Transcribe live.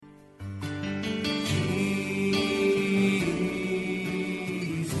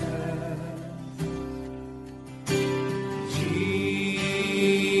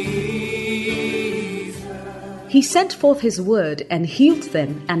He sent forth his word and healed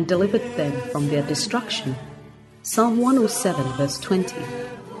them and delivered them from their destruction. Psalm 107 verse 20.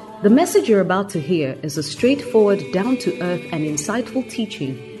 The message you're about to hear is a straightforward, down-to-earth and insightful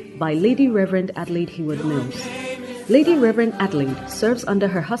teaching by Lady Reverend Adelaide Heward Mills. Lady Reverend Adelaide serves under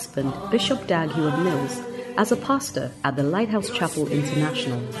her husband, Bishop Dag Heward Mills, as a pastor at the Lighthouse Chapel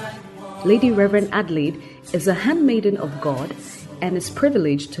International. Lady Reverend Adelaide is a handmaiden of God and is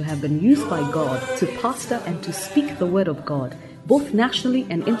privileged to have been used by God to pastor and to speak the word of God, both nationally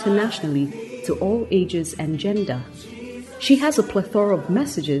and internationally, to all ages and gender. She has a plethora of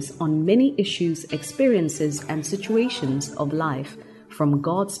messages on many issues, experiences, and situations of life from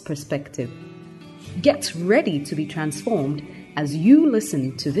God's perspective. Get ready to be transformed as you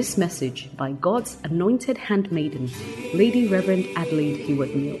listen to this message by God's anointed handmaiden, Lady Reverend Adelaide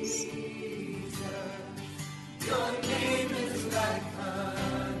Heward Mills.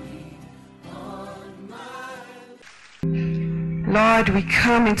 Lord, we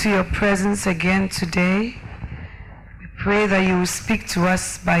come into your presence again today. We pray that you will speak to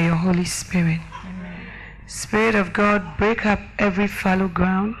us by your Holy Spirit. Amen. Spirit of God, break up every fallow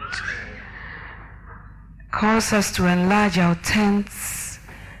ground. Cause us to enlarge our tents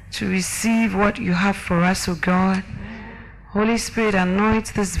to receive what you have for us, O God. Holy Spirit,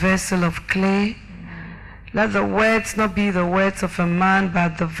 anoint this vessel of clay. Let the words not be the words of a man,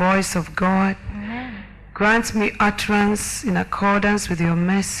 but the voice of God. Grant me utterance in accordance with your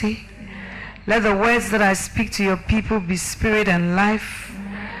mercy. Let the words that I speak to your people be spirit and life.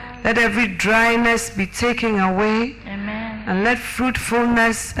 Let every dryness be taken away. Amen. And let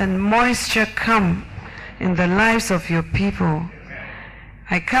fruitfulness and moisture come in the lives of your people.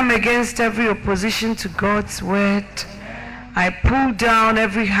 I come against every opposition to God's word. I pull down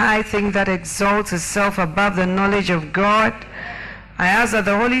every high thing that exalts itself above the knowledge of God. I ask that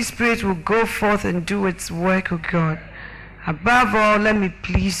the Holy Spirit will go forth and do its work, O God. Above all, let me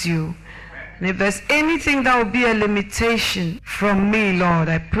please you. And if there's anything that will be a limitation from me, Lord,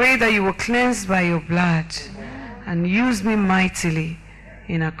 I pray that you will cleanse by your blood and use me mightily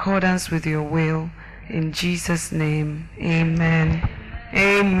in accordance with your will. In Jesus' name, amen.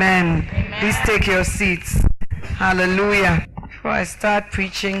 Amen. Amen. Please take your seats. Hallelujah. Before I start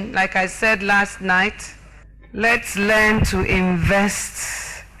preaching, like I said last night, let's learn to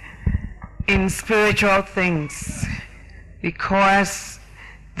invest in spiritual things because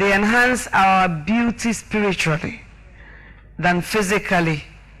they enhance our beauty spiritually than physically.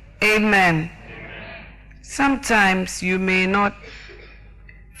 Amen. Sometimes you may not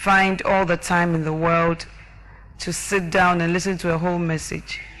find all the time in the world to sit down and listen to a whole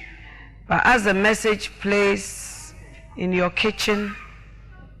message. But as the message plays in your kitchen,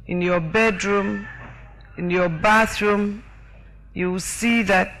 in your bedroom, in your bathroom, you will see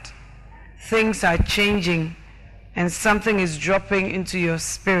that things are changing and something is dropping into your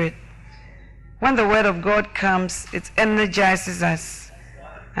spirit. When the word of God comes, it energizes us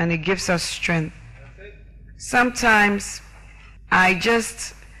and it gives us strength. Sometimes I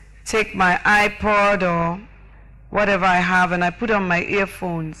just take my iPod or whatever I have and I put on my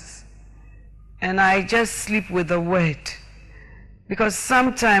earphones and I just sleep with the word. Because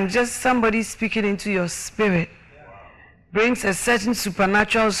sometimes just somebody speaking into your spirit brings a certain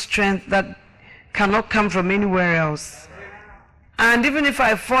supernatural strength that cannot come from anywhere else. And even if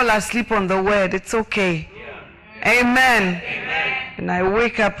I fall asleep on the word, it's okay. Amen. And I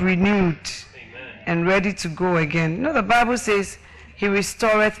wake up renewed and ready to go again. You know, the Bible says, he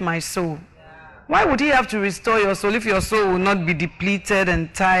restoreth my soul. Why would he have to restore your soul if your soul will not be depleted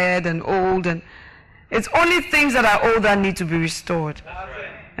and tired and old? And it's only things that are old that need to be restored.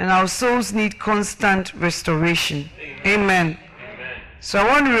 And our souls need constant restoration. Amen. So I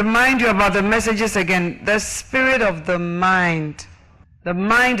want to remind you about the messages again. The spirit of the mind. The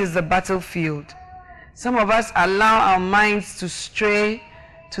mind is the battlefield. Some of us allow our minds to stray,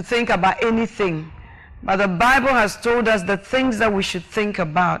 to think about anything. But the Bible has told us the things that we should think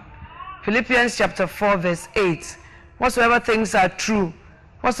about. Philippians chapter 4 verse 8. Whatsoever things are true,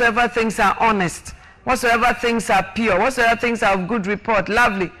 whatsoever things are honest, whatsoever things are pure, whatsoever things are of good report,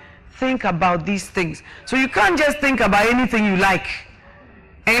 lovely, think about these things. So you can't just think about anything you like.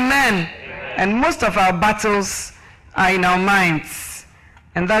 Amen. And most of our battles are in our minds.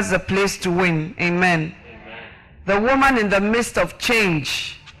 And that's the place to win. Amen. The woman in the midst of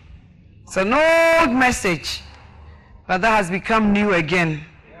change. It's an old message, but that has become new again.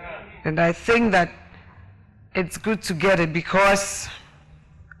 And I think that it's good to get it because,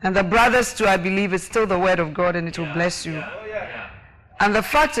 and the brothers too, I believe it's still the word of God and it will bless you. And the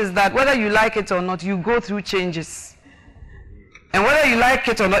fact is that whether you like it or not, you go through changes. And whether you like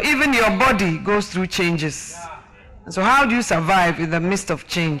it or not, even your body goes through changes. So how do you survive in the midst of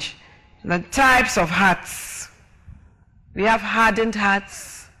change? The types of hearts. We have hardened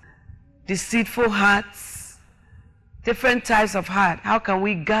hearts, deceitful hearts, different types of heart. How can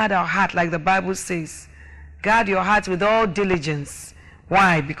we guard our heart like the Bible says? Guard your heart with all diligence.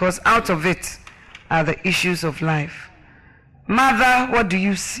 Why? Because out of it are the issues of life. Mother, what do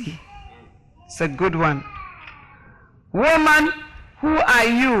you see? It's a good one. Woman, who are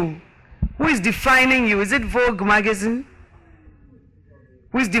you? Who is defining you? Is it Vogue magazine?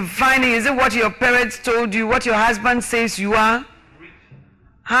 Who is defining? Is it what your parents told you? What your husband says you are?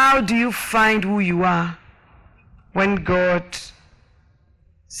 How do you find who you are when God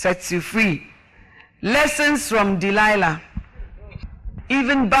sets you free? Lessons from Delilah.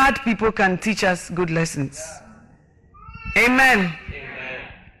 Even bad people can teach us good lessons. Amen. Amen.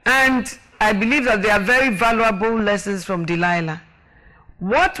 And I believe that there are very valuable lessons from Delilah.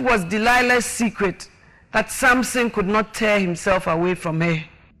 What was Delilah's secret that Samson could not tear himself away from her?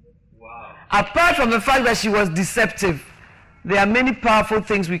 Wow. Apart from the fact that she was deceptive, there are many powerful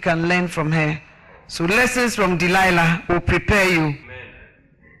things we can learn from her. So lessons from Delilah will prepare you. Amen.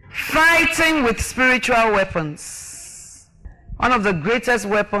 Fighting with spiritual weapons. One of the greatest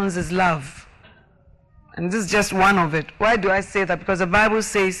weapons is love. And this is just one of it. Why do I say that? Because the Bible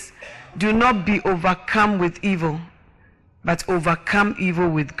says, do not be overcome with evil, but overcome evil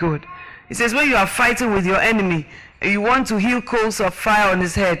with good. It says when you are fighting with your enemy and you want to heal coals of fire on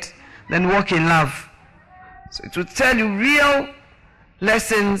his head, then walk in love. So it will tell you real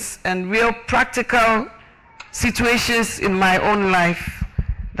lessons and real practical situations in my own life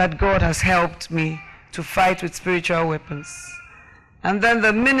that God has helped me to fight with spiritual weapons. And then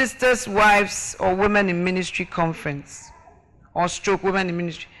the Ministers' Wives or Women in Ministry Conference, or stroke Women in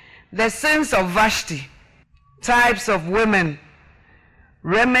Ministry. The Sins of Vashti, types of women,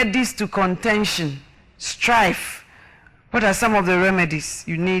 remedies to contention, strife. What are some of the remedies?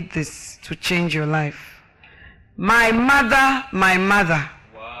 You need this to change your life. My mother, my mother.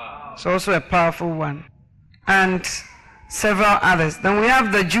 Wow. It's also a powerful one. And several others. Then we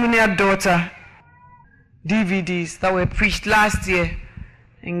have the Junior Daughter DVDs that were preached last year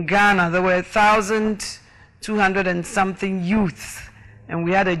in Ghana. There were 1,200 and something youths, and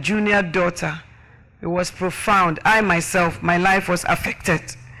we had a junior daughter. It was profound. I myself, my life was affected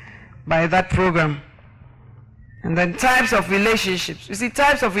by that program. And then types of relationships. You see,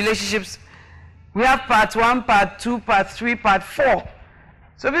 types of relationships, we have part 1, part 2, part 3, part 4.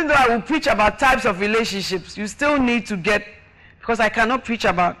 So even though I will preach about types of relationships, you still need to get, because I cannot preach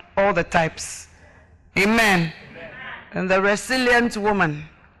about all the types. Amen. Amen. And the resilient woman.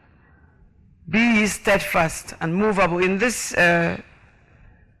 Be ye steadfast and movable. In this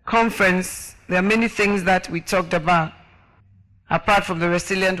conference, there are many things that we talked about, apart from the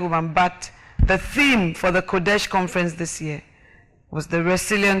resilient woman, but the theme for the Kodesh conference this year was the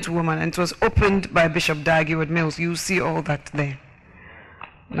resilient woman, and it was opened by Bishop Dag Heward-Mills. You see all that there.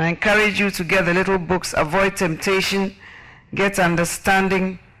 And I encourage you to get the little books, Avoid Temptation, Get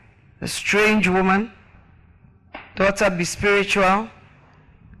Understanding, The Strange Woman, Daughter, Be Spiritual.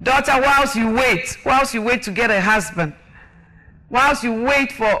 Daughter, whilst you wait to get a husband, whilst you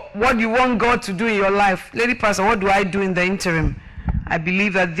wait for what you want God to do in your life, Lady Pastor, what do I do in the interim? I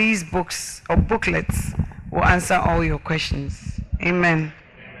believe that these books or booklets will answer all your questions. Amen.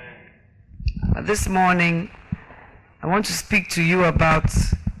 But this morning, I want to speak to you about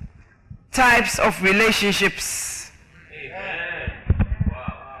types of relationships. Amen.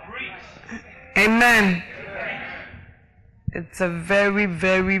 Wow. Amen. It's a very,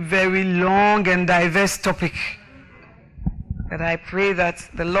 very, very long and diverse topic. But I pray that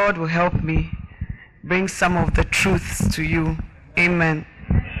the Lord will help me bring some of the truths to you. Amen.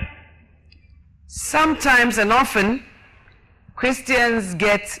 Sometimes and often, Christians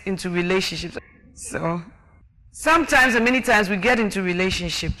get into relationships. So, sometimes and many times we get into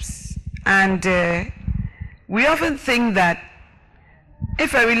relationships. And we often think that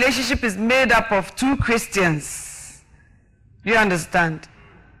if a relationship is made up of two Christians, you understand,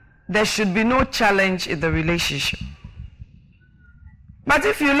 there should be no challenge in the relationship. But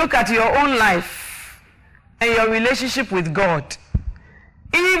if you look at your own life and your relationship with God,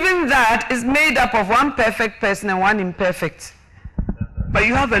 even that is made up of one perfect person and one imperfect. But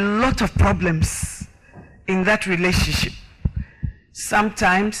you have a lot of problems in that relationship.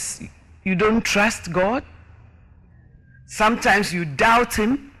 Sometimes you don't trust God. Sometimes you doubt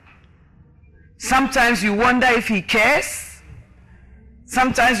Him. Sometimes you wonder if He cares.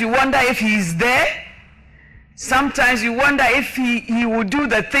 Sometimes you wonder if He is there. Sometimes you wonder if he will do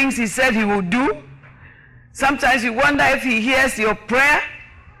the things He said He will do. Sometimes you wonder if He hears your prayer.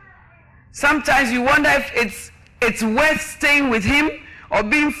 Sometimes you wonder if it's it's worth staying with him or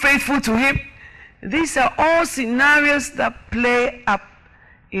being faithful to him. These are all scenarios that play up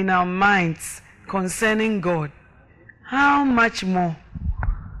in our minds concerning God. How much more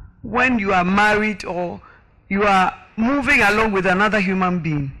when you are married or you are moving along with another human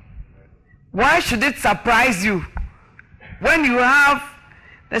being? Why should it surprise you when you have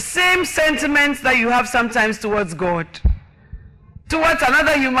the same sentiments that you have sometimes towards God, towards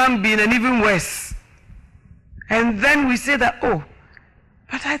another human being, and even worse? And then we say that, oh,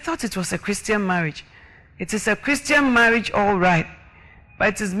 but I thought it was a Christian marriage. It is a Christian marriage, all right, but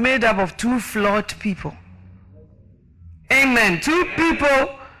it is made up of two flawed people. Amen. Two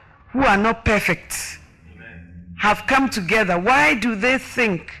people who are not perfect have come together. Why do they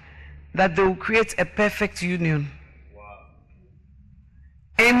think that they will create a perfect union?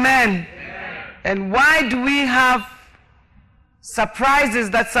 Amen. And why do we have surprises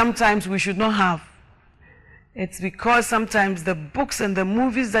that sometimes we should not have? It's because sometimes the books and the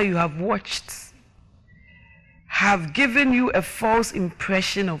movies that you have watched have given you a false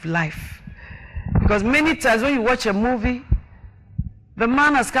impression of life. Because many times when you watch a movie, the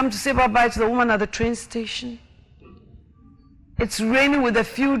man has come to say bye-bye to the woman at the train station. It's raining with a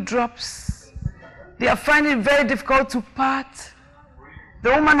few drops. They are finding it very difficult to part. The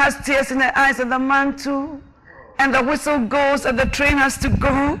woman has tears in her eyes and the man too. And the whistle goes and the train has to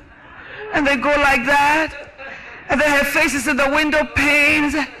go. And they go like that. And then her face is in the window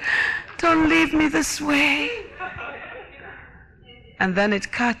panes. Don't leave me this way. And then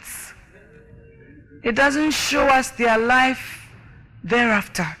it cuts. It doesn't show us their life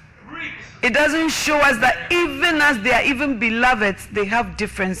thereafter. It doesn't show us that even as they are even beloved, they have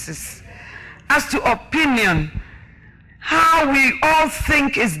differences. As to opinion, how we all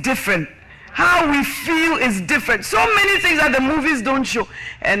think is different. How we feel is different. So many things that the movies don't show.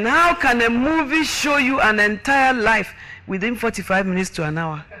 And how can a movie show you an entire life within 45 minutes to an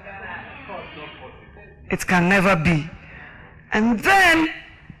hour? It can never be. And then,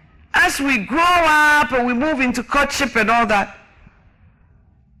 as we grow up and we move into courtship and all that,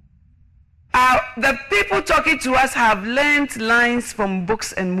 the people talking to us have learned lines from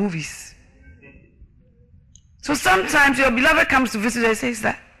books and movies. So sometimes your beloved comes to visit and says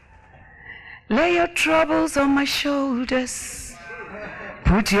that, lay your troubles on my shoulders,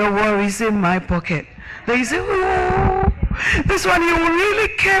 put your worries in my pocket. They say, oh, this one, he will really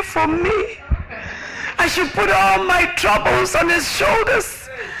care for me. I should put all my troubles on his shoulders,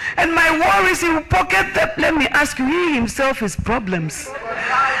 and my worries, he will pocket them. Let me ask you, he himself, his problems,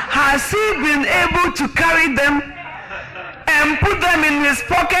 has he been able to carry them and put them in his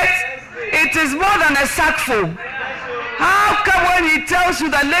pocket? It is more than a sack full. How come when he tells you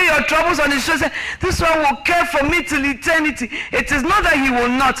that lay your troubles on his shoulders, this one will care for me till eternity? It is not that he will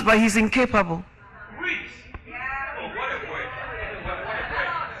not, but he's incapable.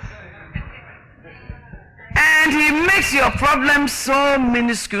 And he makes your problems so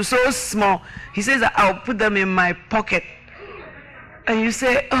minuscule, so small. He says that I'll put them in my pocket. And you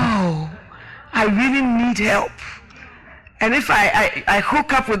say, oh, I really need help. And if I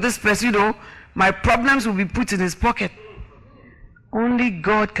hook up with this person, you know, my problems will be put in his pocket. Only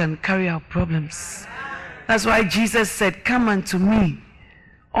God can carry our problems. That's why Jesus said, come unto me,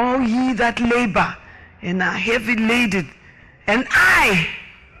 all ye that labor and are heavy laden, and I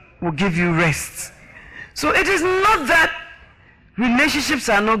will give you rest. So it is not that relationships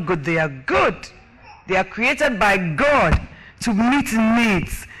are not good. They are good. They are created by God to meet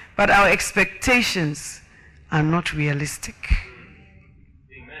needs, but our expectations are not realistic.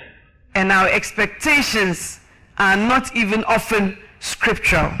 Amen. And our expectations are not even often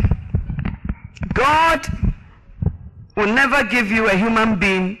scriptural. God will never give you a human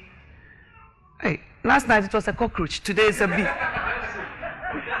being. Hey, last night it was a cockroach, today it's a bee.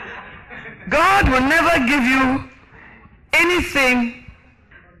 God will never give you anything.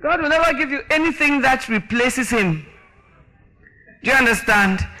 God will never give you anything that replaces him. Do you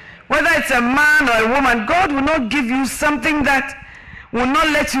understand? Whether it's a man or a woman, God will not give you something that will not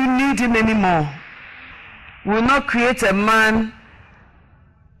let you need him anymore. Will not create a man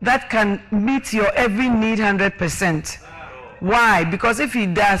that can meet your every need 100%. Why? Because if he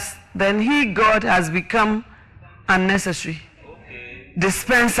does, then he, God, has become unnecessary,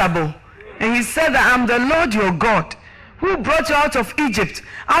 dispensable. And he said that I'm the Lord your God, who brought you out of Egypt,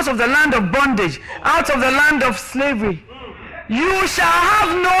 out of the land of bondage, out of the land of slavery. You shall have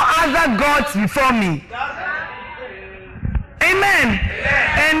no other gods before me. Amen.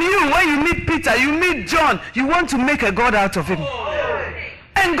 And you, when you meet Peter, you meet John, you want to make a god out of him.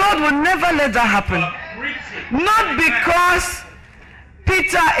 And God will never let that happen. Not because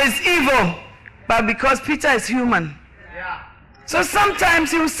Peter is evil, but because Peter is human. So sometimes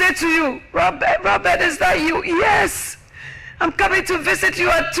he will say to you, Robert, is that you? Yes, I'm coming to visit you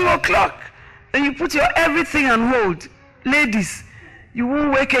at 2 o'clock. Then you put your everything on hold. Ladies, you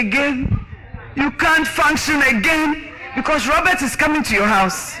won't wake again. You can't function again because Robert is coming to your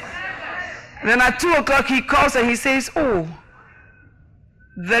house. Then at 2 o'clock he calls and he says, oh,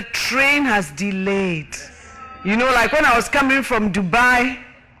 the train has delayed. You know, like when I was coming from Dubai,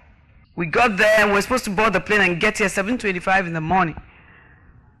 we got there and we were supposed to board the plane and get here 7:25 in the morning.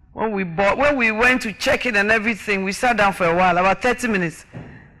 When we went to check in and everything, we sat down for a while, about 30 minutes.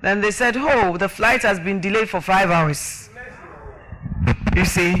 Then they said, oh, the flight has been delayed for 5 hours. You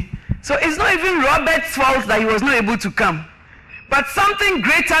see? So it's not even Robert's fault that he was not able to come. But something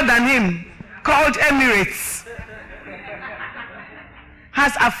greater than him, called Emirates,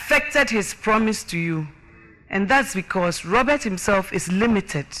 has affected his promise to you. And that's because Robert himself is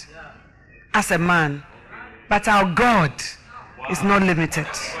limited as a man. But our God is not limited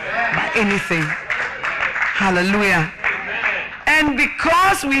by anything. Hallelujah. And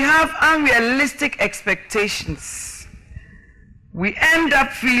because we have unrealistic expectations, we end up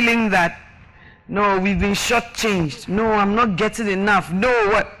feeling that, no, we've been shortchanged. No, I'm not getting enough. No,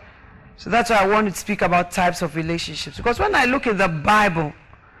 what? So that's why I want to speak about types of relationships. Because when I look at the Bible,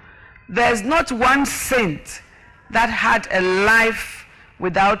 there's not one saint that had a life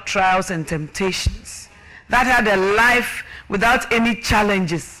without trials and temptations, that had a life without any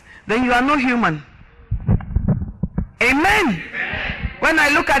challenges. Then you are not human. Amen. When I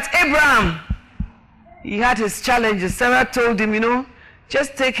look at Abraham, he had his challenges. Sarah told him, you know,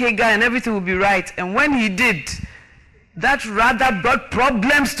 just take Hagar and everything will be right. And when he did, that rather brought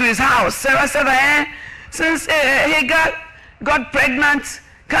problems to his house. Sarah said, since Hagar got pregnant,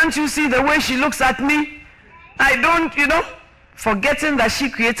 can't you see the way she looks at me? I don't, you know, forgetting that she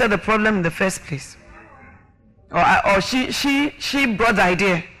created the problem in the first place. Or she brought the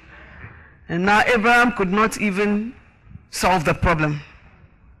idea. And now Abraham could not even solve the problem.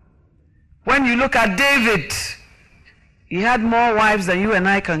 When you look at David, he had more wives than you and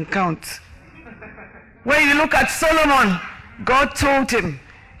I can count. When you look at Solomon, God told him,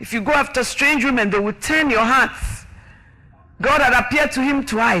 if you go after strange women, they will turn your hearts. God had appeared to him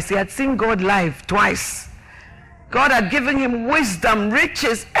twice. He had seen God live twice. God had given him wisdom,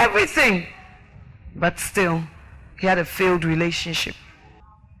 riches, everything. But still, he had a failed relationship.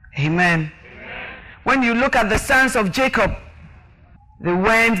 Amen. When you look at the sons of Jacob, they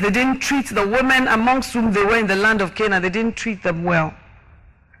didn't treat the women amongst whom they were in the land of Canaan, they didn't treat them well.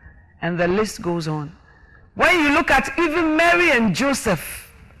 And the list goes on. When you look at even Mary and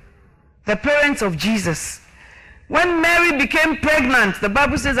Joseph, the parents of Jesus, when Mary became pregnant, the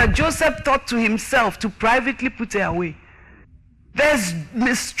Bible says that Joseph thought to himself to privately put her away. There's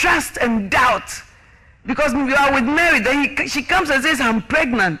mistrust and doubt. Because you are with Mary, then she comes and says, I'm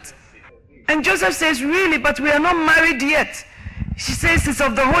pregnant. And Joseph says, really, but we are not married yet. She says, it's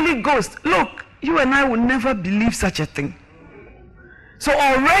of the Holy Ghost. Look, you and I will never believe such a thing. So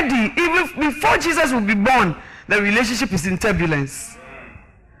already, even before Jesus will be born, the relationship is in turbulence.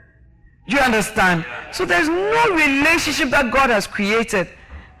 Do you understand? So there's no relationship that God has created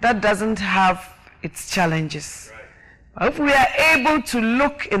that doesn't have its challenges. But if we are able to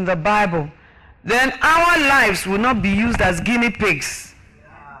look in the Bible, then our lives will not be used as guinea pigs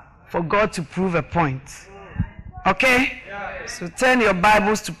for God to prove a point. Okay? So turn your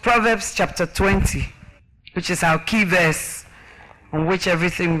Bibles to Proverbs chapter 20, which is our key verse on which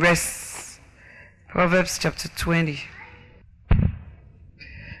everything rests. Proverbs chapter 20,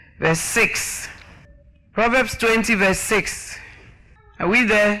 verse 6. Proverbs 20, verse 6. Are we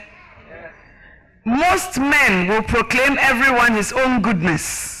there? Yes. Most men will proclaim everyone his own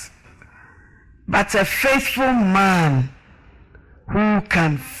goodness, but a faithful man who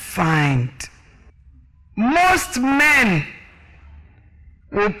can find? Most men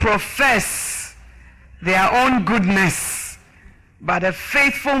will profess their own goodness, but a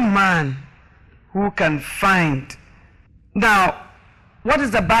faithful man who can find? Now, what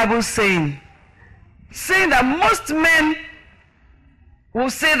is the Bible saying? Saying that most men will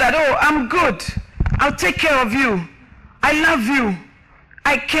say that, oh, I'm good, I'll take care of you, I love you,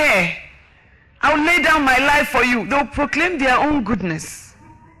 I care, I'll lay down my life for you. They'll proclaim their own goodness.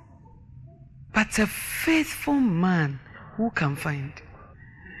 But a faithful man, who can find?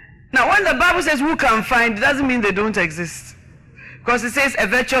 Now, when the Bible says who can find, it doesn't mean they don't exist. Because it says a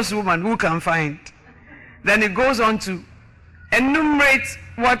virtuous woman who can find. Then it goes on to enumerate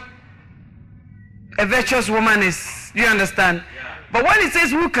what a virtuous woman is. Do you understand? Yeah. But when it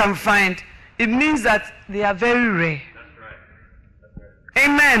says who can find, it means that they are very rare. That's right.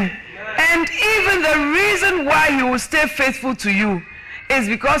 Amen. And even the reason why he will stay faithful to you is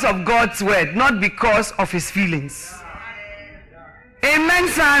because of God's word, not because of his feelings. Amen,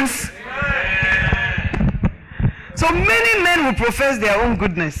 sons. So many men will profess their own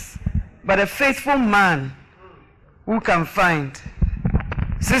goodness, but a faithful man who can find.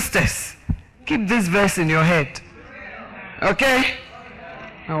 Sisters, keep this verse in your head. Okay?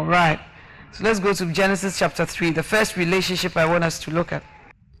 All right. So let's go to Genesis chapter 3, the first relationship I want us to look at.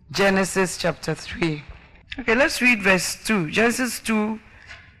 Genesis chapter 3. Okay, let's read verse 2. Genesis 2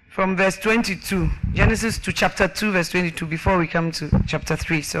 from verse 22. Genesis 2, chapter 2, verse 22, before we come to chapter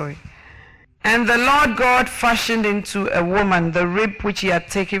 3, sorry. And the Lord God fashioned into a woman the rib which he had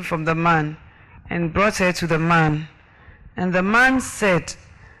taken from the man, and brought her to the man. And the man said,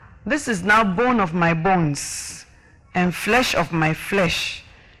 This is now bone of my bones, and flesh of my flesh.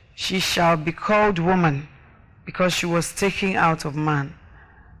 She shall be called woman, because she was taken out of man.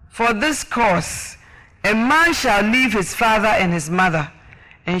 For this cause, a man shall leave his father and his mother,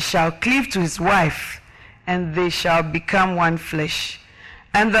 and shall cleave to his wife, and they shall become one flesh.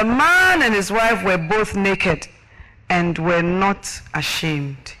 And the man and his wife were both naked, and were not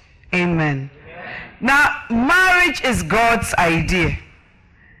ashamed. Amen. Now, marriage is God's idea.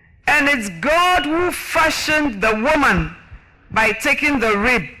 And it's God who fashioned the woman by taking the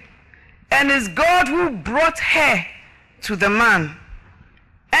rib. And it's God who brought her to the man.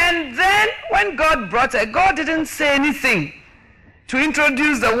 And then when God brought her, God didn't say anything to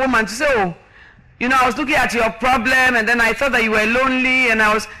introduce the woman to say, oh, you know, I was looking at your problem and then I thought that you were lonely, and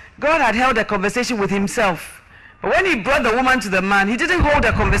God had held a conversation with himself. But when he brought the woman to the man, he didn't hold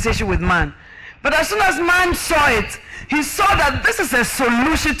a conversation with man. But as soon as man saw it, he saw that this is a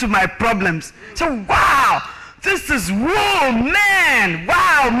solution to my problems. So, wow, this is whoa, man,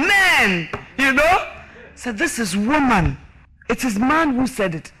 wow, man, you know? So this is woman. It is man who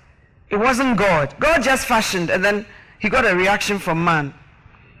said it. It wasn't God. God just fashioned, and then he got a reaction from man.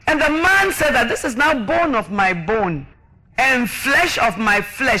 And the man said that this is now bone of my bone and flesh of my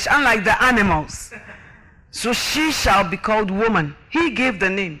flesh, unlike the animals. So she shall be called woman. He gave the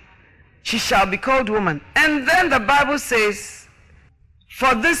name. She shall be called woman. And then the Bible says,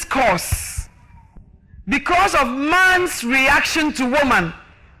 for this cause, because of man's reaction to woman,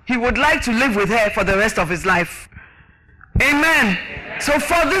 he would like to live with her for the rest of his life. Amen. So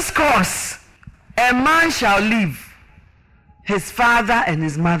for this cause, a man shall leave his father and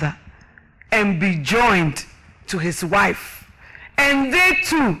his mother and be joined to his wife, and they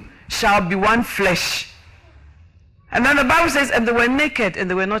two shall be one flesh. And then the Bible says, and they were naked and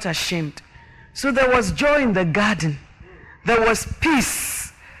they were not ashamed. So there was joy in the garden. There was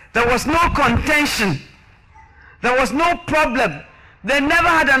peace. There was no contention. There was no problem. They never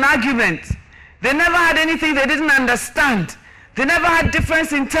had an argument. They never had anything they didn't understand. They never had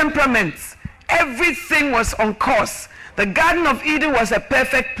difference in temperaments. Everything was on course. The Garden of Eden was a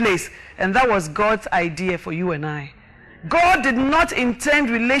perfect place, and that was God's idea for you and I. God did not intend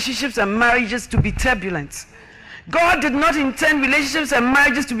relationships and marriages to be turbulent. God did not intend relationships and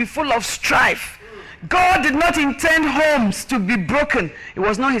marriages to be full of strife. God did not intend homes to be broken. It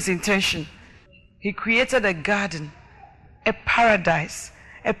was not his intention. He created a garden, a paradise,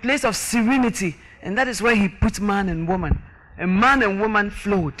 a place of serenity, and that is where he put man and woman. And man and woman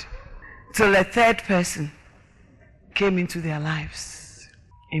flowed till a third person came into their lives.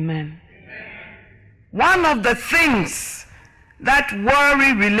 Amen. One of the things that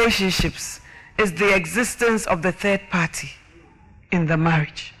worry relationships is the existence of the third party in the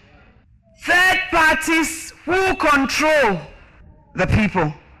marriage. Third parties who control the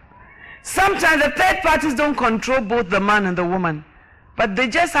people. Sometimes the third parties don't control both the man and the woman, but they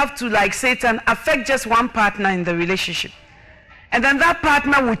just have to, like Satan, affect just one partner in the relationship. And then that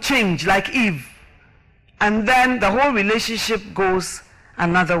partner will change, like Eve. And then the whole relationship goes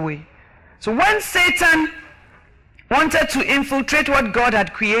another way. So when Satan wanted to infiltrate what God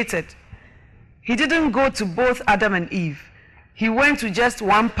had created, he didn't go to both Adam and Eve. He went to just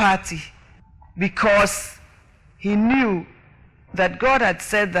one party because he knew that God had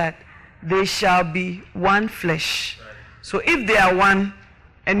said that they shall be one flesh. So if they are one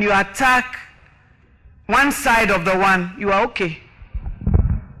and you attack one side of the one, you are okay.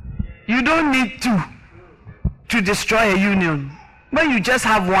 You don't need two to destroy a union. When you just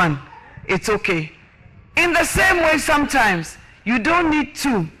have one, it's okay. In the same way, sometimes you don't need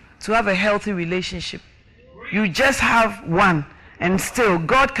two to have a healthy relationship. You just have one, and still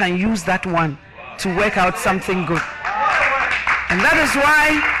God can use that one to work out something good. And that is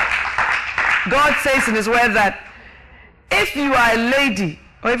why God says in his word that if you are a lady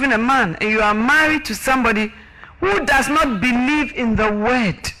or even a man and you are married to somebody who does not believe in the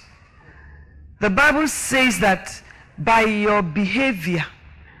word. The Bible says that by your behavior,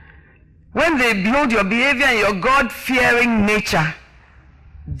 when they behold your behavior and your God-fearing nature,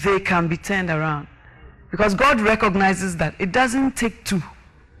 they can be turned around. Because God recognizes that it doesn't take two.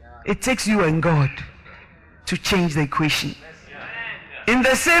 It takes you and God to change the equation. In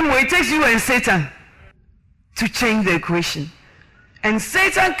the same way, it takes you and Satan to change the equation. And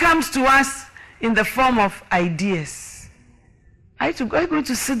Satan comes to us in the form of ideas. Are you going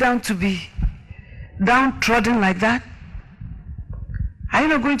to sit down to be downtrodden like that? Are you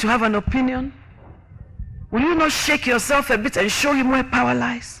not going to have an opinion? Will you not shake yourself a bit and show him where power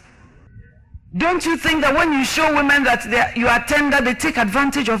lies? Don't you think that when you show women that you are tender, they take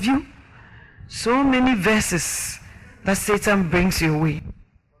advantage of you? So many verses that Satan brings your way.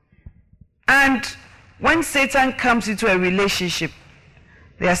 And when Satan comes into a relationship,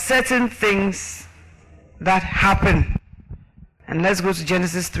 there are certain things that happen. And let's go to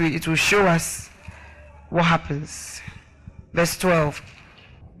Genesis 3. It will show us what happens. Verse 12.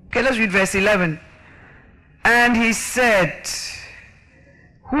 Okay, let's read verse 11. And he said,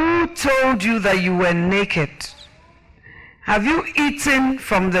 who told you that you were naked? Have you eaten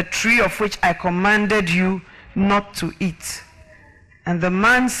from the tree of which I commanded you not to eat? And the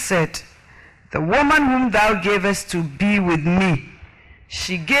man said, the woman whom thou gavest to be with me,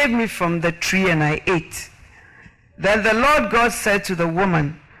 she gave me from the tree and I ate. Then the Lord God said to the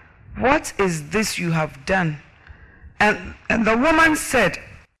woman, what is this you have done? And the woman said,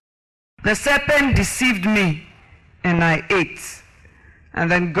 the serpent deceived me and I ate. And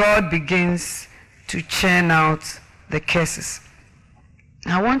then God begins to churn out the curses.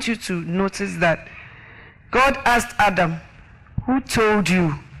 I want you to notice that God asked Adam, who told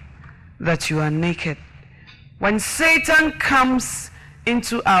you that you are naked? When Satan comes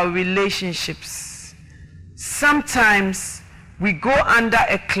into our relationships, sometimes we go under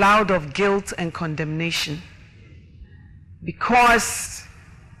a cloud of guilt and condemnation because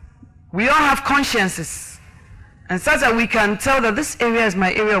we all have consciences, and such that we can tell that this area is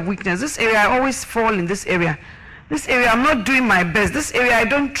my area of weakness, this area I always fall in, this area I'm not doing my best, this area I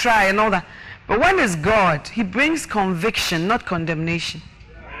don't try, and all that. But when it's God, he brings conviction, not condemnation.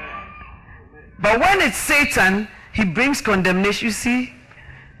 But when it's Satan, he brings condemnation. You see,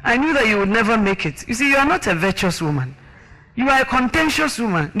 I knew that you would never make it. You see, you are not a virtuous woman. You are a contentious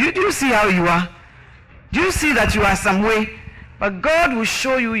woman. Do you see how you are? Do you see that you are some way? But God will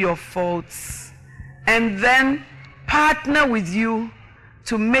show you your faults and then partner with you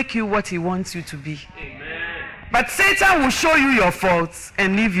to make you what he wants you to be. Amen. But Satan will show you your faults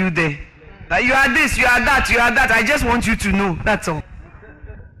and leave you there. That you are this, you are that, you are that. I just want you to know. That's all.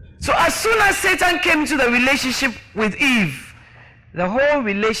 So as soon as Satan came into the relationship with Eve, the whole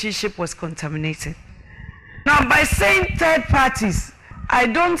relationship was contaminated. Now, by saying third parties, I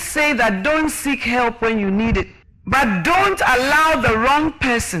don't say that don't seek help when you need it. But don't allow the wrong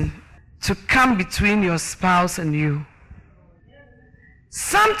person to come between your spouse and you.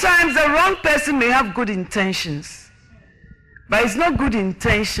 Sometimes the wrong person may have good intentions, but it's not good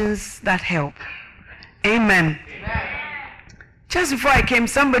intentions that help. Amen. Amen. Just before I came,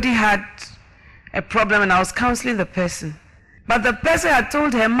 somebody had a problem and I was counseling the person. But the person had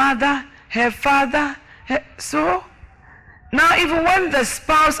told her mother, her father, so now even when the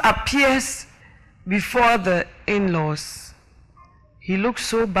spouse appears before the in-laws, he looks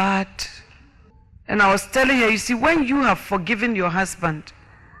so bad. And I was telling her, you see, when you have forgiven your husband,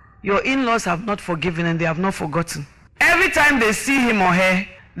 your in-laws have not forgiven and they have not forgotten. Every time they see him or her,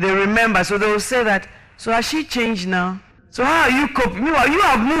 they remember. So they will say that, so has she changed now? So how are you coping? You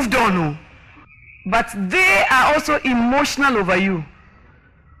have moved on. Oh. But they are also emotional over you.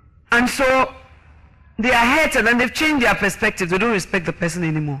 And so they are hurt and then they've changed their perspective. They don't respect the person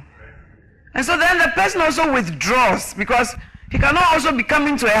anymore. And so then the person also withdraws because he cannot also be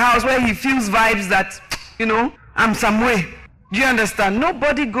coming to a house where he feels vibes that, I'm some way. Do you understand?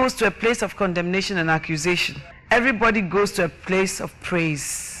 Nobody goes to a place of condemnation and accusation. Everybody goes to a place of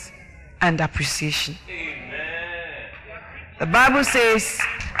praise and appreciation. Amen. The Bible says,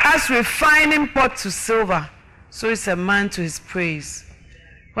 as refining pot to silver, so is a man to his praise.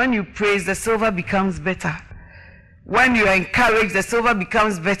 When you praise, the silver becomes better. When you encourage, the silver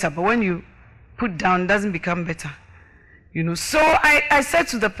becomes better. But when you put down, it doesn't become better. So I said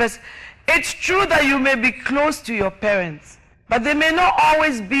to the person, it's true that you may be close to your parents, but they may not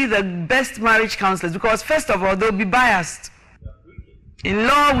always be the best marriage counselors because first of all, they'll be biased. In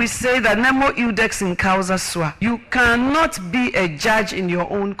law, we say that nemo iudex in causa sua. You cannot be a judge in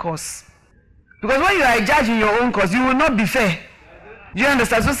your own cause. Because when you are a judge in your own cause, you will not be fair. Do you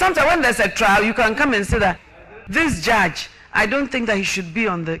understand? So sometimes when there's a trial, you can come and say that this judge, I don't think that he should be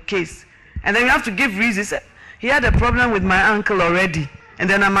on the case. And then you have to give reasons. He had a problem with my uncle already, and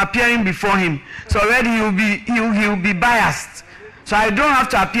then I'm appearing before him. So already he'll be biased. So I don't have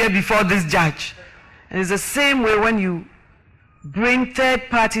to appear before this judge. And it's the same way when you bring third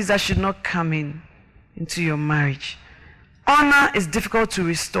parties that should not come into your marriage. Honor is difficult to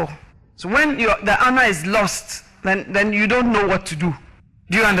restore. So when the honor is lost, then you don't know what to do.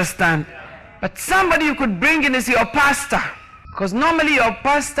 Do you understand? But somebody you could bring in is your pastor. Because normally your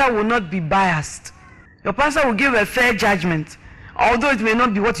pastor will not be biased. Your pastor will give a fair judgment, although it may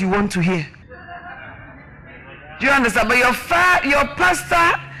not be what you want to hear. Do you understand? But your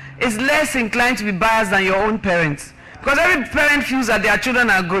pastor is less inclined to be biased than your own parents. Because every parent feels that their children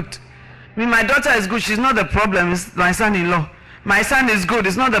are good. I mean, my daughter is good, she's not the problem, it's my son-in-law. My son is good,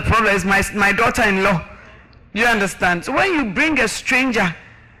 it's not the problem, it's my daughter-in-law. Do you understand? So when you bring a stranger,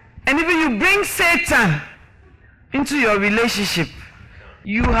 and even you bring Satan into your relationship,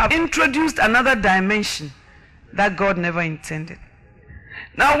 you have introduced another dimension that God never intended.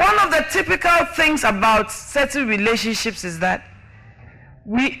 Now, one of the typical things about certain relationships is that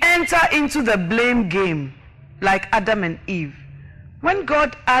we enter into the blame game like Adam and Eve. When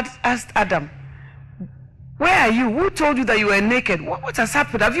God asked Adam, where are you? Who told you that you were naked? What has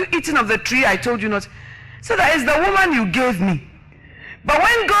happened? Have you eaten of the tree I told you not? So that is the woman you gave me. But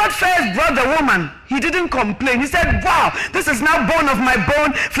when God first brought the woman, he didn't complain. He said, wow, this is now bone of my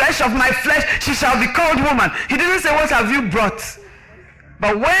bone, flesh of my flesh, she shall be called woman. He didn't say, what have you brought?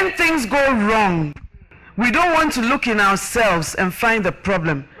 But when things go wrong, we don't want to look in ourselves and find the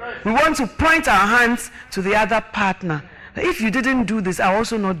problem. We want to point our hands to the other partner. If you didn't do this, I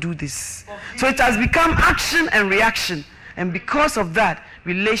also not do this. So it has become action and reaction. And because of that,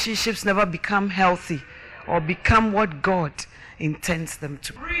 relationships never become healthy or become what God intends them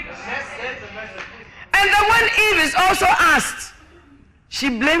to. And then when Eve is also asked, she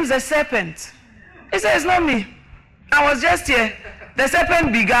blames the serpent. He says, it's not me. I was just here. The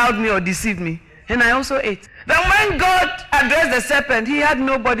serpent beguiled me or deceived me. And I also ate. Then when God addressed the serpent, he had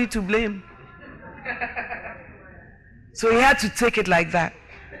nobody to blame. So he had to take it like that.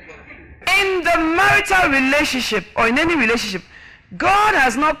 In the marital relationship or in any relationship, God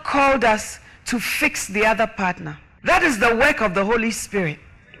has not called us to fix the other partner. That is the work of the Holy Spirit.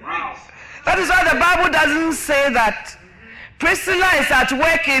 That is why the Bible doesn't say that Priscilla is at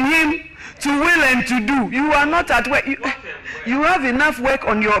work in him to will and to do. You are not at work. You have enough work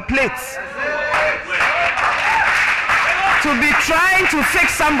on your plates to be trying to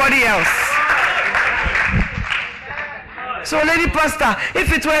fix somebody else. So, Lady Pastor,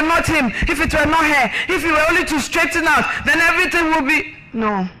 if it were not him, if it were not her, if you were only to straighten out, then everything will be...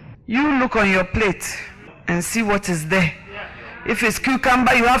 No. You look on your plate and see what is there. If it's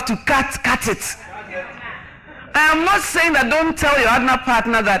cucumber, you have to cut it. I am not saying that don't tell your other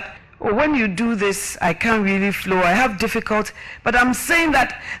partner that, oh, when you do this, I can't really flow, I have difficulty. But I'm saying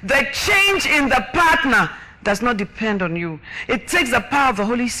that the change in the partner does not depend on you. It takes the power of the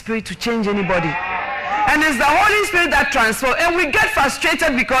Holy Spirit to change anybody. And it's the Holy Spirit that transforms. And we get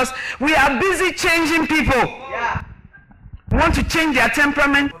frustrated because we are busy changing people. We want to change their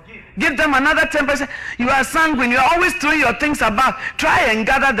temperament. Give them another temperament. You are sanguine. You are always throwing your things about. Try and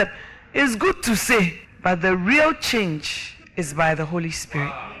gather them. It's good to say, but the real change is by the Holy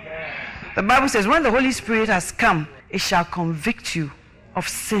Spirit. The Bible says, when the Holy Spirit has come, it shall convict you of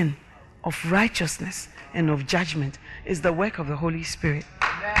sin, of righteousness, and of judgment. It's the work of the Holy Spirit.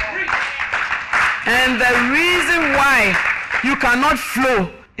 And the reason why you cannot flow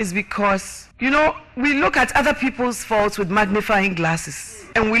is because, we look at other people's faults with magnifying glasses.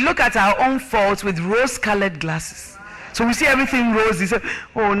 And we look at our own faults with rose-colored glasses. So we see everything rosy. So,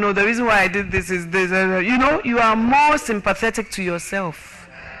 oh no, the reason why I did this is this. You are more sympathetic to yourself.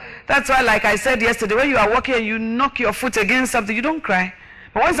 That's why, like I said yesterday, when you are walking and you knock your foot against something, you don't cry.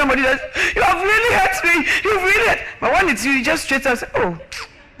 But when somebody does, you have really hurt me, you've really hurt. But when it's you just straight up say, oh,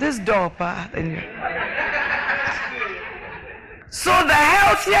 this door, pa. So the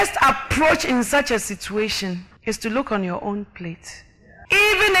healthiest approach in such a situation is to look on your own plate.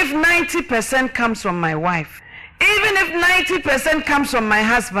 Even if 90% comes from my wife, even if 90% comes from my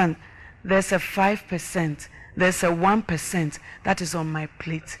husband, there's a 5%, there's a 1% that is on my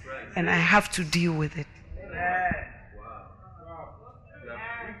plate, and I have to deal with it.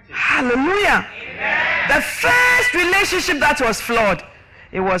 Hallelujah. The first relationship that was flawed,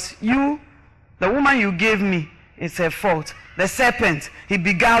 it was you, the woman you gave me, it's her fault. The serpent, he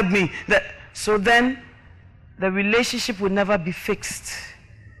beguiled me. So then, the relationship will never be fixed.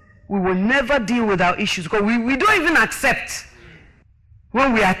 We will never deal with our issues because we don't even accept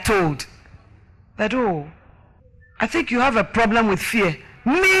when we are told that, oh, I think you have a problem with fear.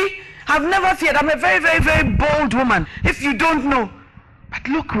 Me, I've never feared. I'm a very, very, very bold woman. If you don't know. But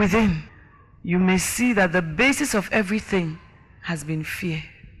look within. You may see that the basis of everything has been fear.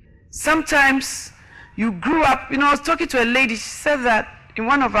 Sometimes you grew up, I was talking to a lady, she said that in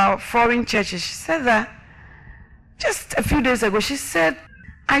one of our foreign churches, she said that just a few days ago, she said,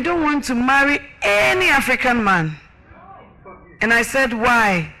 I don't want to marry any African man. And I said,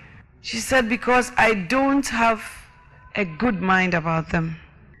 why? She said, because I don't have a good mind about them.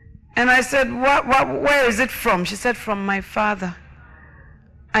 And I said, where is it from? She said, from my father.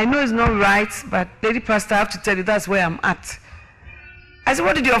 I know it's not right, but Lady Pastor, I have to tell you, that's where I'm at. I said,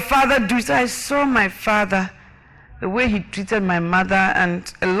 what did your father do? She said, I saw my father, the way he treated my mother,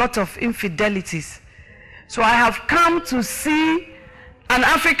 and a lot of infidelities. So I have come to see an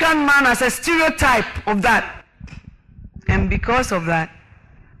African man as a stereotype of that. And because of that,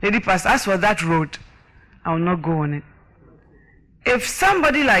 Lady Pastor, as for that road, I will not go on it. If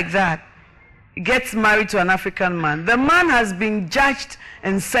somebody like that gets married to an African man, the man has been judged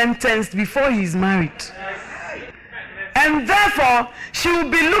and sentenced before he's married. And therefore, she will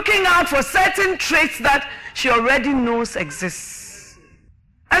be looking out for certain traits that she already knows exist.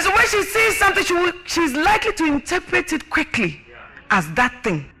 And so when she sees something, she's likely to interpret it quickly as that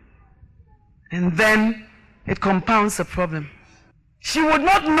thing. And then it compounds the problem. She would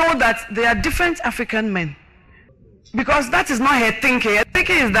not know that there are different African men. Because that is not her thinking. Her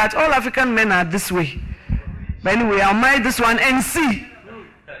thinking is that all African men are this way. But anyway, I'll marry this one and see.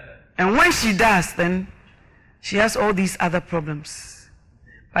 And when she does, then she has all these other problems.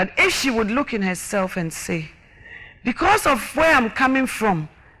 But if she would look in herself and say, because of where I'm coming from,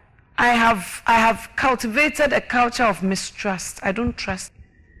 I have cultivated a culture of mistrust. I don't trust.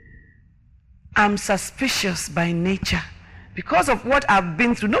 I'm suspicious by nature. Because of what I've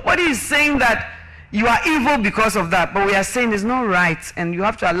been through. Nobody is saying that you are evil because of that. But we are saying it's not right. And you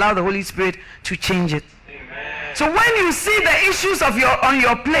have to allow the Holy Spirit to change it. Amen. So when you see the issues on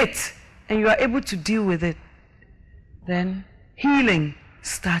your plate and you are able to deal with it, then healing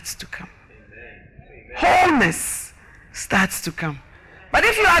starts to come. Amen. Wholeness starts to come. But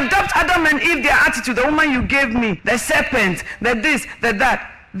if you adopt Adam and Eve, their attitude, the woman you gave me, the serpent, the this, the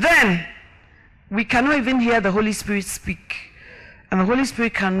that, then we cannot even hear the Holy Spirit speak. And the Holy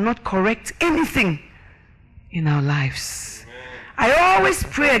Spirit cannot correct anything in our lives. I always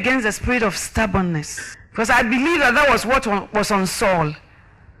pray against the spirit of stubbornness. Because I believe that was what was on Saul.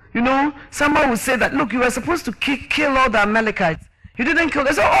 Somebody would say that, look, you were supposed to kill all the Amalekites. You didn't kill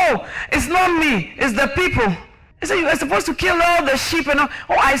them. They say, oh, it's not me, it's the people. They say, you were supposed to kill all the sheep and all.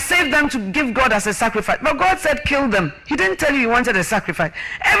 Oh, I saved them to give God as a sacrifice. But God said, kill them. He didn't tell you he wanted a sacrifice.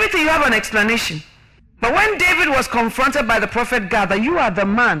 Everything you have an explanation. But when David was confronted by the prophet Gad, that you are the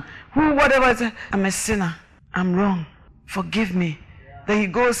man who, whatever, I'm a sinner. I'm wrong. Forgive me. Then he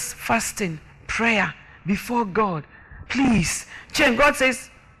goes fasting, prayer before God. Please change. God says,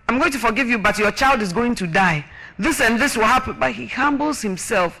 I'm going to forgive you, but your child is going to die. This and this will happen. But he humbles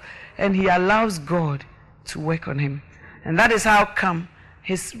himself and he allows God to work on him. And that is how come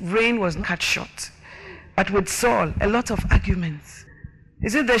his reign was cut short. But with Saul, a lot of arguments.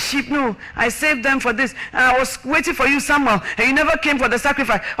 Is it the sheep? No, I saved them for this. And I was waiting for you, Samuel, and you never came for the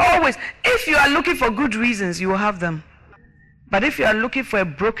sacrifice. Always, if you are looking for good reasons, you will have them. But if you are looking for a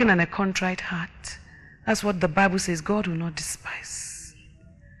broken and a contrite heart, that's what the Bible says, God will not despise.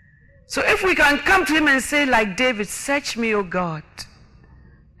 So if we can come to him and say like David, search me, O God,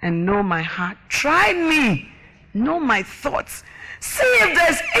 and know my heart. Try me, know my thoughts. See if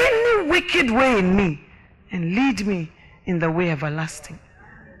there's any wicked way in me, and lead me in the way everlasting.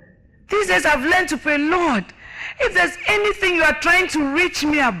 These days I've learned to pray, Lord, if there's anything you are trying to reach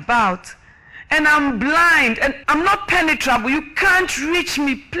me about, and I'm blind, and I'm not penetrable, you can't reach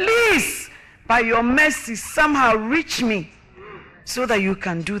me, please, by your mercy, somehow reach me, so that you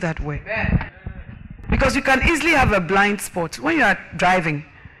can do that work. Because you can easily have a blind spot when you are driving.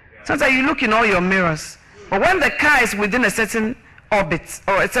 Sometimes you look in all your mirrors, but when the car is within a certain orbit,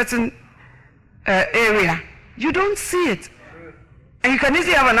 or a certain area, you don't see it. And you can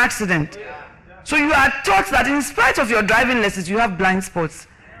easily have an accident. So you are taught that in spite of your driving lessons, you have blind spots.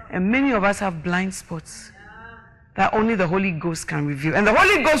 And many of us have blind spots that only the Holy Ghost can reveal. And the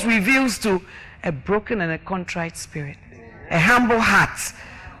Holy Ghost reveals to a broken and a contrite spirit, a humble heart.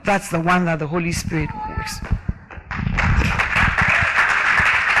 That's the one that the Holy Spirit works.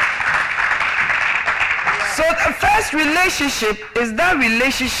 So the first relationship is that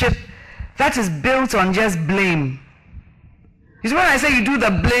relationship that is built on just blame. You see, when I say you do the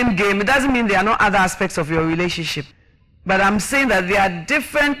blame game, it doesn't mean there are no other aspects of your relationship. But I'm saying that there are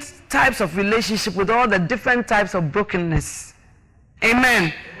different types of relationship with all the different types of brokenness.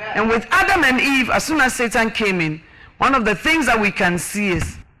 Amen. And with Adam and Eve, as soon as Satan came in, one of the things that we can see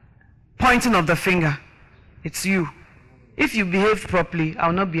is pointing of the finger. It's you. If you behave properly,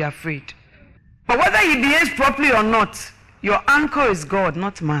 I'll not be afraid. But whether he behaves properly or not, your anchor is God,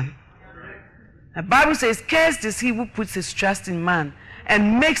 not man. The Bible says, cursed is he who puts his trust in man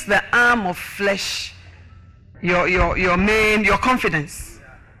and makes the arm of flesh your confidence.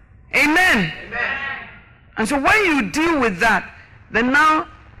 Amen. And so when you deal with that, then now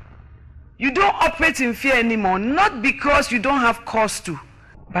you don't operate in fear anymore, not because you don't have cause to,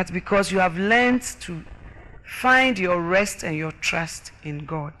 but because you have learned to find your rest and your trust in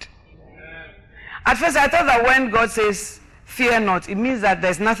God. At first I thought that when God says fear not, it means that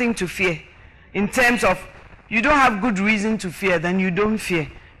there's nothing to fear. In terms of you don't have good reason to fear, then you don't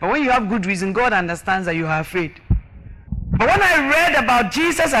fear. But when you have good reason, God understands that you are afraid. But when I read about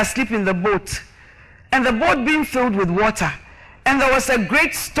Jesus asleep in the boat, and the boat being filled with water, and there was a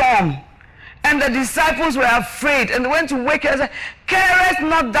great storm, and the disciples were afraid, and they went to wake him and said, "Carest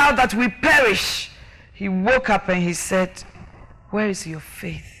not thou that we perish?" He woke up and he said, "Where is your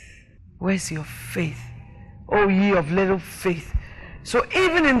faith? Where is your faith? O ye of little faith." So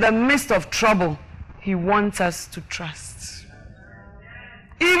even in the midst of trouble, he wants us to trust.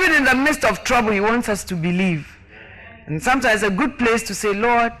 Even in the midst of trouble, he wants us to believe. And sometimes a good place to say,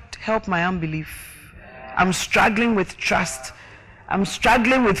 "Lord, help my unbelief. I'm struggling with trust. I'm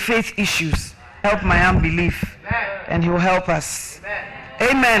struggling with faith issues. Help my unbelief." And he will help us.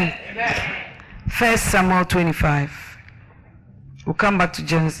 Amen. 1 Samuel 25. We'll come back to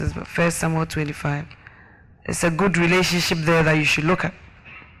Genesis, but 1 Samuel 25. It's a good relationship there that you should look at.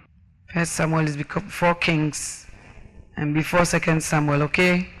 1 Samuel is before Kings and before 2 Samuel,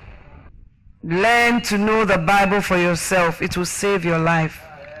 okay? Learn to know the Bible for yourself. It will save your life.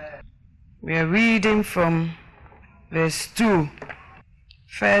 We are reading from verse 2.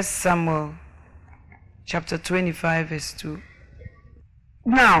 1 Samuel chapter 25 verse 2.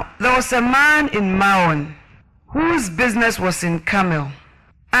 Now, there was a man in Maon whose business was in Carmel,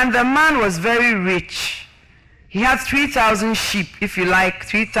 and the man was very rich. He had 3,000 sheep, if you like,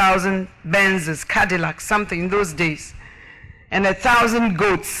 3,000 Benzes, Cadillacs, something in those days, and 1,000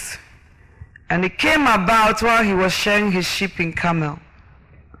 goats. And it came about while he was sharing his sheep in Carmel.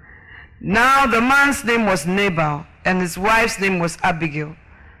 Now the man's name was Nabal, and his wife's name was Abigail.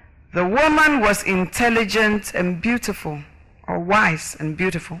 The woman was intelligent and beautiful, or wise and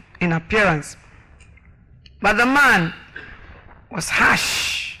beautiful in appearance. But the man was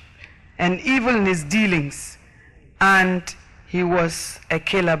harsh and evil in his dealings, and he was a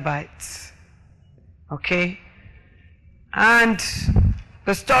Calebite. Okay? And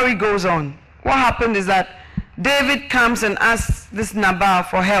the story goes on. What happened is that David comes and asks this Nabal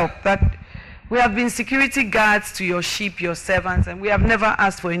for help, that we have been security guards to your sheep, your servants, and we have never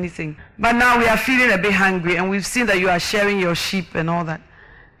asked for anything. But now we are feeling a bit hungry, and we've seen that you are sharing your sheep and all that.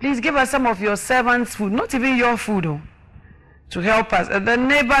 Please give us some of your servants' food, not even your food, to help us. And then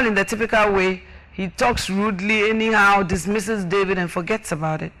Nabal, in the typical way, he talks rudely, anyhow, dismisses David and forgets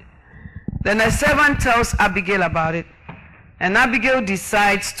about it. Then a servant tells Abigail about it, and Abigail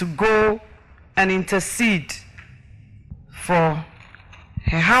decides to go and intercede for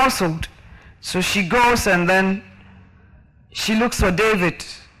her household. So she goes and then she looks for David,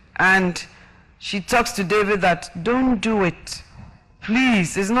 and she talks to David that, "Don't do it.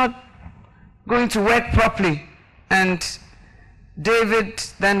 Please, it's not going to work properly." And David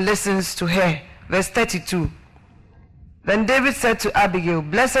then listens to her. Verse 32. Then David said to Abigail,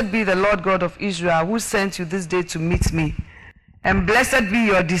 "Blessed be the Lord God of Israel, who sent you this day to meet me. And blessed be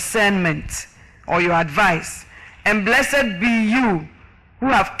your discernment," or your advice. "And blessed be you who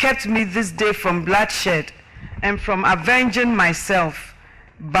have kept me this day from bloodshed and from avenging myself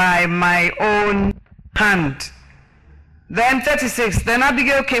by my own hand." Then 36, then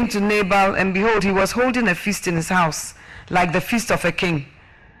Abigail came to Nabal, and behold, he was holding a feast in his house, like the feast of a king.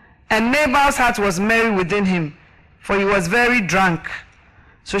 And Nabal's heart was merry within him, for he was very drunk.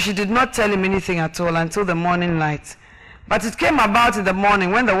 So she did not tell him anything at all until the morning light. But it came about in the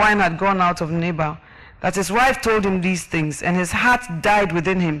morning, when the wine had gone out of Nabal, that his wife told him these things, and his heart died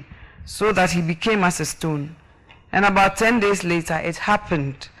within him, so that he became as a stone. And about 10 days later, it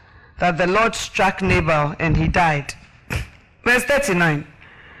happened that the Lord struck Nabal, and he died. Verse 39.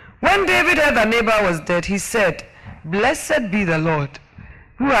 When David heard that Nabal was dead, he said, "Blessed be the Lord,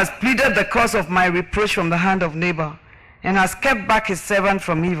 who has pleaded the cause of my reproach from the hand of Nabal, and has kept back his servant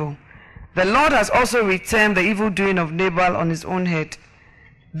from evil. The Lord has also returned the evil doing of Nabal on his own head."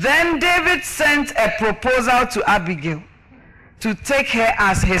 Then David sent a proposal to Abigail. to take her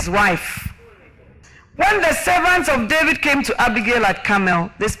as his wife. When the servants of David came to Abigail at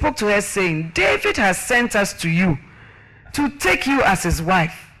Carmel, they spoke to her saying, David has sent us to you to take you as his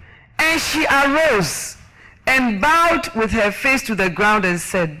wife. And she arose and bowed with her face to the ground and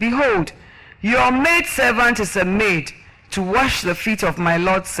said, Behold, your maidservant is a maid to wash the feet of my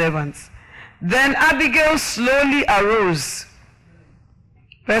Lord's servants. Then Abigail slowly arose.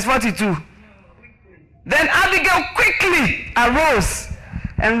 Verse 42. Then Abigail quickly arose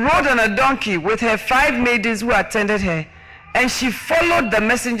and rode on a donkey with her 5 maidens who attended her. And she followed the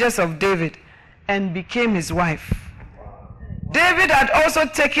messengers of David and became his wife. David had also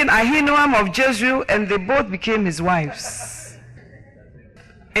taken Ahinoam of Jezreel, and they both became his wives.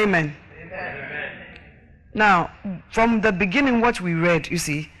 Amen. Amen. Now, from the beginning, what we read, you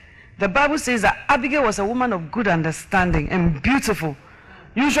see, the Bible says that Abigail was a woman of good understanding and beautiful.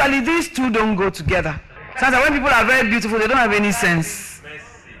 Usually, these two don't go together. Sometimes when people are very beautiful, they don't have any sense.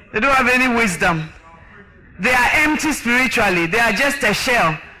 They don't have any wisdom. They are empty spiritually. They are just a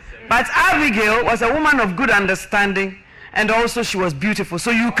shell. But Abigail was a woman of good understanding, and also she was beautiful.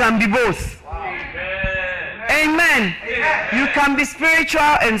 So you can be both. Amen. Amen. You can be spiritual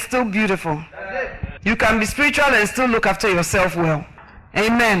and still beautiful. You can be spiritual and still look after yourself well.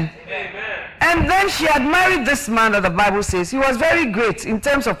 Amen. Amen. And then she had married this man that the Bible says he was very great in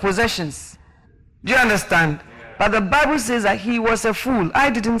terms of possessions. Do you understand? But the Bible says that he was a fool. I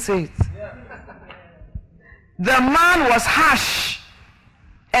didn't say it. The man was harsh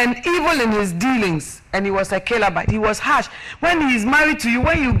and evil in his dealings, and he was a Calebite. He was harsh. When he is married to you,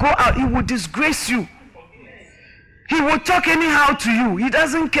 when you go out, he will disgrace you. He will talk anyhow to you. He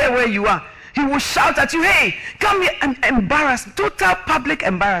doesn't care where you are. He will shout at you, hey, come here, and embarrass. Total public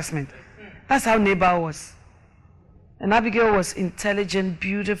embarrassment. That's how Nabal was. And Abigail was intelligent,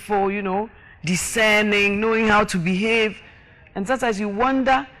 beautiful, you know, discerning, knowing how to behave. And sometimes you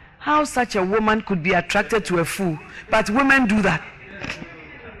wonder how such a woman could be attracted to a fool. But women do that.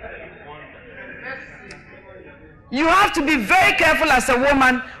 You have to be very careful as a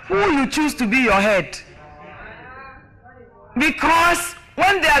woman who you choose to be your head. Because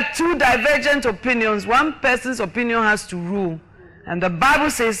when there are two divergent opinions, one person's opinion has to rule. And the Bible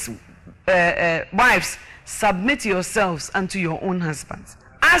says, wives, submit yourselves unto your own husbands,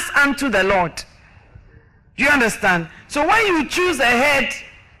 as unto the Lord. Do you understand? So when you choose a head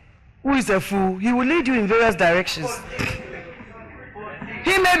who is a fool, he will lead you in various directions.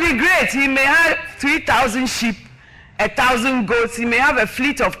 He may be great. He may have 3,000 sheep, 1,000 goats. He may have a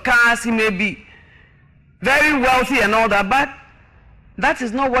fleet of cars. He may be very wealthy and all that, but that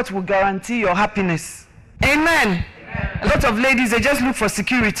is not what will guarantee your happiness. Amen. A lot of ladies, they just look for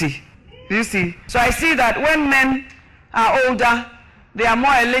security. You see? So I see that when men are older, they are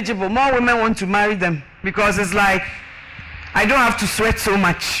more eligible. More women want to marry them because it's like, I don't have to sweat so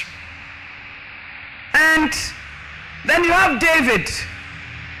much. And then you have David,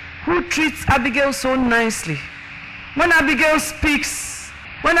 who treats Abigail so nicely. When Abigail speaks,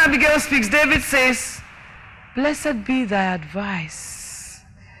 David says, blessed be thy advice.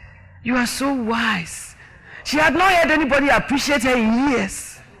 You are so wise. She had not heard anybody appreciate her in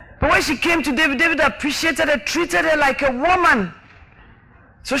years. But when she came to David, David appreciated her, treated her like a woman.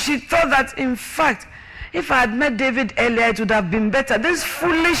 So she thought that, in fact, if I had met David earlier, it would have been better. This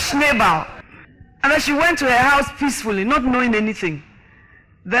foolish Nabal. And then she went to her house peacefully, not knowing anything.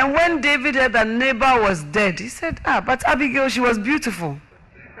 Then when David heard that Nabal was dead, he said, but Abigail, she was beautiful.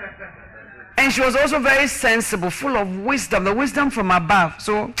 And she was also very sensible, full of wisdom, the wisdom from above.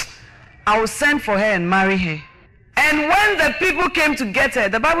 So I will send for her and marry her. And when the people came to get her,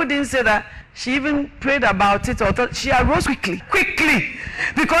 the Bible didn't say that she even prayed about it or thought. She arose quickly,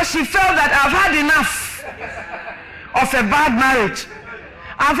 because she felt that I've had enough of a bad marriage.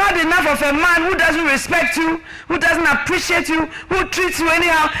 I've had enough of a man who doesn't respect you, who doesn't appreciate you, who treats you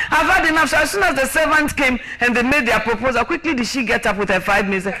anyhow. I've had enough. So as soon as the servants came and they made their proposal, quickly did she get up with her 5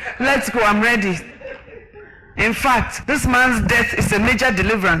 minutes and said, let's go, I'm ready. In fact, this man's death is a major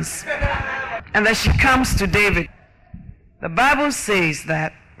deliverance. And then she comes to David. The Bible says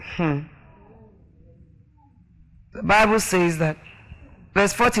that,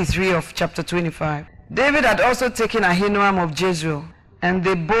 verse 43 of chapter 25, David had also taken Ahinoam of Jezreel, and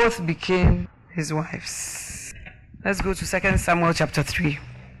they both became his wives. Let's go to 2 Samuel chapter 3.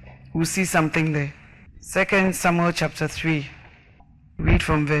 We'll see something there. 2 Samuel chapter 3. Read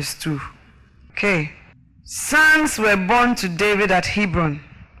from verse 2. Okay. Sons were born to David at Hebron.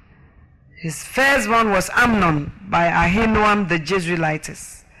 His firstborn was Amnon by Ahinoam the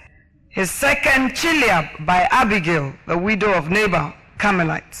Jezreelitess. His second, Chileab, by Abigail, the widow of Nabal,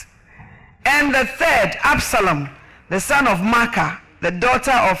 Carmelite. And the third, Absalom, the son of Maacah, the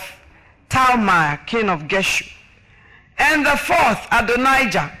daughter of Talmai, king of Geshur. And the fourth,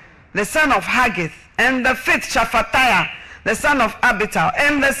 Adonijah, the son of Haggith. And the fifth, Shephatiah, the son of Abital.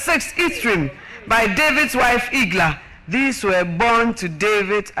 And the sixth, Ithrim, by David's wife Eglah. These were born to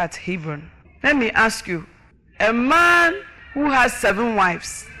David at Hebron. Let me ask you, a man who has 7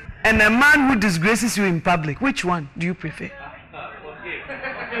 wives and a man who disgraces you in public, which one do you prefer?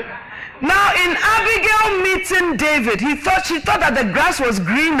 Now in Abigail meeting David, she thought that the grass was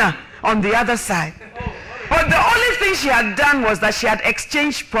greener on the other side. But the only thing she had done was that she had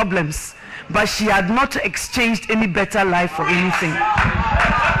exchanged problems, but she had not exchanged any better life for anything.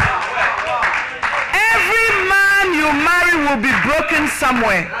 Every man you marry will be broken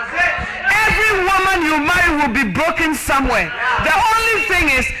somewhere. Every woman you marry will be broken somewhere. The only thing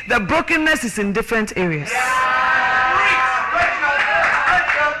is the brokenness is in different areas.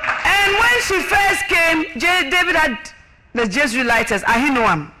 And when she first came, David had the Jezreelites,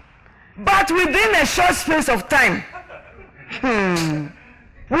 Ahinoam. But within a short space of time,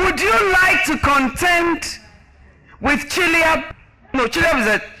 would you like to contend with Chileab? No, Chileab is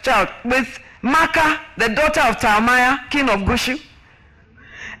a child. With Maacah, the daughter of Talmai, king of Geshur.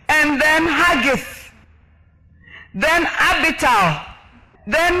 And then Haggith. Then Abital.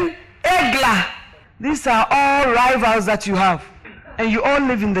 Then Eglah. These are all rivals that you have. And you all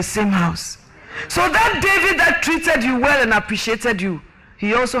live in the same house. So that David that treated you well and appreciated you,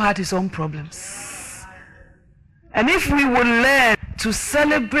 he also had his own problems. And if we will learn to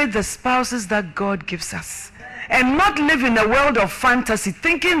celebrate the spouses that God gives us and not live in a world of fantasy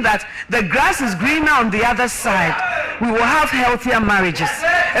thinking that the grass is greener on the other side, we will have healthier marriages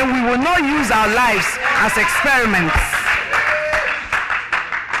and we will not use our lives as experiments.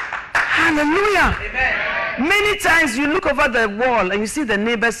 Hallelujah. Amen. Many times you look over the wall and you see the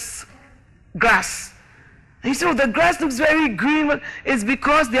neighbor's grass. And you say, oh, the grass looks very green. It's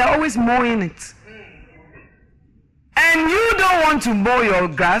because they are always mowing it. And you don't want to mow your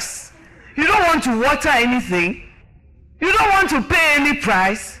grass. You don't want to water anything. You don't want to pay any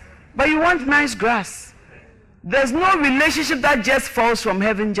price. But you want nice grass. There's no relationship that just falls from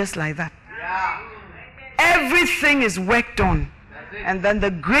heaven just like that. Everything is worked on. And then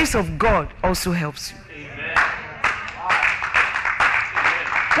the grace of God also helps you.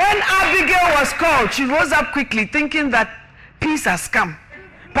 When Abigail was called, she rose up quickly thinking that peace has come.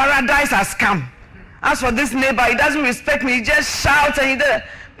 Paradise has come. As for this neighbor, he doesn't respect me. He just shouts and he does.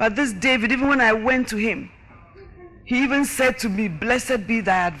 But this David, even when I went to him, he even said to me, blessed be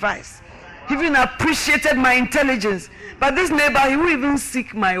thy advice. He even appreciated my intelligence. But this neighbor, he will even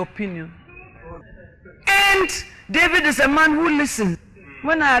seek my opinion. And David is a man who listens.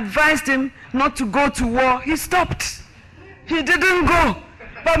 When I advised him not to go to war, he stopped. He didn't go.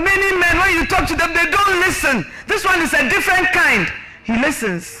 But many men, when you talk to them, they don't listen. This one is a different kind. He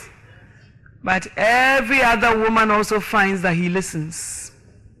listens. But every other woman also finds that he listens.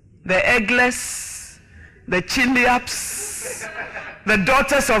 The Egless, the Chileabs, the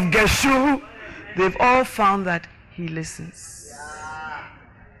daughters of Geshur, they've all found that he listens.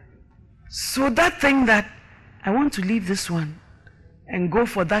 So that thing that I want to leave this one and go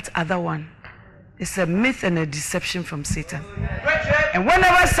for that other one is a myth and a deception from Satan. And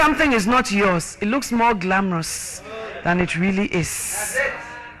whenever something is not yours, it looks more glamorous than it really is.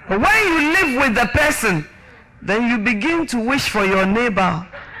 But when you live with the person, then you begin to wish for your neighbor.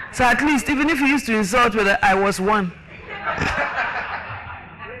 So at least, even if you used to insult with I was one.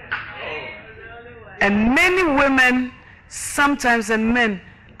 And many women, sometimes, and men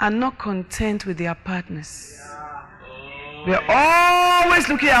are not content with their partners. We're always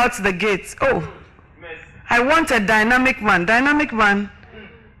looking out the gates. Oh, I want a dynamic man. Dynamic man,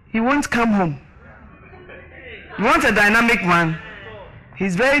 he won't come home. You want a dynamic man?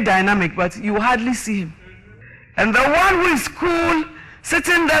 He's very dynamic, but you hardly see him. And the one who is cool,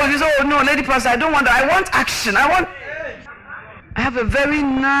 sitting there with his, oh no, lady pastor, I don't want that. I want action. I have a very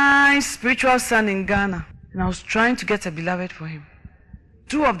nice spiritual son in Ghana, and I was trying to get a beloved for him.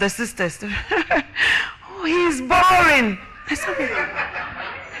 2 of the sisters, oh, he's boring. I said,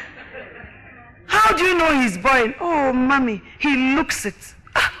 how do you know he's boring? Oh, mommy, he looks it.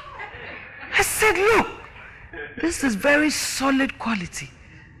 I said, look, this is very solid quality.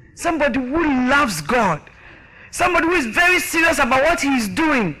 Somebody who loves God. Somebody who is very serious about what he's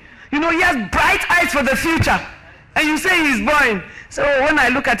doing. You know, he has bright eyes for the future. And you say he's boring. So when I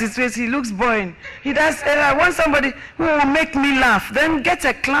look at his face, he looks boring. He does, I want somebody who will make me laugh. Then get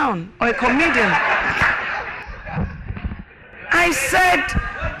a clown or a comedian. I said,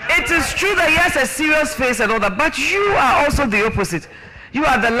 it is true that he has a serious face and all that, but you are also the opposite. You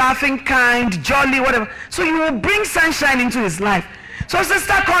are the laughing kind, jolly, whatever. So you will bring sunshine into his life. So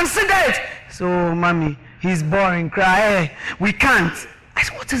sister, consider it. So mommy, he's boring, cry. We can't. I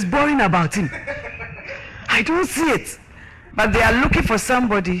said, what is boring about him? I don't see it. But they are looking for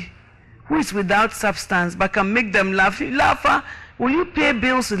somebody who is without substance but can make them laugh. Laugher, will you pay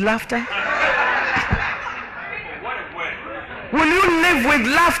bills with laughter? Will you live with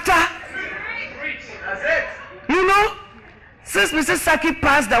laughter? You know, since Mrs. Saki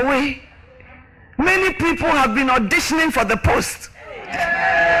passed away, many people have been auditioning for the post.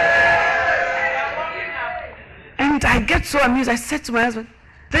 And I get so amused. I said to my husband,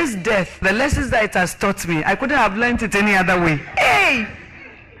 this death, the lessons that it has taught me, I couldn't have learned it any other way. Hey!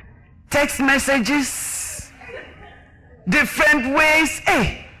 Text messages, different ways.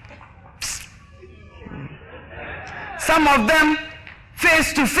 Hey! Some of them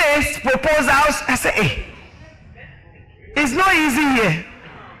face-to-face proposals. I say, hey, it's not easy here.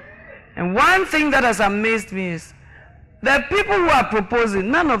 And one thing that has amazed me is the people who are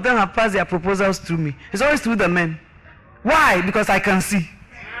proposing, none of them have passed their proposals through me. It's always through the men. Why? Because I can see.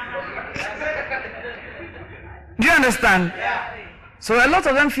 Do you understand? So a lot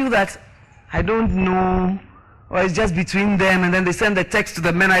of them feel that I don't know, or it's just between them, and then they send the text to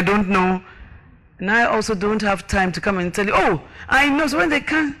the men, I don't know. And I also don't have time to come and tell you, oh, I know. So when they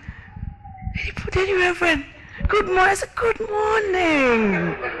come, hey, Reverend, good morning. I said, good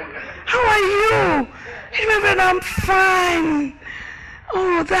morning. How are you? Hey, Reverend, I'm fine.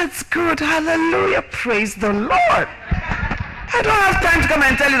 Oh, that's good. Hallelujah. Praise the Lord. I don't have time to come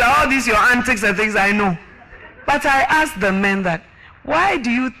and tell you that all these your antics and things I know. But I asked the men that, why do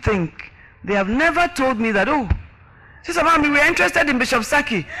you think they have never told me that, oh, Sister Mami, we're interested in Bishop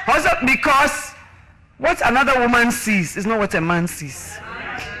Saki? Also, because what another woman sees is not what a man sees.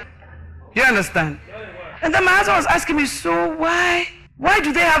 You understand? And then my husband was asking me, so why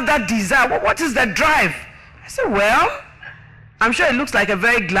do they have that desire? What is the drive? I said, well, I'm sure it looks like a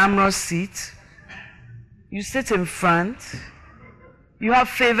very glamorous seat. You sit in front. You have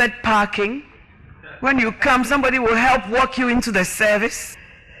favored parking. When you come, somebody will help walk you into the service.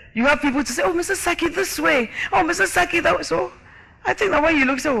 You have people to say, oh, Mr. Saki, this way. Oh, Mr. Saki, that way. So I think that when you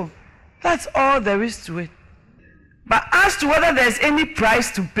look, so that's all there is to it. But as to whether there's any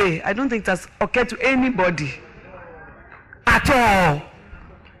price to pay, I don't think that's okay to anybody at all.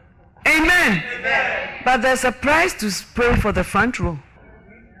 Amen. Amen. But there's a price to pay for the front row.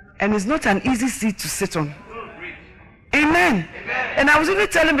 And it's not an easy seat to sit on. Amen. Amen. And I was even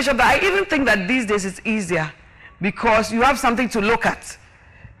telling Bishop that I even think that these days it's easier because you have something to look at.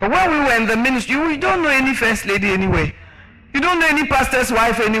 But when we were in the ministry, you don't know any first lady anyway. You don't know any pastor's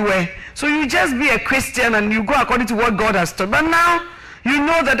wife anywhere. So you just be a Christian and you go according to what God has taught. But now you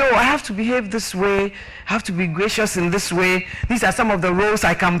know that, oh, I have to behave this way. I have to be gracious in this way. These are some of the roles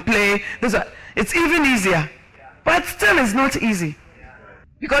I can play. It's even easier. But still it's not easy.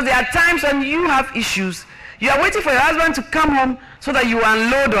 Because there are times when you have issues. You are waiting for your husband to come home so that you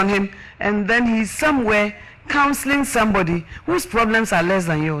unload on him. And then he's somewhere counseling somebody whose problems are less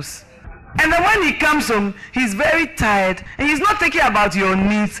than yours. And then when he comes home, he's very tired. And he's not thinking about your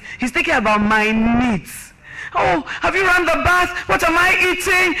needs. He's thinking about my needs. Oh, have you run the bath? What am I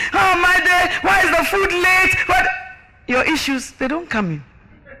eating? How am I there? Why is the food late? What? Your issues, they don't come in.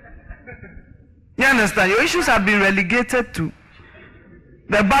 You understand? Your issues have been relegated to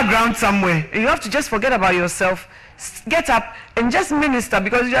the background somewhere. And you have to just forget about yourself. Get up and just minister,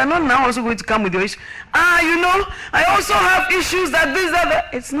 because you are not now also going to come with your issues. You know, I also have issues that this, that.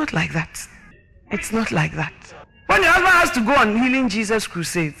 It's not like that. It's not like that. When your husband has to go on Healing Jesus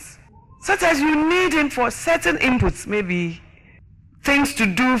crusades, sometimes you need him for certain inputs, maybe things to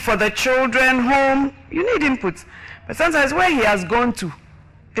do for the children, home. You need inputs. But sometimes where he has gone to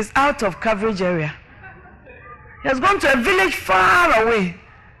is out of coverage area. He has gone to a village far away,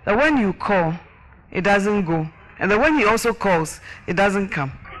 that when you call, it doesn't go. And then when he also calls, it doesn't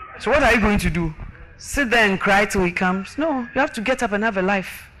come. So what are you going to do? Sit there and cry till he comes? No, you have to get up and have a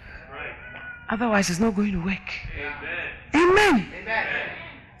life. Right. Otherwise, it's not going to work. Amen. Amen. Amen.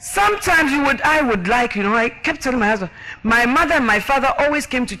 Sometimes I would like, I kept telling my husband, my mother and my father always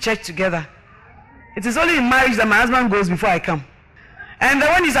came to church together. It is only in marriage that my husband goes before I come. And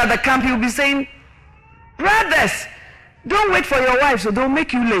then when he's at the camp, he'll be saying, brothers, don't wait for your wife, so don't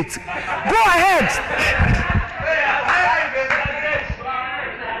make you late. Go ahead.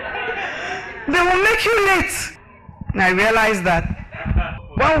 They will make you late. And I realized that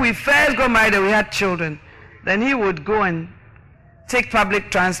when we first got married and we had children, then he would go and take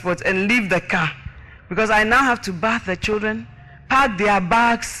public transport and leave the car. Because I now have to bath the children, pack their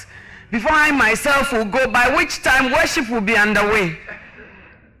bags, before I myself will go, by which time worship will be underway.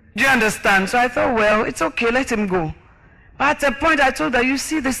 Do you understand? So I thought, well, it's okay, let him go. But at a point I told her, you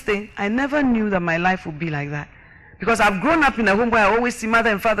see this thing, I never knew that my life would be like that. Because I've grown up in a home where I always see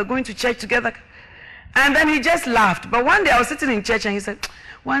mother and father going to church together. And then he just laughed. But one day I was sitting in church and he said,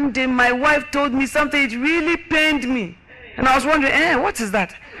 one day my wife told me something, it really pained me. And I was wondering, what is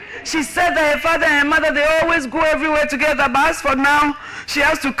that? She said that her father and her mother, they always go everywhere together, but as for now, she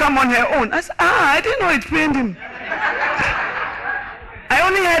has to come on her own. I said, I didn't know it pained him. I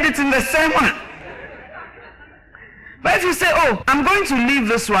only heard it in the sermon. But if you say, I'm going to leave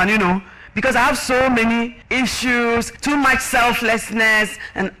this one, because I have so many issues, too much selflessness,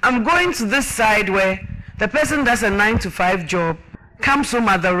 and I'm going to this side where the person does a 9-to-5 job, comes home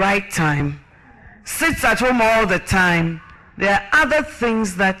at the right time, sits at home all the time. There are other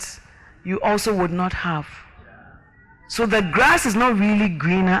things that you also would not have. So the grass is not really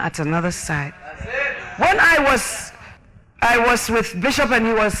greener at another side. When I was with Bishop and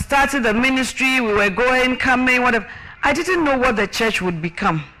he was starting the ministry, we were going, coming, whatever. I didn't know what the church would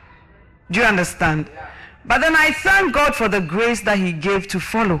become. Do you understand? But then I thank God for the grace that he gave to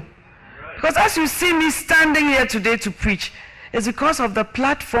follow. Because as you see me standing here today to preach, it's because of the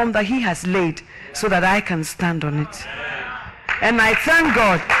platform that he has laid so that I can stand on it. And I thank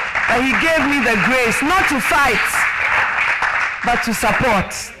God that he gave me the grace not to fight, but to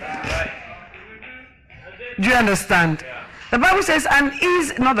support. Do you understand? The Bible says,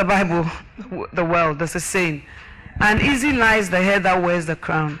 not the Bible, the world, there's a saying, and easy lies the head that wears the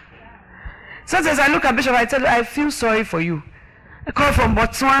crown. So as I look at Bishop, I tell you, I feel sorry for you. I call from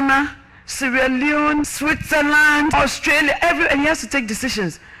Botswana, Sierra Leone, Switzerland, Australia, and he has to take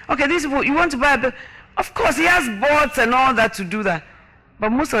decisions. Okay, these people, you want to buy a bill? Of course, he has boards and all that to do that.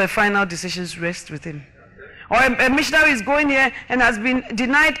 But most of the final decisions rest with him. Or a missionary is going here and has been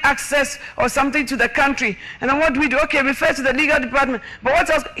denied access or something to the country. And then what do we do? Okay, refer to the legal department. But what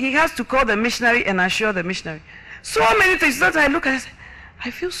else? He has to call the missionary and assure the missionary. So many things. So I look at it and say,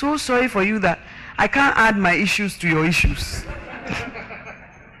 I feel so sorry for you that I can't add my issues to your issues.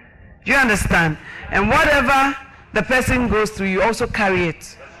 Do you understand? And whatever the person goes through, you also carry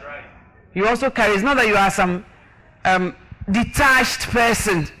it. You also carry it. It's not that you are some detached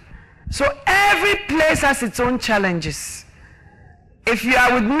person. So every place has its own challenges. If you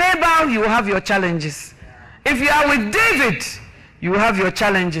are with Nabal, you will have your challenges. If you are with David, you will have your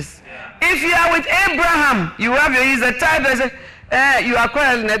challenges. If you are with Abraham, you will have your, he's the type that says, you are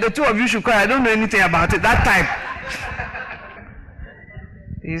quarreling, the two of you should quarrel. I don't know anything about it. That type.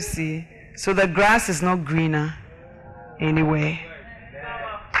 You see? So the grass is not greener anywhere.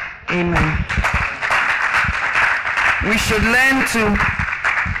 Amen. We should learn to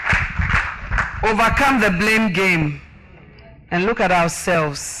overcome the blame game and look at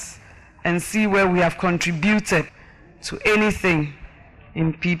ourselves and see where we have contributed to anything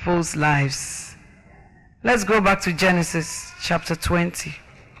in people's lives. Let's go back to Genesis chapter 20.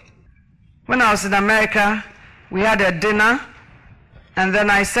 When I was in America, we had a dinner, and then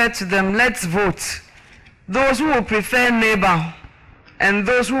I said to them, let's vote. Those who will prefer Nabal and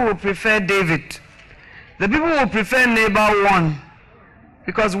those who will prefer David. The people who will prefer Nabal won,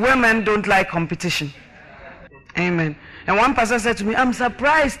 because women don't like competition. Amen. And one pastor said to me, I'm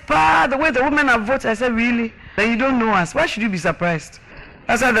surprised, the way the women have voted. I said, really? Then you don't know us. Why should you be surprised?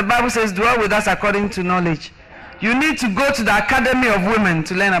 That's why the Bible says, dwell with us according to knowledge. You need to go to the Academy of Women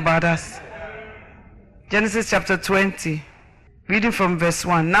to learn about us. Genesis chapter 20, reading from verse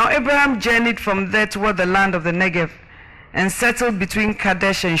 1. Now Abraham journeyed from there toward the land of the Negev and settled between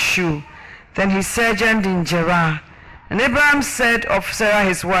Kadesh and Shur. Then he sojourned in Gerar. And Abraham said of Sarah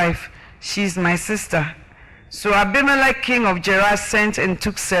his wife, she is my sister. So Abimelech king of Gerar sent and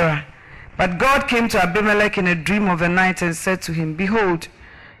took Sarah. But God came to Abimelech in a dream of the night and said to him, behold,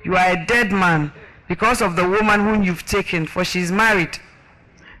 you are a dead man because of the woman whom you've taken, for she is married.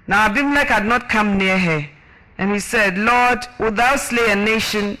 Now Abimelech had not come near her. And he said, Lord, wilt thou slay a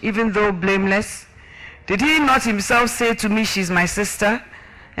nation even though blameless? Did he not himself say to me, she is my sister?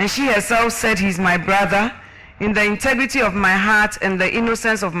 And she herself said, he is my brother. In the integrity of my heart and the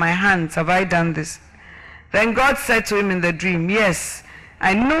innocence of my hands have I done this. Then God said to him in the dream, yes,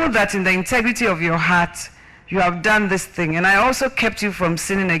 I know that in the integrity of your heart you have done this thing, and I also kept you from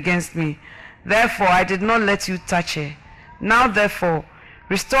sinning against me. Therefore I did not let you touch her. Now therefore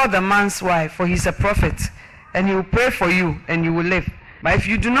restore the man's wife, for he is a prophet, and he will pray for you, and you will live. But if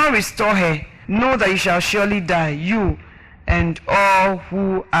you do not restore her, know that you shall surely die, you and all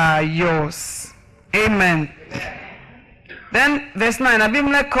who are yours. Amen. Then verse 9,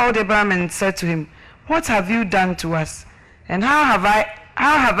 Abimelech called Abraham and said to him, what have you done to us? And how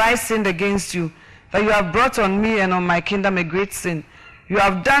have I sinned against you, that you have brought on me and on my kingdom a great sin? You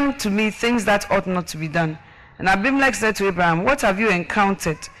have done to me things that ought not to be done. And Abimelech said to Abraham, what have you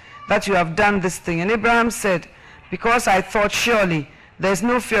encountered that you have done this thing? And Abraham said, because I thought, surely there is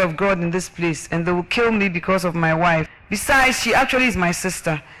no fear of God in this place, and they will kill me because of my wife. Besides, she actually is my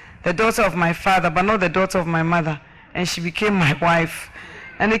sister, the daughter of my father, but not the daughter of my mother. And she became my wife.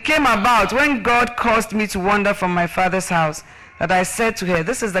 And it came about when God caused me to wander from my father's house, that I said to her,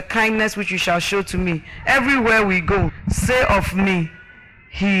 this is the kindness which you shall show to me. Everywhere we go, say of me,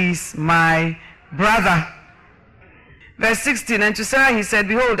 he is my brother. Verse 16, and to Sarah he said,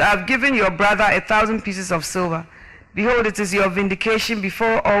 behold, I have given your brother 1,000 pieces of silver. Behold, it is your vindication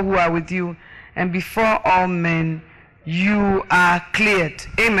before all who are with you, and before all men you are cleared.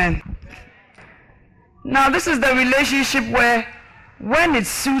 Amen. Now this is the relationship where when it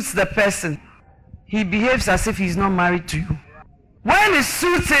suits the person, he behaves as if he's not married to you. When it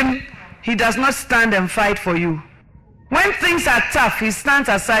suits him, he does not stand and fight for you. When things are tough, he stands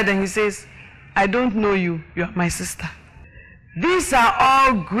aside and he says, I don't know you, you are my sister. These are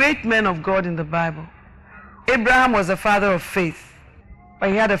all great men of God in the Bible. Abraham was a father of faith, but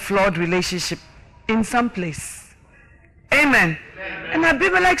he had a flawed relationship in some place. Amen. And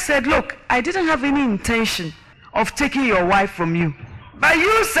Abimelech said, look, I didn't have any intention of taking your wife from you, but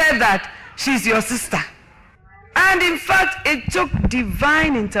you said that she's your sister. And in fact, it took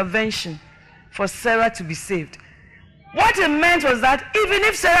divine intervention for Sarah to be saved. What it meant was that even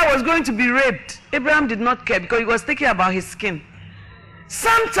if Sarah was going to be raped, Abraham did not care because he was thinking about his skin.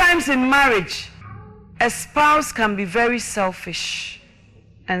 Sometimes in marriage, a spouse can be very selfish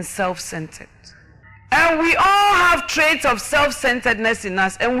and self-centered. And we all have traits of self-centeredness in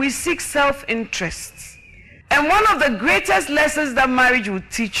us, and we seek self-interest. And one of the greatest lessons that marriage will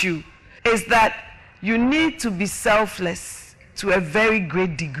teach you is that you need to be selfless to a very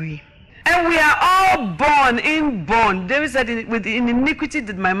great degree. And we are all born. David said, in iniquity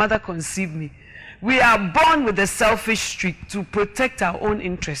did my mother conceive me. We are born with a selfish streak to protect our own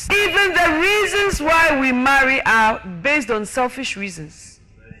interests. Even the reasons why we marry are based on selfish reasons.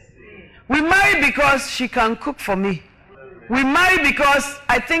 We marry because she can cook for me. We marry because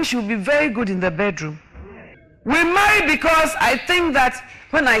I think she will be very good in the bedroom. We marry because I think that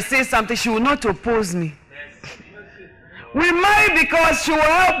when I say something, she will not oppose me. We marry because she will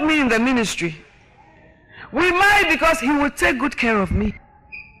help me in the ministry. We marry because he will take good care of me.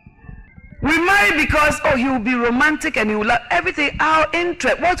 We marry because, he will be romantic and he will love everything, our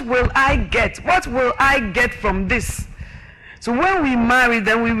interest. What will I get? What will I get from this? So when we marry,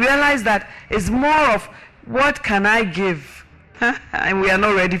 then we realize that it's more of what can I give? And we are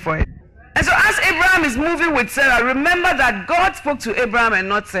not ready for it. And so as Abraham is moving with Sarah, remember that God spoke to Abraham and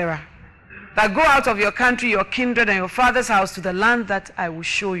not Sarah. That go out of your country, your kindred, and your father's house to the land that I will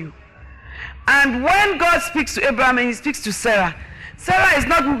show you. And when God speaks to Abraham and he speaks to Sarah, Sarah is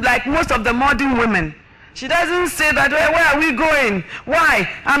not like most of the modern women. She doesn't say that, where are we going? Why?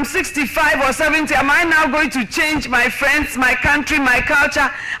 I'm 65 or 70. Am I now going to change my friends, my country, my culture?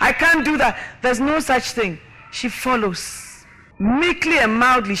 I can't do that. There's no such thing. She follows. Meekly and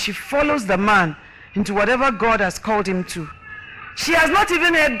mildly, she follows the man into whatever God has called him to. She has not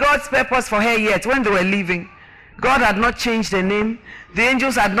even heard God's purpose for her yet when they were leaving. God had not changed her name. The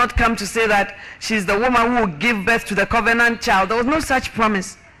angels had not come to say that she's the woman who will give birth to the covenant child. There was no such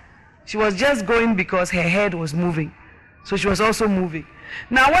promise. She was just going because her head was moving. So she was also moving.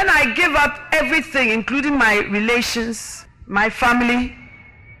 Now when I give up everything, including my relations, my family,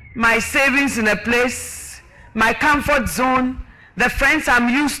 my savings in a place, my comfort zone, the friends I'm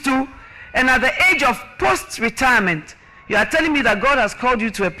used to, and at the age of post-retirement, you are telling me that God has called you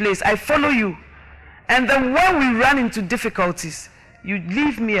to a place, I follow you. And then when we run into difficulties, you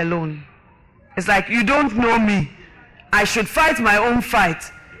leave me alone. It's like you don't know me. I should fight my own fight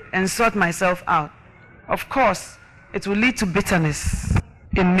and sort myself out. Of course, it will lead to bitterness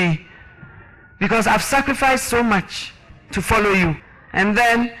in me because I've sacrificed so much to follow you. And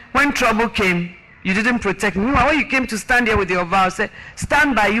then when trouble came, you didn't protect me. When you came to stand here with your vow, said,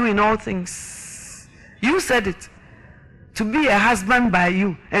 stand by you in all things. You said it. To be a husband by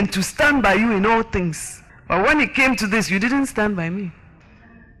you and to stand by you in all things. But when it came to this, you didn't stand by me.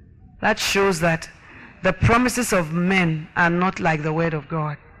 That shows that the promises of men are not like the word of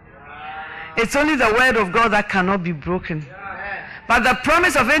God. It's only the word of God that cannot be broken. But the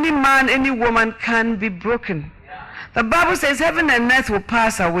promise of any man, any woman can be broken. The Bible says heaven and earth will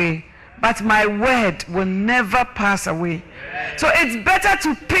pass away, but my word will never pass away. So it's better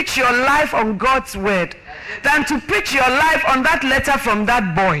to pitch your life on God's word than to pitch your life on that letter from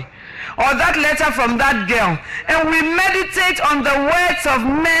that boy or that letter from that girl. And we meditate on the words of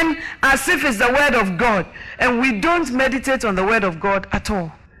men as if it's the word of God. and we don't meditate on the word of God at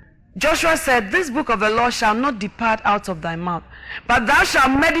all. Joshua said, this book of the law shall not depart out of thy mouth, but thou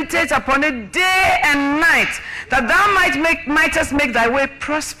shalt meditate upon it day and night, that thou mightest make thy way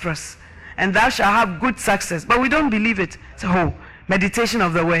prosperous, and thou shalt have good success. But we don't believe it. So, meditation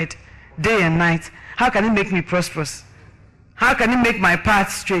of the word, day and night. How can it make me prosperous? How can it make my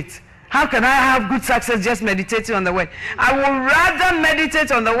path straight? How can I have good success just meditating on the word? I would rather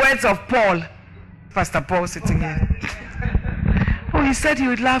meditate on the words of Paul. Pastor Paul sitting here. Oh, he said he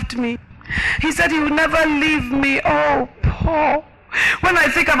would love me. He said he would never leave me. Oh, Paul. When I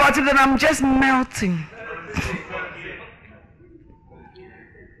think about it, then I'm just melting.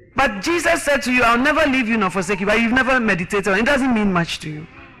 But Jesus said to you, I'll never leave you nor forsake you, but you've never meditated on it. It doesn't mean much to you.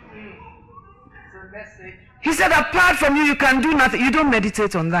 He said, apart from you, you can do nothing. You don't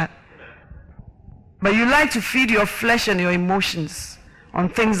meditate on that. But you like to feed your flesh and your emotions on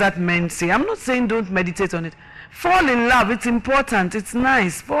things that men say. I'm not saying don't meditate on it. Fall in love. It's important. It's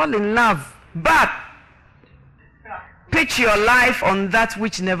nice. Fall in love. But pitch your life on that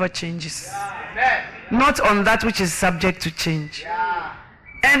which never changes. Not on that which is subject to change.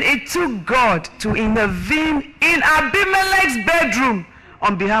 And it took God to intervene in Abimelech's bedroom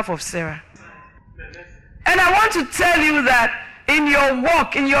on behalf of Sarah. And I want to tell you that in your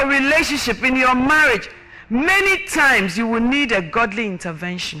walk, in your relationship, in your marriage, many times you will need a godly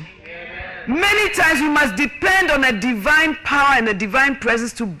intervention. Many times you must depend on a divine power and a divine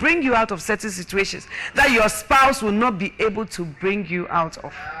presence to bring you out of certain situations that your spouse will not be able to bring you out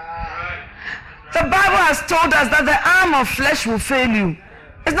of. The Bible has told us that the arm of flesh will fail you.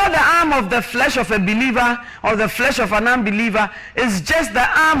 It's not the arm of the flesh of a believer or the flesh of an unbeliever. It's just the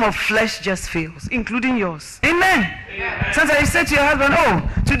arm of flesh just fails, including yours. Amen. Sometimes you say to your husband,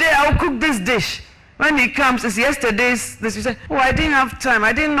 oh, today I'll cook this dish. When he comes, it's yesterday's this. You say, oh, I didn't have time.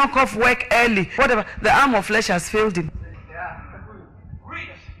 I didn't knock off work early. Whatever. The arm of flesh has failed him.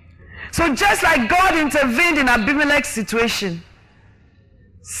 So just like God intervened in Abimelech's situation,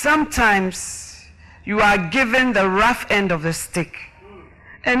 sometimes you are given the rough end of the stick.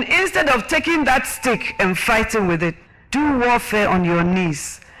 And instead of taking that stick and fighting with it, do warfare on your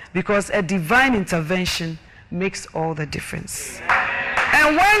knees, because a divine intervention makes all the difference.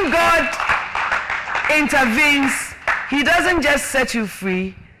 And when God intervenes, he doesn't just set you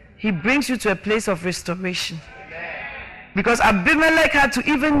free, he brings you to a place of restoration. Because Abimelech had to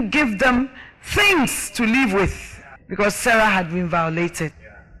even give them things to live with, because Sarah had been violated.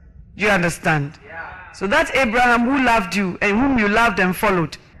 Do you understand? So that Abraham who loved you and whom you loved and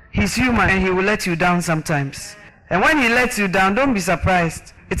followed, he's human and he will let you down sometimes. And when he lets you down, don't be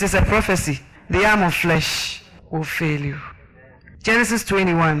surprised. It is a prophecy. The arm of flesh will fail you. Genesis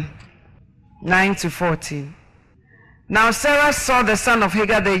 21, 9 to 14. Now Sarah saw the son of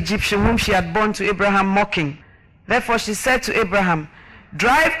Hagar the Egyptian, whom she had borne to Abraham, mocking. Therefore she said to Abraham,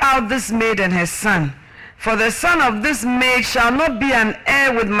 drive out this maid and her son, for the son of this maid shall not be an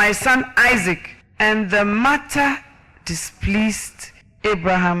heir with my son Isaac. And the matter displeased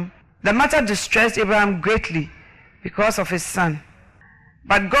Abraham. The matter distressed Abraham greatly because of his son.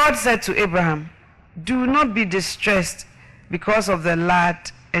 But God said to Abraham, do not be distressed because of the lad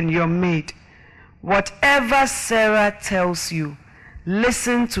and your maid. Whatever Sarah tells you,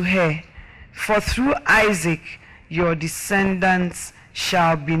 listen to her, for through Isaac your descendants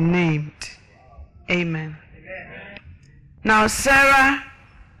shall be named. Amen. Now Sarah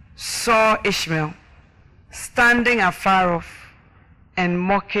saw Ishmael standing afar off and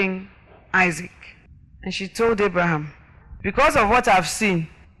mocking Isaac. And she told Abraham, because of what I've seen,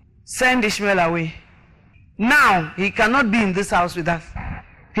 send Ishmael away. Now he cannot be in this house with us.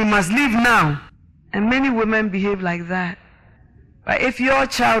 He must leave now. And many women behave like that. But if your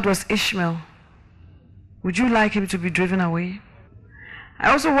child was Ishmael, would you like him to be driven away? I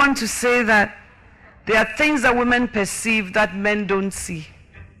also want to say that there are things that women perceive that men don't see.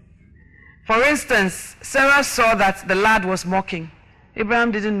 For instance, Sarah saw that the lad was mocking.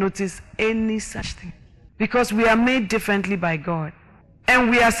 Abraham didn't notice any such thing. Because we are made differently by God. And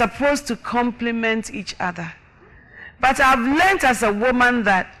we are supposed to complement each other. But I've learned as a woman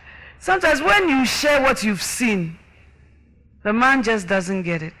that sometimes when you share what you've seen, the man just doesn't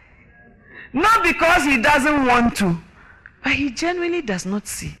get it. Not because he doesn't want to, but he genuinely does not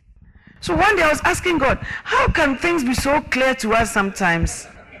see. So one day I was asking God, how can things be so clear to us sometimes,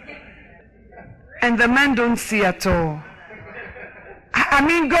 and the men don't see at all? I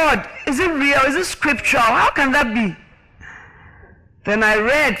mean, God, is it real? Is it scriptural? How can that be? Then I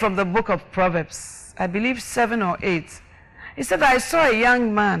read from the book of Proverbs, I believe 7 or 8. It said, I saw a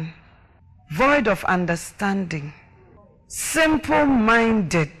young man, void of understanding,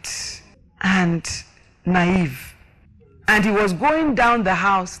 simple-minded, and naive. And he was going down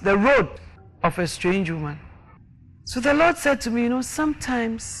the road of a strange woman. So the Lord said to me,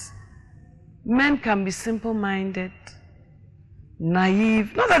 sometimes men can be simple-minded,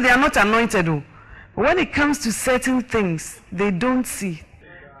 naive. Not that they are not anointed, but when it comes to certain things, they don't see.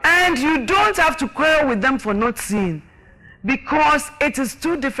 And you don't have to quarrel with them for not seeing, because it is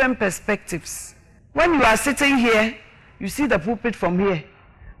two different perspectives. When you are sitting here, you see the pulpit from here.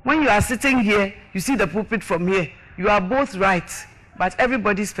 When you are sitting here, you see the pulpit from here. You are both right, but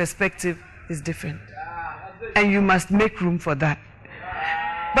everybody's perspective is different. And you must make room for that.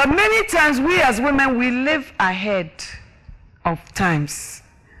 But many times we as women, we live ahead of times.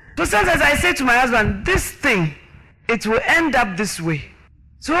 So sometimes I say to my husband, this thing, it will end up this way.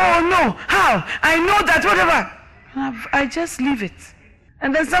 So, oh no, how? I know that whatever. I just leave it.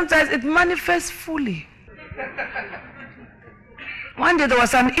 And then sometimes it manifests fully. One day there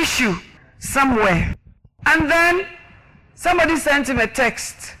was an issue somewhere. And then somebody sent him a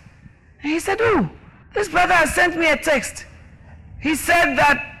text. And he said, oh, this brother has sent me a text. He said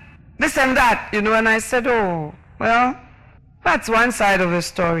that this and that, and I said, oh, well, that's one side of the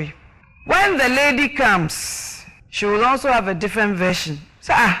story. When the lady comes, she will also have a different version.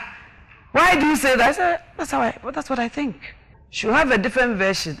 So, why do you say that? I said, that's what I think. She'll have a different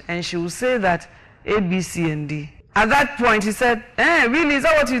version, and she will say that A, B, C, and D. At that point, he said, really, is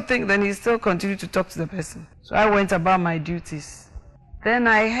that what you think? Then he still continued to talk to the person. So I went about my duties. Then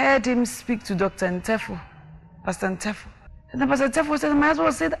I heard him speak to Dr. Ntefo, Pastor Ntefo. And then Pastor Ntefo said, my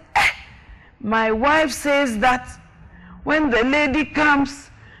husband said, my wife says that when the lady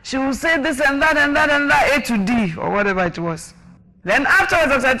comes, she will say this and that and that and that, A to D, or whatever it was. Then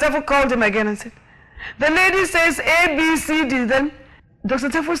afterwards, Dr. Ntefo called him again and said, the lady says A, B, C, D. Then Dr.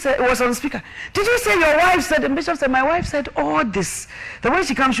 Ntefo said, it was on speaker. Did you say your wife said? And Bishop said, my wife said all this. Then when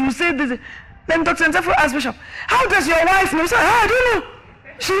she comes, she will say this. Then Dr. Ntefo asked Bishop, how does your wife know? He said, I don't know.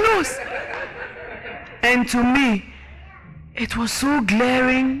 She knows. And to me, it was so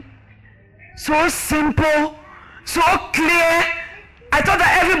glaring, so simple, so clear. I thought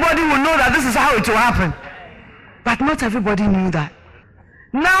that everybody would know that this is how it will happen. But not everybody knew that.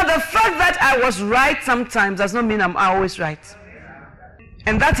 Now, the fact that I was right sometimes does not mean I'm always right.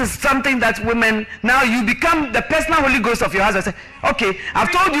 And that is something that women, now you become the personal Holy Ghost of your husband. Say, okay,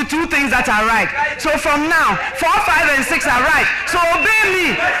 I've told you 2 things that are right. So from now, 4, 5, and 6 are right. So obey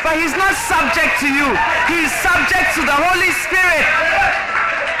me. But he's not subject to you. He's subject to the Holy Spirit.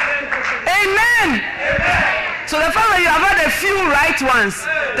 Amen. So the fact that you have had a few right ones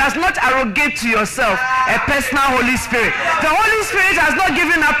does not arrogate to yourself a personal Holy Spirit. The Holy Spirit has not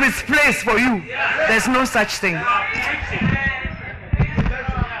given up its place for you. There's no such thing.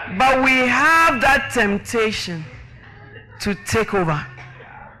 But we have that temptation to take over.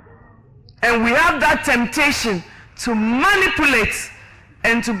 And we have that temptation to manipulate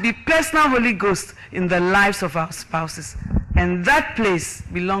and to be personal Holy Ghost in the lives of our spouses. And that place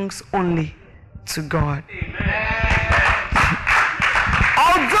belongs only to God.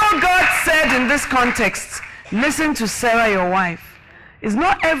 Although God said in this context, listen to Sarah your wife, it's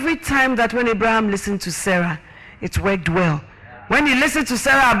not every time that when Abraham listened to Sarah, it worked well. When he listened to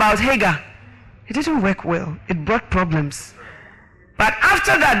Sarah about Hagar, it didn't work well. It brought problems. But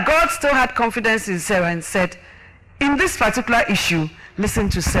after that, God still had confidence in Sarah and said, in this particular issue, listen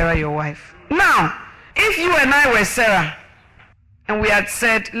to Sarah your wife. Now, if you and I were Sarah, and we had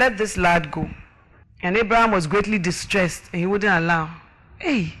said, let this lad go, and Abraham was greatly distressed, and he wouldn't allow,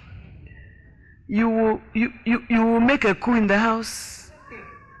 hey, you will make a coup in the house.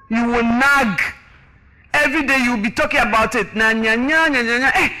 You will nag. Every day you will be talking about it.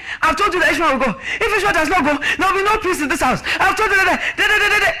 Hey, I've told you that Ishmael will go. If Ishmael does not go, there will be no peace in this house. I've told you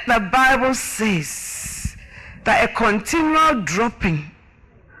that. The Bible says that a continual dropping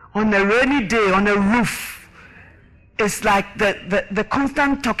on a rainy day on a roof is like the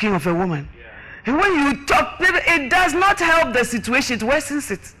constant talking of a woman. And when you talk, it does not help the situation, it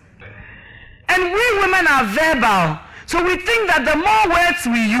worsens it. And we women are verbal. So we think that the more words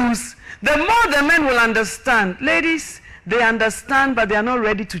we use, the more the men will understand. Ladies, they understand, but they are not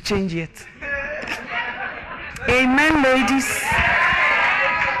ready to change yet. Amen, ladies.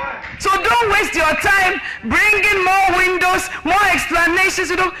 So don't waste your time bringing more windows, more explanations.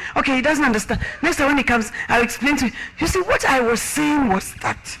 You don't. Okay, he doesn't understand. Next time when he comes, I'll explain to you. You see, what I was saying was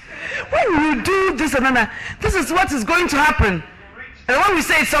that when you do this and that, this is what is going to happen. And when we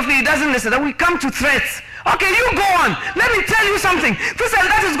say it softly, he doesn't listen. Then we come to threats. Okay, you go on. Let me tell you something. This and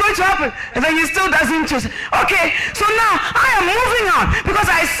that is going to happen. And then he still doesn't choose. Okay, so now I am moving on because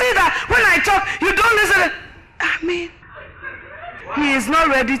I see that when I talk, you don't listen. I mean, he is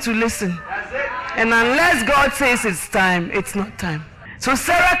not ready to listen. And unless God says it's time, it's not time. So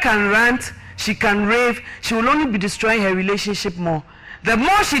Sarah can rant, she can rave, she will only be destroying her relationship more. The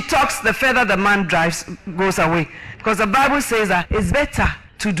more she talks, the further the man goes away. Because the Bible says that it's better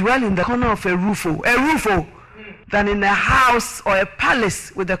to dwell in the corner of a roof, than in a house or a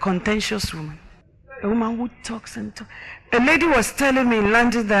palace with a contentious woman. A woman who talks and talks. A lady was telling me in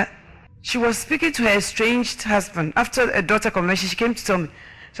London that she was speaking to her estranged husband. After a daughter conversion, she came to tell me.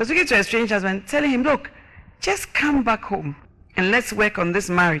 She was speaking to her estranged husband, telling him, look, just come back home and let's work on this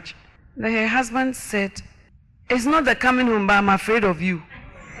marriage. Then her husband said, it's not the coming home, but I'm afraid of you.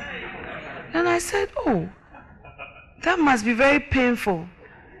 And I said, oh, that must be very painful.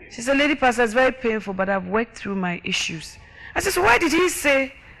 She said, Lady Pastor, it's very painful, but I've worked through my issues. I said, so why did he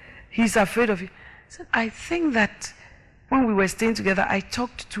say he's afraid of you? I said, I think that when we were staying together, I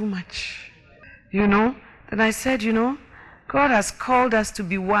talked too much. Then I said, God has called us to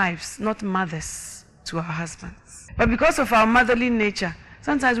be wives, not mothers to our husbands. But because of our motherly nature,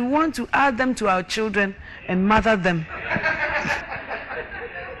 sometimes we want to add them to our children and mother them.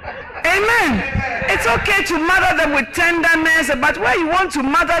 Amen. It's okay to mother them with tenderness, but where you want to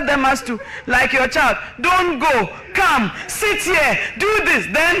mother them as to, like your child, don't go, come, sit here, do this,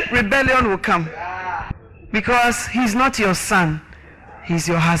 then rebellion will come. Because he's not your son, he's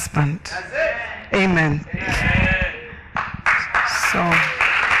your husband. Amen. So,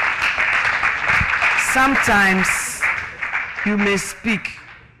 sometimes you may speak,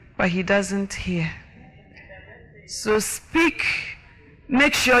 but he doesn't hear. So speak,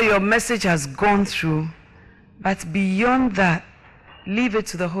 make sure your message has gone through, but beyond that, leave it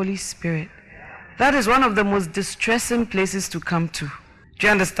to the Holy Spirit. That is one of the most distressing places to come to. Do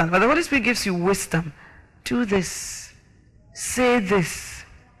you understand? But the Holy Spirit gives you wisdom. Do this, say this,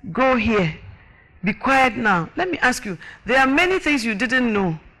 go here, be quiet now. Let me ask you, there are many things you didn't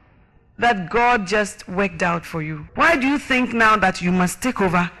know that God just worked out for you. Why do you think now that you must take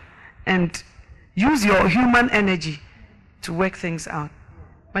over and use your human energy to work things out?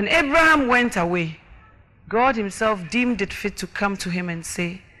 When Abraham went away, God himself deemed it fit to come to him and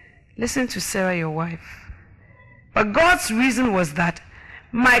say, listen to Sarah, your wife. But God's reason was that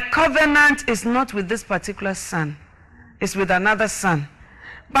my covenant is not with this particular son, it's with another son.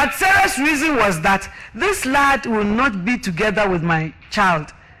 But Sarah's reason was that this lad will not be together with my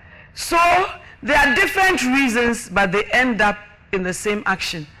child. So there are different reasons, but they end up in the same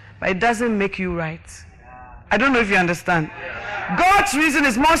action. But it doesn't make you right. I don't know if you understand. God's reason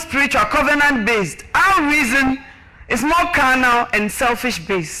is more spiritual, covenant based. Our reason is more carnal and selfish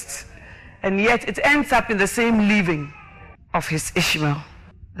based. And yet it ends up in the same leaving of his Ishmael.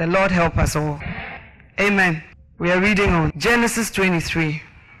 The Lord help us all. Amen. We are reading on Genesis 23,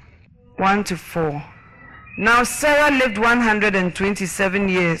 1-4. Now Sarah lived 127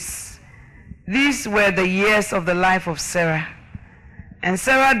 years. These were the years of the life of Sarah. And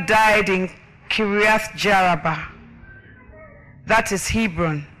Sarah died in Kiriath Jearabah, that is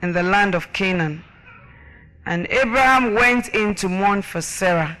Hebron, in the land of Canaan. And Abraham went in to mourn for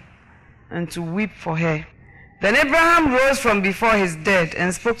Sarah and to weep for her. Then Abraham rose from before his dead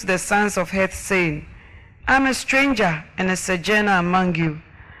and spoke to the sons of Heth, saying, I am a stranger and a sojourner among you.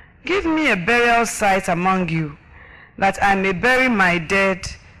 Give me a burial site among you, that I may bury my dead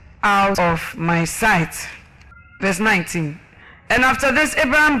out of my sight. Verse 19. And after this,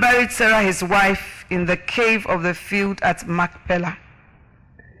 Abraham buried Sarah his wife in the cave of the field at Machpelah,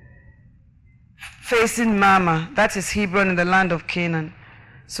 facing Mamre, that is Hebron, in the land of Canaan.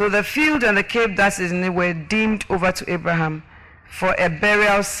 So the field and the cave that is in it were deemed over to Abraham for a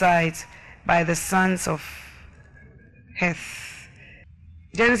burial site by the sons of Heth.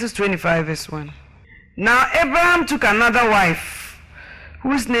 Genesis 25 verse 1. Now Abraham took another wife,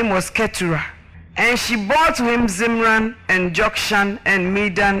 whose name was Keturah, and she bore to him Zimran and Jokshan and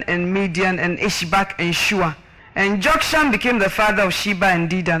Medan and Midian and Ishbak and Shua. And Jokshan became the father of Sheba and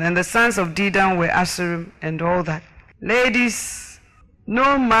Dedan, and the sons of Dedan were Asurim and all that. Ladies,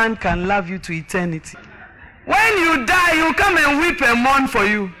 no man can love you to eternity. When you die, he'll come and weep and mourn for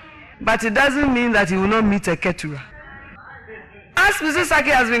you. But it doesn't mean that he will not meet a Keturah. As Mrs.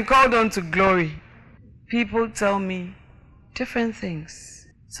 Saki has been called on to glory, people tell me different things.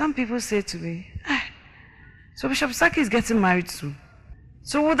 Some people say to me, so Bishop Saki is getting married soon.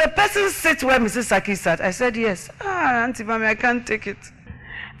 So will the person sit where Mrs. Saki sat? I said, yes. Auntie Mami, I can't take it.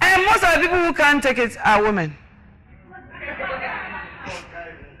 And most of the people who can't take it are women.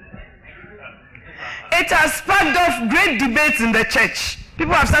 It has sparked off great debates in the church.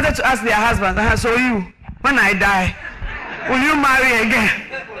 People have started to ask their husbands, so you, when I die, will you marry again?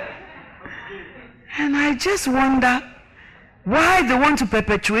 And I just wonder why they want to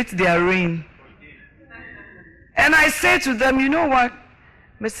perpetuate their reign. And I say to them, you know what?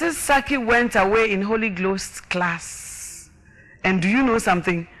 Mrs. Saki went away in Holy Ghost class. And do you know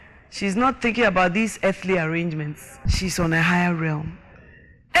something? She's not thinking about these earthly arrangements. She's on a higher realm.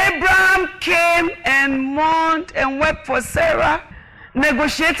 Abraham came and mourned and wept for Sarah,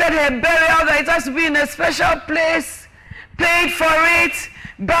 negotiated her burial, that it has to be in a special place, paid for it,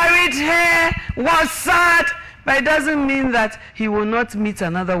 buried her, was sad, but it doesn't mean that he will not meet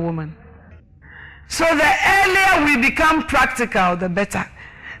another woman. So the earlier we become practical, the better.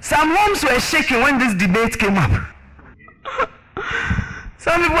 Some homes were shaking when this debate came up.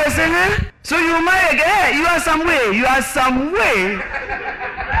 Some people were saying, eh? So you marry again? You are some way. You are some way.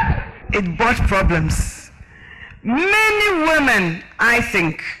 It brought problems. Many women, I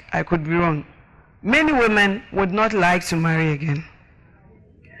think, I could be wrong, many women would not like to marry again.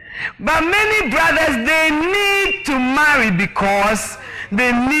 But many brothers, they need to marry because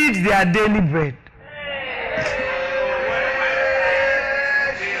they need their daily bread.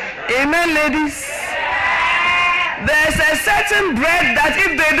 Amen, ladies. There's a certain bread that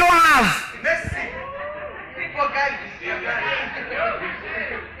if they don't have,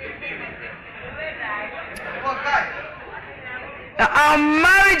 our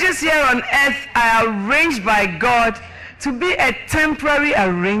marriages here on earth are arranged by God to be a temporary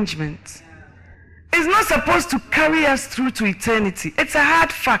arrangement. It's not supposed to carry us through to eternity. It's a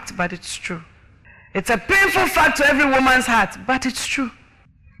hard fact, but it's true. It's a painful fact to every woman's heart, but it's true.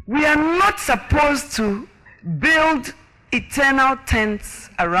 We are not supposed to build eternal tents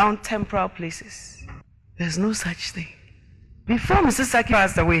around temporal places. There's no such thing. Before Mrs. Saki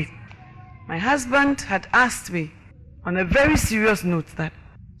passed away, my husband had asked me on a very serious note that,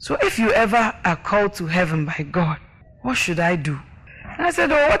 so if you ever are called to heaven by God, what should I do? And I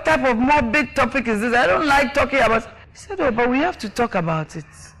said, oh, what type of morbid topic is this? I don't like talking about it. He said, oh, but we have to talk about it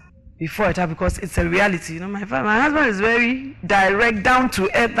before it happens because it's a reality. You know, my husband is very direct, down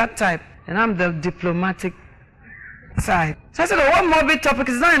to earth, that type. And I'm the diplomatic side. So I said, oh, what morbid topic?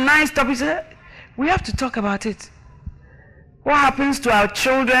 It's not a nice topic. He said, we have to talk about it. What happens to our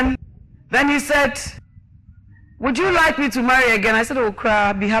children? Then he said, would you like me to marry again? I said, oh,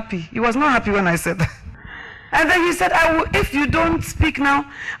 cry, be happy. He was not happy when I said that. And then he said, if you don't speak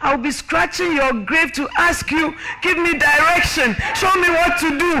now, I'll be scratching your grave to ask you, give me direction, show me what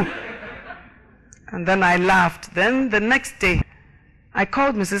to do. And then I laughed. Then the next day, I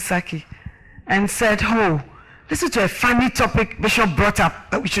called Mrs. Saki and said, oh, listen to a funny topic Bishop brought up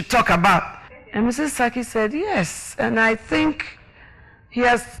that we should talk about. And Mrs. Saki said, yes. And I think he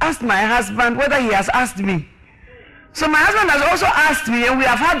has asked my husband whether he has asked me. So my husband has also asked me, and we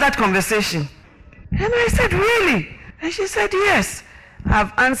have had that conversation. And I said, really? And she said, yes.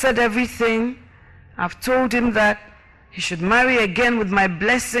 I've answered everything. I've told him that he should marry again with my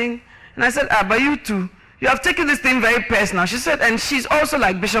blessing. And I said, but you too, you have taken this thing very personal. She said, and she's also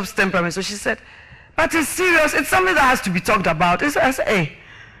like Bishop's temperament. So she said, but it's serious. It's something that has to be talked about. I said, hey,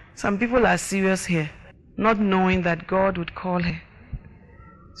 some people are serious here, not knowing that God would call her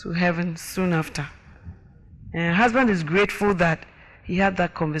to heaven soon after. And her husband is grateful that he had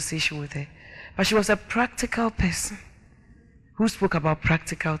that conversation with her. But she was a practical person who spoke about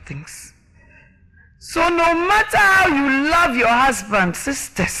practical things. So no matter how you love your husband,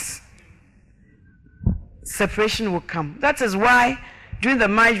 sisters, separation will come. That is why during the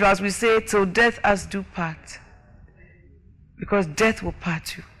marriage vows we say, till death us do part. Because death will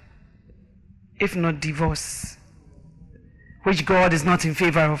part you, if not divorce, which God is not in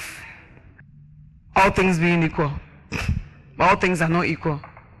favor of. All things being equal. All things are not equal.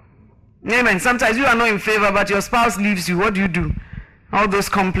 Amen. Sometimes you are not in favor, but your spouse leaves you. What do? All those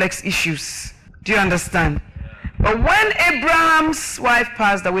complex issues. Do you understand? But when Abraham's wife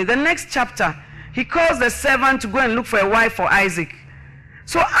passed away, the next chapter, he calls the servant to go and look for a wife for Isaac.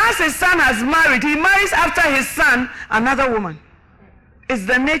 So as his son has married, he marries after his son another woman. It's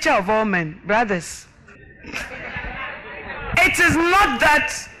the nature of all men, brothers. It is not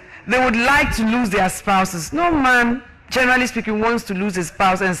that they would like to lose their spouses. No man, generally speaking, wants to lose his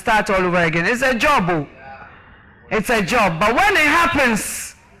spouse and start all over again. It's a job, oh. It's a job. But when it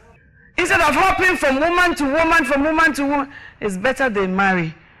happens, instead of hopping from woman to woman, from woman to woman, it's better they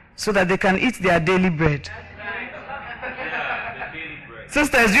marry so that they can eat their daily bread.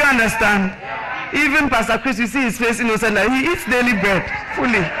 Sisters, do you understand? Even Pastor Chris, you see his face innocent, like he eats daily bread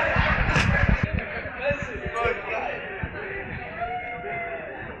fully.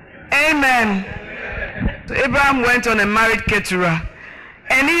 Amen. So Abraham went on and married Keturah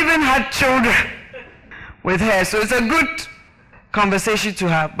and even had children with her. So it's a good conversation to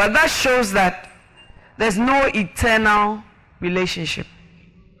have. But that shows that there's no eternal relationship.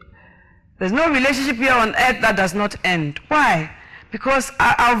 There's no relationship here on earth that does not end. Why? Because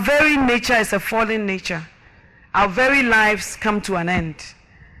our very nature is a fallen nature. Our very lives come to an end.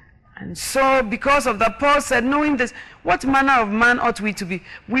 And so, because of that, Paul said, knowing this, what manner of man ought we to be?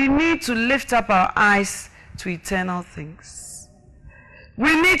 We need to lift up our eyes to eternal things.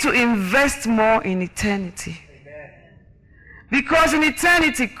 We need to invest more in eternity. Because in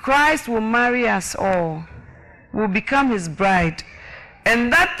eternity, Christ will marry us all. We'll become his bride.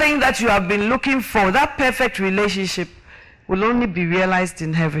 And that thing that you have been looking for, that perfect relationship, will only be realized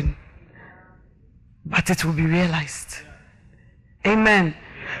in heaven. But it will be realized. Amen.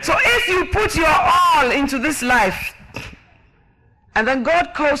 So if you put your all into this life, and then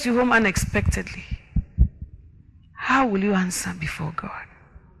God calls you home unexpectedly, how will you answer before God?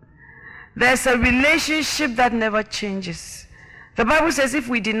 There's a relationship that never changes. The Bible says if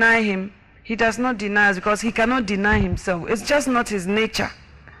we deny him, he does not deny us because he cannot deny himself. It's just not his nature.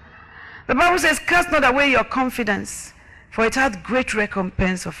 The Bible says, cast not away your confidence, for it hath great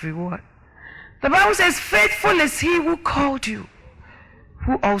recompense of reward. The Bible says, faithful is he who called you,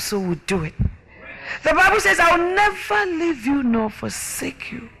 who also would do it. The Bible says, I will never leave you nor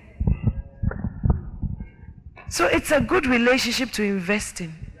forsake you. So it's a good relationship to invest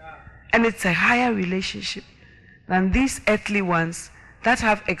in. And it's a higher relationship than these earthly ones that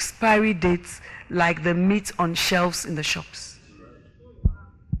have expiry dates like the meat on shelves in the shops.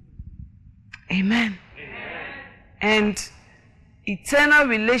 Amen. And eternal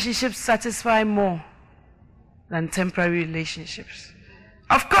relationships satisfy more than temporary relationships.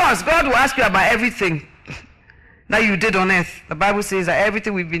 Of course, God will ask you about everything that you did on earth. The Bible says that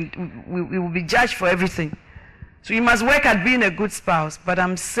everything we will be judged for everything. So you must work at being a good spouse. But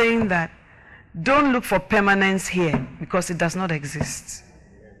I'm saying that don't look for permanence here because it does not exist.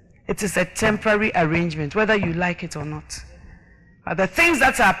 It is a temporary arrangement, whether you like it or not. But the things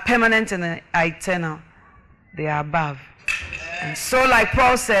that are permanent and are eternal, they are above. And so, like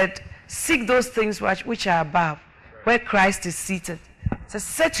Paul said, seek those things which are above, where Christ is seated. So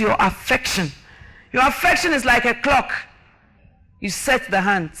set your affection. Your affection is like a clock. You set the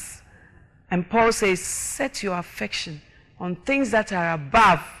hands. And Paul says, set your affection on things that are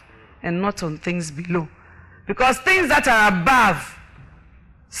above and not on things below. Because things that are above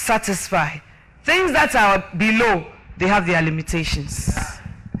satisfy. Things that are below, they have their limitations.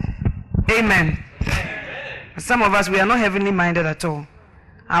 Amen. Some of us, we are not heavenly minded at all.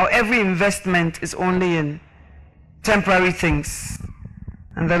 Our every investment is only in temporary things.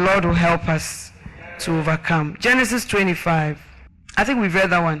 And the Lord will help us to overcome. Genesis 25. I think we've read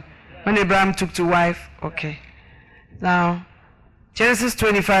that one. When Abraham took to wife. Okay. Now, Genesis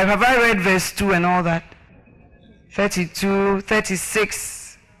 25. Have I read verse 2 and all that? 32,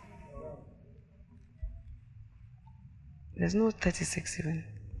 36. There's no 36 even.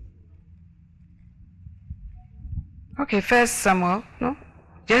 Okay, First Samuel. No?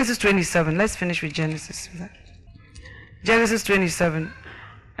 Genesis 27. Let's finish with Genesis. Genesis 27.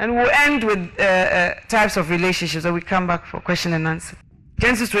 And we'll end with types of relationships, and we come back for question and answer.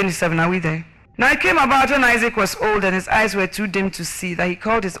 Genesis 27, are we there? Now it came about when Isaac was old and his eyes were too dim to see, that he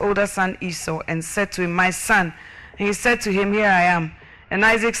called his older son Esau and said to him, my son. And he said to him, here I am. And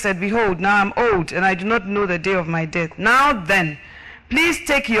Isaac said, behold, now I'm old, and I do not know the day of my death. Now then, please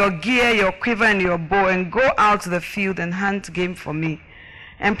take your gear, your quiver, and your bow, and go out to the field and hunt game for me,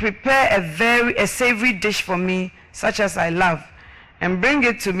 and prepare a savory dish for me, such as I love, and bring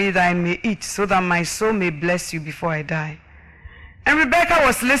it to me that I may eat, so that my soul may bless you before I die. And Rebekah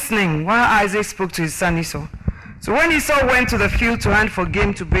was listening while Isaac spoke to his son Esau. So when Esau went to the field to hunt for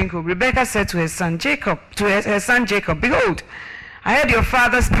game to bring home, Rebekah said to her son Jacob, behold, I heard your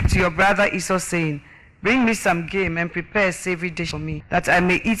father speak to your brother Esau, saying, bring me some game and prepare a savory dish for me, that I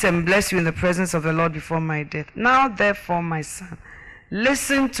may eat and bless you in the presence of the Lord before my death. Now therefore, my son,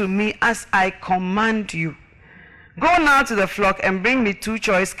 listen to me as I command you. Go now to the flock and bring me 2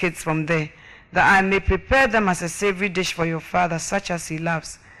 choice kids from there, that I may prepare them as a savory dish for your father, such as he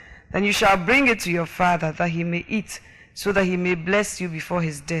loves. Then you shall bring it to your father, that he may eat, so that he may bless you before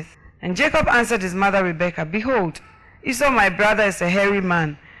his death. And Jacob answered his mother Rebekah, behold, Esau my brother is a hairy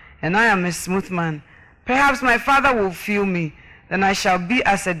man, and I am a smooth man. Perhaps my father will feel me, then I shall be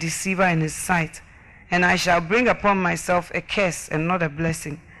as a deceiver in his sight, and I shall bring upon myself a curse and not a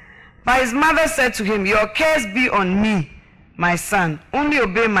blessing. But his mother said to him, your curse be on me, my son. Only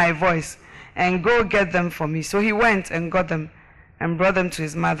obey my voice, and go get them for me. So he went and got them, and brought them to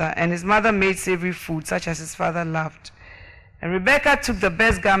his mother. And his mother made savory food, such as his father loved. And Rebekah took the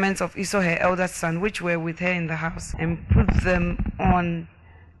best garments of Esau her eldest son, which were with her in the house, and put them on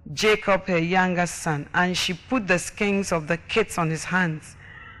Jacob her younger son. And she put the skins of the kids on his hands,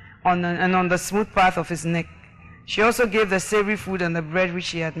 and on the smooth path of his neck. She also gave the savory food and the bread which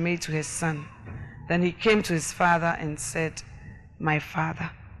she had made to his son. Then he came to his father and said, "My father."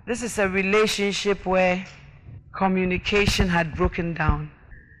 This is a relationship where communication had broken down.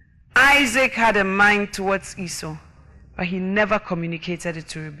 Isaac had a mind towards Esau, but he never communicated it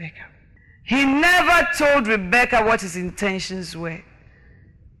to Rebekah. He never told Rebekah what his intentions were.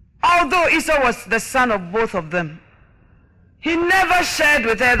 Although Esau was the son of both of them, he never shared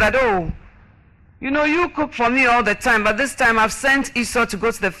with her that, "Oh, you know, you cook for me all the time, but this time I've sent Esau to go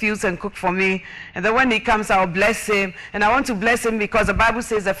to the fields and cook for me. And then when he comes, I'll bless him. And I want to bless him because the Bible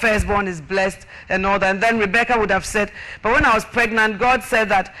says the firstborn is blessed and all that." And then Rebekah would have said, "But when I was pregnant, God said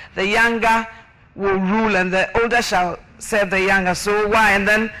that the younger will rule and the older shall serve the younger. So why?" And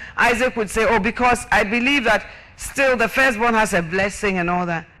then Isaac would say, "Oh, because I believe that still the firstborn has a blessing and all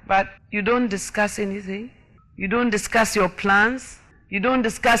that." But you don't discuss anything. You don't discuss your plans. You don't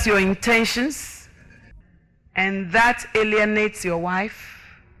discuss your intentions. And that alienates your wife.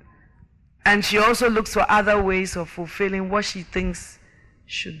 And she also looks for other ways of fulfilling what she thinks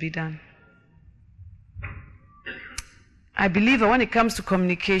should be done. I believe that when it comes to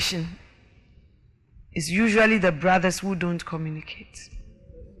communication, it's usually the brothers who don't communicate.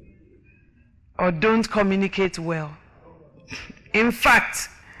 Or don't communicate well. In fact,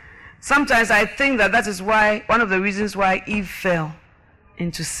 sometimes I think that is why, one of the reasons why Eve fell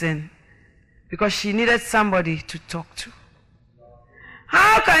into sin. Because she needed somebody to talk to.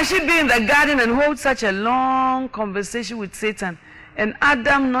 How can she be in the garden and hold such a long conversation with Satan and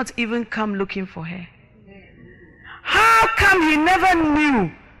Adam not even come looking for her? How come he never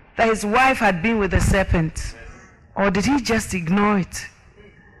knew that his wife had been with the serpent? Or did he just ignore it?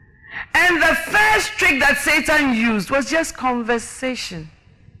 And the first trick that Satan used was just conversation.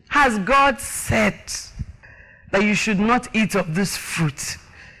 Has God said that you should not eat of this fruit?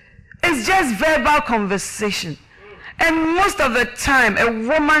 It's just verbal conversation. And most of the time, a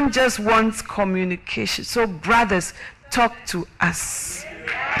woman just wants communication. So brothers, talk to us.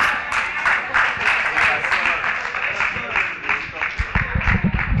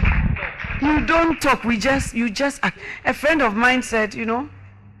 You don't talk, you just act. A friend of mine said, "You know,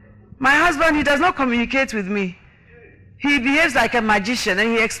 my husband, he does not communicate with me. He behaves like a magician and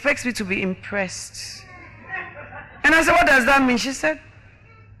he expects me to be impressed." And I said, "What does that mean?" She said,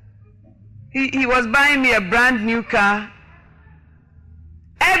 He was buying me a brand new car.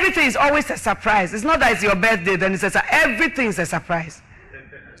 Everything is always a surprise. It's not that it's your birthday, then it's everything is a surprise.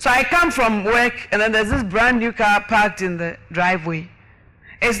 So I come from work and then there's this brand new car parked in the driveway.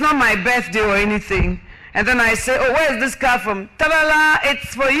 It's not my birthday or anything. And then I say, "Oh, where is this car from?" "Ta-da-la,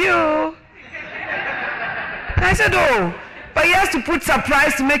 it's for you." And I said, "Oh, but he has to put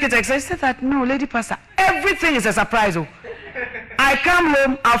surprise to make it exciting." I said that, "No, Lady Pastor, everything is a surprise. Oh. I come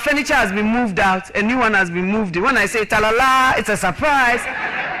home, our furniture has been moved out, a new one has been moved in. When I say ta-la-la, it's a surprise."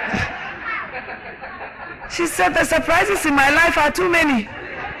 She said, "The surprises in my life are too many.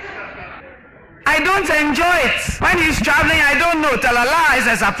 I don't enjoy it. When he's traveling, I don't know. Ta-la-la is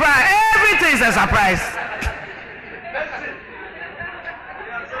a surprise. Everything is a surprise."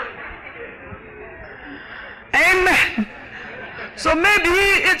 Amen. So maybe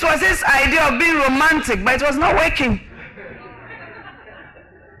it was his idea of being romantic, but it was not working.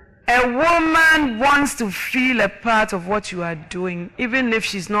 A woman wants to feel a part of what you are doing, even if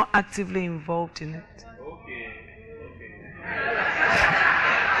she's not actively involved in it.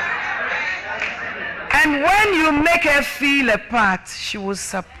 And when you make her feel a part, she will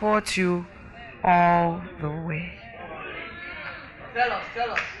support you all the way. Tell us.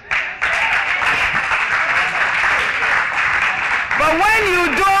 But when you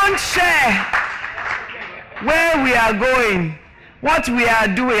don't share where we are going, what we are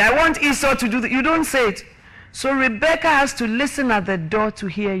doing, I want Esau to do that, you don't say it. So Rebekah has to listen at the door to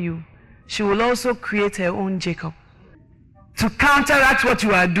hear you. She will also create her own Jacob to counteract what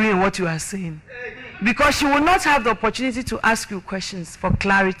you are doing and what you are saying. Because she will not have the opportunity to ask you questions for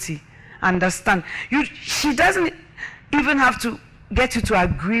clarity, understand. She doesn't even have to get you to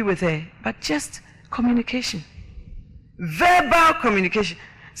agree with her, but just communication. Verbal communication.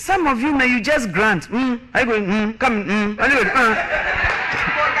 Some of you, you just grant. Are you going? Come.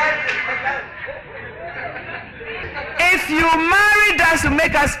 If you married us to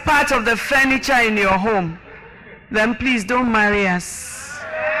make us part of the furniture in your home, then please don't marry us.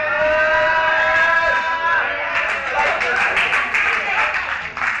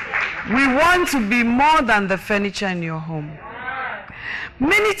 We want to be more than the furniture in your home.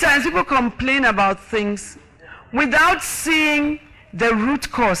 Many times people complain about things without seeing the root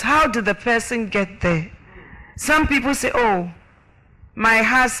cause. How did the person get there? Some people say, "Oh, My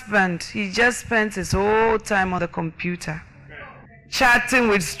husband, he just spends his whole time on the computer, chatting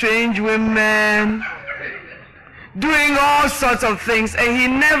with strange women, doing all sorts of things, and he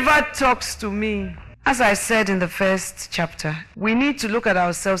never talks to me. As I said in the first chapter, we need to look at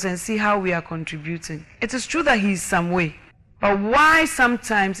ourselves and see how we are contributing. It is true that he's some way, but why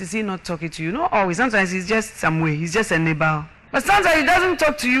sometimes is he not talking to you? Not always. Sometimes he's just some way. He's just a neighbor. But sometimes he doesn't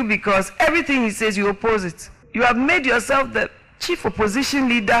talk to you because everything he says, you oppose it. You have made yourself the chief opposition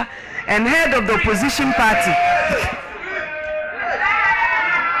leader and head of the opposition party.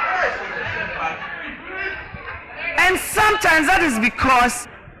 And sometimes that is because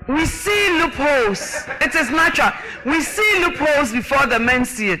we see loopholes. It is natural. We see loopholes before the men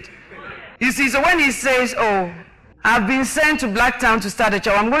see it. You see, so when he says, oh, I've been sent to Blacktown to start a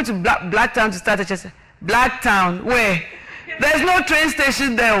church. I'm going to Blacktown to start a church. Blacktown, where? There's no train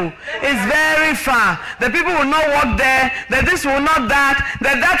station there. It's very far. The people will not walk there. That this will not that.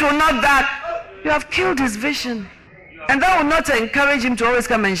 That will not that. You have killed his vision. And that will not encourage him to always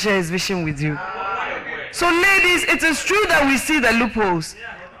come and share his vision with you. So ladies, it is true that we see the loopholes.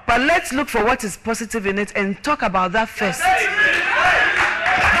 But let's look for what is positive in it and talk about that first,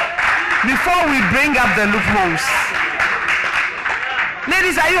 before we bring up the loopholes.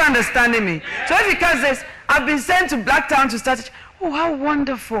 Ladies, are you understanding me? So if he comes this, I've been sent to Blacktown to start it. Oh, how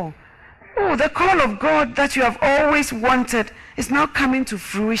wonderful. Oh, the call of God that you have always wanted is now coming to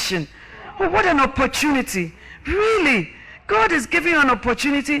fruition. Oh, what an opportunity. Really. God is giving you an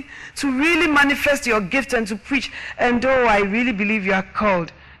opportunity to really manifest your gift and to preach. And oh, I really believe you are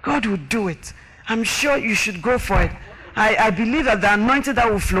called. God will do it. I'm sure you should go for it. I believe that the anointing that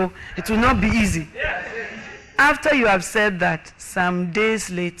will flow, it will not be easy. After you have said that, some days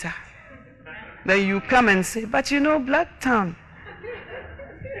later, then you come and say, but you know, Blacktown,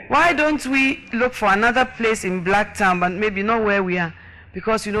 why don't we look for another place in Blacktown, but maybe not where we are?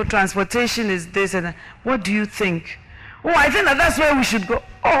 Because, you know, transportation is this and that. What do you think? Oh, I think that's where we should go.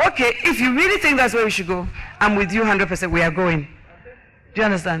 Oh, okay. If you really think that's where we should go, I'm with you 100%. We are going. Do you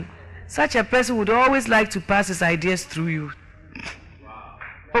understand? Such a person would always like to pass his ideas through you.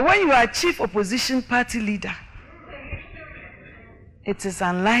 But when you are chief opposition party leader, it is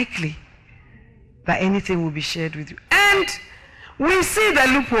unlikely that anything will be shared with you. And we see the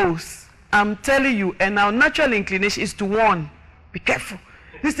loopholes. I'm telling you, and our natural inclination is to warn. Be careful.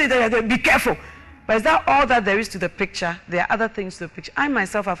 This thing that be careful. But is that all that there is to the picture? There are other things to the picture. I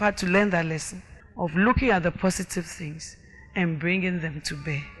myself have had to learn that lesson of looking at the positive things and bringing them to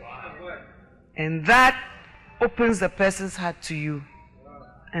bear. And that opens the person's heart to you.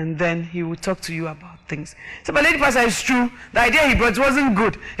 And then he will talk to you about things. So, but Lady Pastor, it's true. The idea he brought wasn't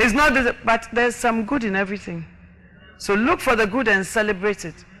good. It's not, but there's some good in everything. So look for the good and celebrate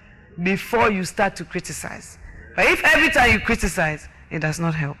it before you start to criticize. But if every time you criticize, it does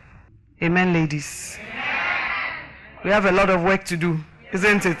not help. Amen, ladies. We have a lot of work to do,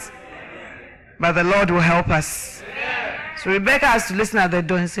 isn't it? But the Lord will help us. So Rebecca has to listen at the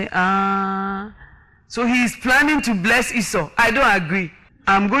door and say, so he is planning to bless Esau. I don't agree.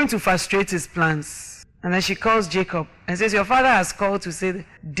 I'm going to frustrate his plans. And then she calls Jacob and says, your father has called to say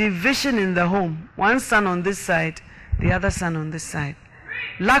division in the home. One son on this side, the other son on this side.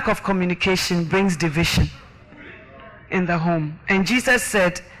 Lack of communication brings division in the home. And Jesus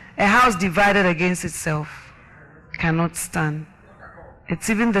said, a house divided against itself cannot stand. It's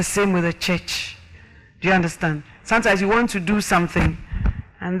even the same with the church. Do you understand? Sometimes you want to do something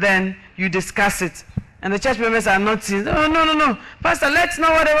and then you discuss it. And the church members are not saying, oh, no. Pastor, let's know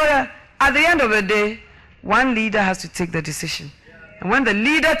whatever. At the end of the day, one leader has to take the decision. And when the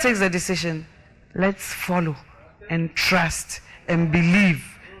leader takes the decision, let's follow and trust and believe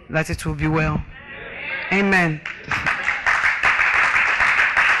that it will be well. Amen.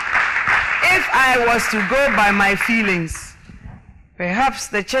 If I was to go by my feelings, perhaps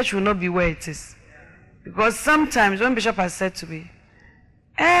the church will not be where it is. Because sometimes when Bishop has said to me,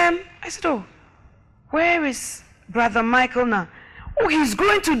 I said, oh, where is Brother Michael now? Oh, he's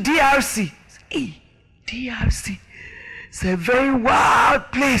going to DRC. Hey, DRC. It's a very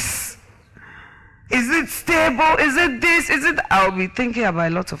wild place. Is it stable? Is it this? Is it? I'll be thinking about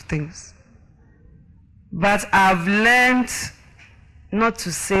a lot of things. But I've learned not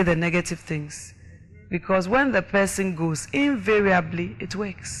to say the negative things. Because when the person goes, invariably it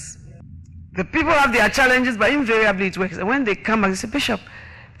works. The people have their challenges, but invariably it works. And when they come back, they say, Bishop,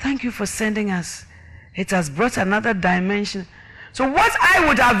 thank you for sending us. It has brought another dimension. So what I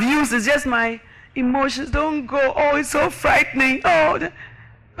would have used is just my emotions. Don't go. Oh, it's so frightening. Oh,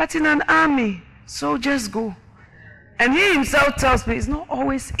 but in an army, soldiers go. And he himself tells me it's not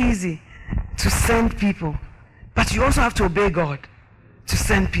always easy to send people. But you also have to obey God. to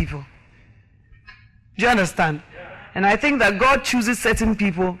send people. Do you understand? And I think that God chooses certain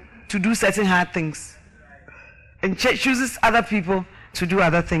people to do certain hard things, and chooses other people to do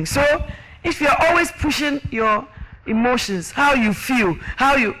other things. So if you're always pushing your emotions, how you feel,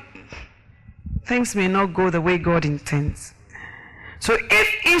 things may not go the way God intends. So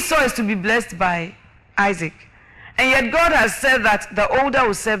if Esau is to be blessed by Isaac, and yet God has said that the older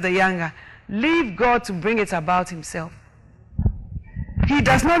will serve the younger, leave God to bring it about himself. He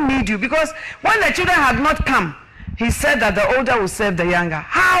does not need you, because when the children had not come, he said that the older will serve the younger.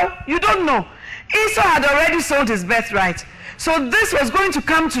 How? You don't know. Esau had already sold his birthright. So this was going to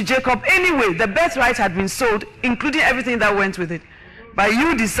come to Jacob anyway. The birthright had been sold, including everything that went with it. But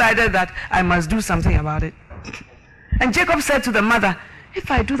you decided that I must do something about it. And Jacob said to the mother, if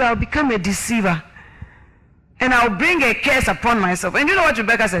I do that, I'll become a deceiver. And I'll bring a curse upon myself. And you know what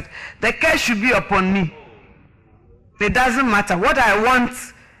Rebecca said? The curse should be upon me. It doesn't matter. What I want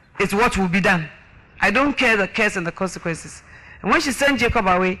is what will be done. I don't care the curse and the consequences. And when she sent Jacob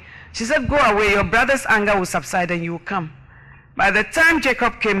away, she said, go away, your brother's anger will subside and you will come. By the time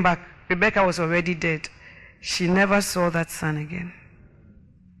Jacob came back, Rebecca was already dead. She never saw that son again.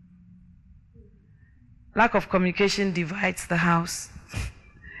 Lack of communication divides the house.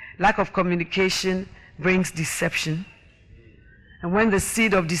 Lack of communication brings deception. And when the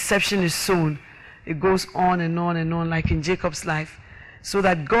seed of deception is sown, it goes on and on and on, like in Jacob's life. So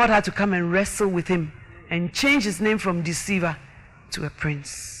that God had to come and wrestle with him and change his name from deceiver to a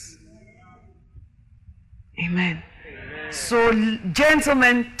prince. Amen. Amen. So,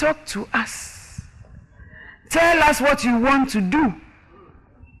 gentlemen, talk to us. Tell us what you want to do.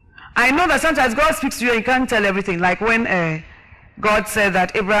 I know that sometimes God speaks to you and you can't tell everything. Like when God said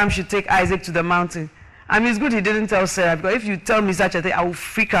that Abraham should take Isaac to the mountain. I mean, it's good he didn't tell Sarah, because if you tell me such a thing, I will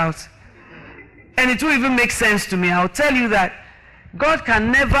freak out. And it will even make sense to me. I'll tell you that God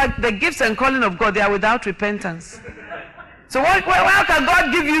can never, the gifts and calling of God, they are without repentance. So how can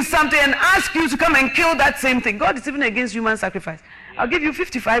God give you something and ask you to come and kill that same thing? God is even against human sacrifice. I'll give you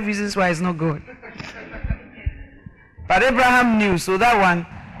 55 reasons why it's not good. But Abraham knew, so that one,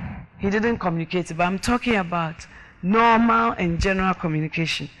 he didn't communicate it. But I'm talking about normal and general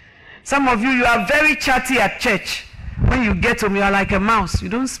communication. Some of you are very chatty at church. When you get home, you are like a mouse. You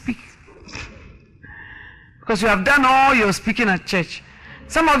don't speak. Because you have done all your speaking at church.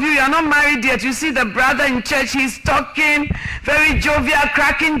 Some of you are not married yet. You see the brother in church, he's talking, very jovial,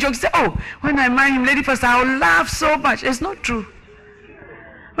 cracking jokes. Say, oh, when I marry him, lady pastor, I'll laugh so much. It's not true.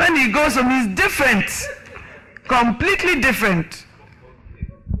 When he goes home, he's different. Completely different.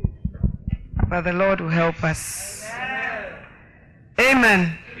 But the Lord will help us.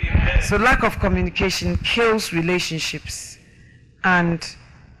 Amen. Amen. So lack of communication kills relationships. And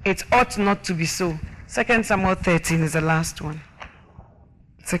it ought not to be so. 2 Samuel 13 is the last one.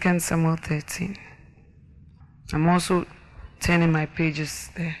 2 Samuel 13. I'm also turning my pages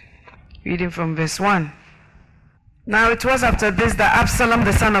there. Reading from verse 1. Now it was after this that Absalom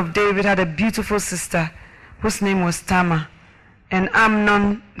the son of David had a beautiful sister whose name was Tamar. And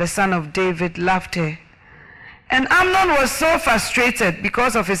Amnon the son of David loved her. And Amnon was so frustrated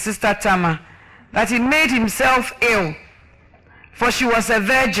because of his sister Tamar that he made himself ill, for she was a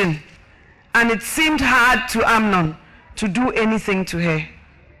virgin. And it seemed hard to Amnon to do anything to her.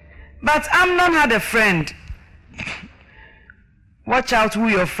 But Amnon had a friend. Watch out who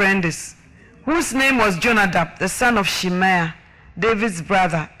your friend is. Whose name was Jonadab, the son of Shimea, David's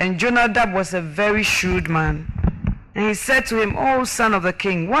brother. And Jonadab was a very shrewd man. And he said to him, "O son of the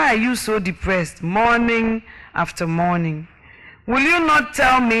king, why are you so depressed, morning after morning? Will you not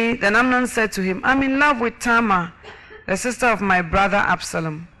tell me?" Then Amnon said to him, "I'm in love with Tamar, the sister of my brother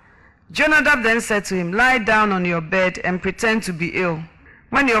Absalom." Jonadab then said to him, "Lie down on your bed and pretend to be ill.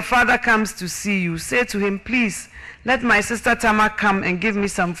 When your father comes to see you, say to him, 'Please, let my sister Tamar come and give me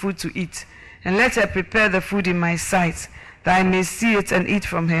some food to eat, and let her prepare the food in my sight, that I may see it and eat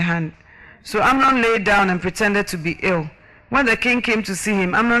from her hand.'" So Amnon lay down and pretended to be ill. When the king came to see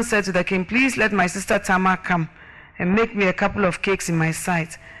him, Amnon said to the king, "Please let my sister Tamar come and make me a couple of cakes in my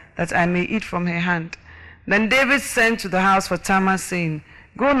sight, that I may eat from her hand." Then David sent to the house for Tamar, saying,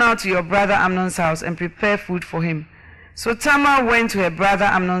 "Go now to your brother Amnon's house and prepare food for him." So Tamar went to her brother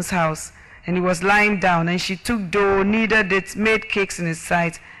Amnon's house, and he was lying down, and she took dough, kneaded it, made cakes in his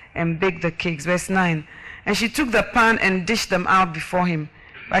sight, and baked the cakes. Verse 9. And she took the pan and dished them out before him,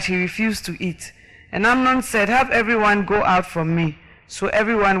 but he refused to eat. And Amnon said, "Have everyone go out from me." So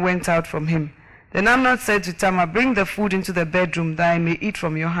everyone went out from him. Then Amnon said to Tamar, "Bring the food into the bedroom, that I may eat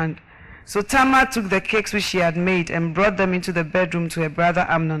from your hand." So Tamar took the cakes which she had made and brought them into the bedroom to her brother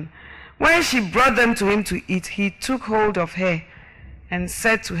Amnon. When she brought them to him to eat, he took hold of her and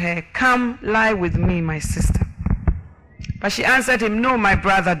said to her, "Come, lie with me, my sister." But she answered him, "No, my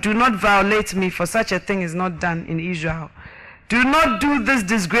brother, do not violate me, for such a thing is not done in Israel. Do not do this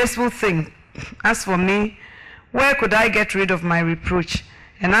disgraceful thing. As for me, where could I get rid of my reproach?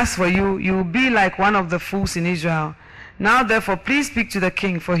 And as for you, you will be like one of the fools in Israel. Now therefore, please speak to the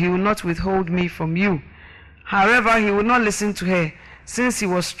king, for he will not withhold me from you." However, he would not listen to her. Since he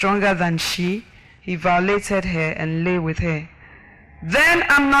was stronger than she, he violated her and lay with her. Then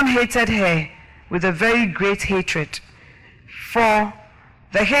Amnon hated her with a very great hatred, for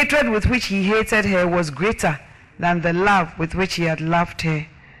the hatred with which he hated her was greater than the love with which he had loved her.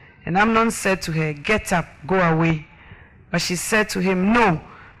 And Amnon said to her, "Get up, go away." But she said to him, "No,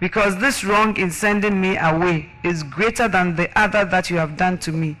 because this wrong in sending me away is greater than the other that you have done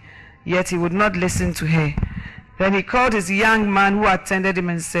to me." Yet he would not listen to her. Then he called his young man who attended him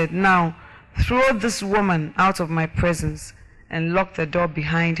and said, "Now throw this woman out of my presence," and lock the door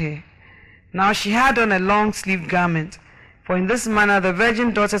behind her. Now she had on a long-sleeved garment, for in this manner the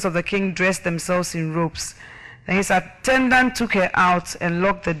virgin daughters of the king dressed themselves in robes. Then his attendant took her out and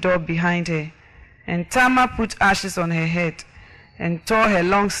locked the door behind her. And Tamar put ashes on her head and tore her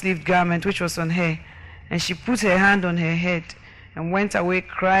long-sleeved garment which was on her, and she put her hand on her head and went away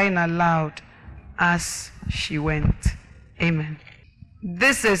crying aloud as she went. Amen.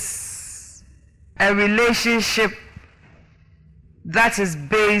 This is a relationship that is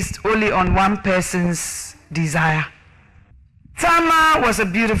based only on one person's desire. Tamar was a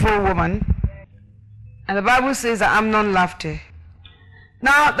beautiful woman, and the Bible says that Amnon loved her.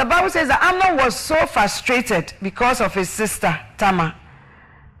 Now, the Bible says that Amnon was so frustrated because of his sister Tamar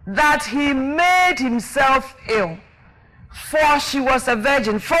that he made himself ill, for she was a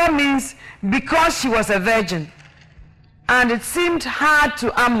virgin. For means because she was a virgin, and it seemed hard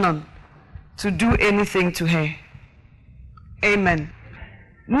to Amnon to do anything to her. Amen.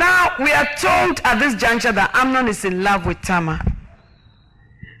 Now, we are told at this juncture that Amnon is in love with Tamar.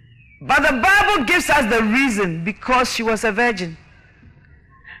 But the Bible gives us the reason: because she was a virgin.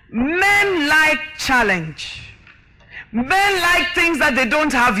 Men like challenge. Men like things that they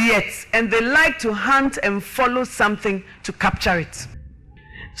don't have yet, and they like to hunt and follow something to capture it.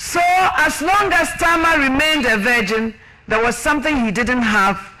 So as long as Tamar remained a virgin, there was something he didn't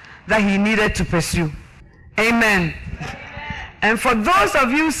have that he needed to pursue. Amen. And for those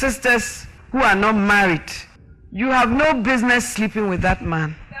of you sisters who are not married, you have no business sleeping with that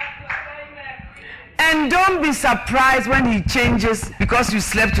man. And don't be surprised when he changes because you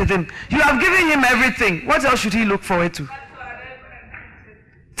slept with him. You have given him everything. What else should he look forward to?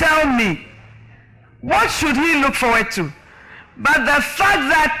 Tell me. What should he look forward to? But the fact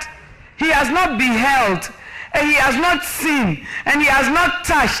that he has not beheld, and he has not seen, and he has not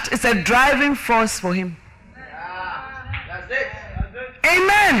touched, is a driving force for him. That's it.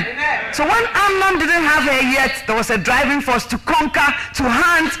 Amen. Amen. So when Amnon didn't have her yet, there was a driving force to conquer, to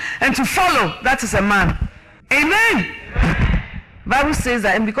hunt, and to follow. That is a man. Amen. Bible says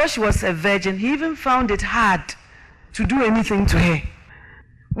that, and because she was a virgin, he even found it hard to do anything to her.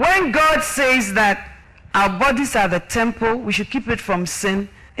 When God says that our bodies are the temple, we should keep it from sin,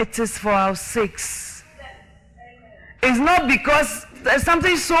 it is for our sakes. It's not because there's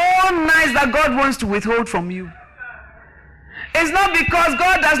something so nice that God wants to withhold from you. It's not because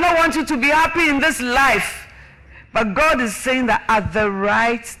God does not want you to be happy in this life, but God is saying that at the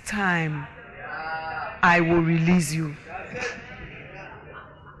right time, I will release you.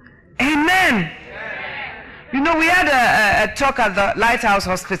 Amen. You know, we had a talk at the Lighthouse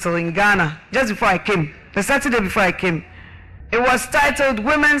Hospital in Ghana just before I came, the Saturday before I came. It was titled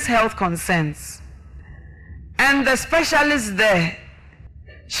Women's Health Concerns. And the specialist there,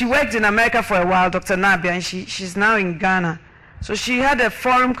 she worked in America for a while, Dr. Nabia, and she's now in Ghana. So she had a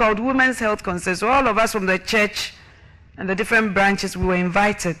forum called Women's Health Concerns. So all of us from the church and the different branches, we were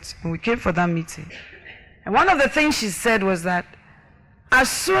invited, and we came for that meeting. And one of the things she said was that as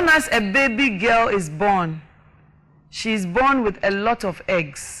soon as a baby girl is born, she is born with a lot of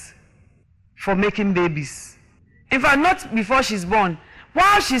eggs for making babies. In fact, not before she's born.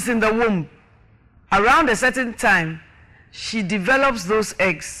 While she's in the womb, around a certain time, she develops those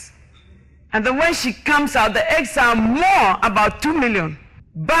eggs. And then when she comes out, the eggs are more, about 2 million.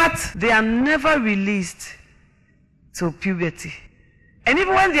 But they are never released till puberty. And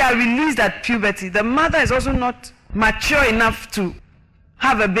even when they are released at puberty, the mother is also not mature enough to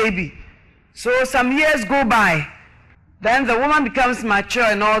have a baby. So some years go by. Then the woman becomes mature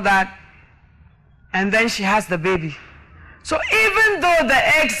and all that. And then she has the baby. So even though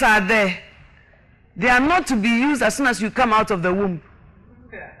the eggs are there, they are not to be used as soon as you come out of the womb.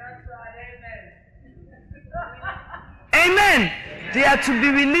 Amen. They are to be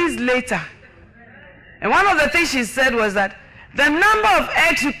released later. And one of the things she said was that the number of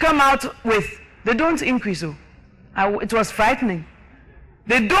eggs you come out with, they don't increase. It was frightening.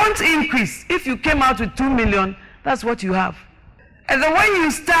 They don't increase. If you came out with 2 million, that's what you have. And then when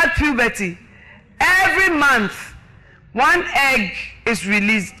you start puberty, every month, 1 egg is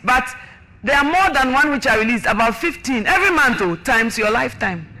released. But there are more than 1 which are released, about 15 every month, times your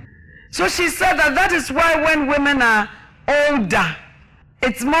lifetime. So she said that is why when women are older,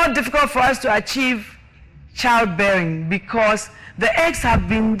 it's more difficult for us to achieve childbearing, because the eggs have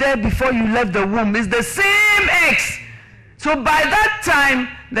been there before you left the womb. It's the same eggs. So by that time,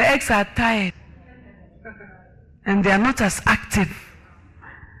 the eggs are tired. And they are not as active.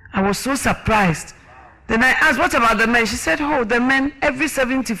 I was so surprised. Then I asked, what about the men? She said, the men, every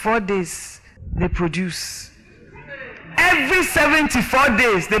 74 days, they produce. Every 74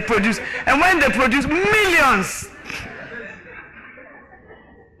 days, they produce. And when they produce, millions.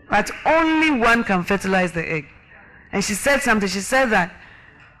 But only one can fertilize the egg. And she said something. She said that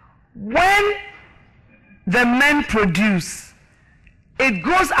when the men produce, it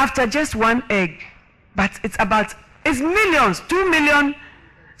goes after just 1 egg. But it's millions, 2 million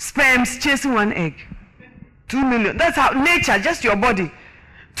sperms chasing 1 egg. 2 million. That's how nature, just your body.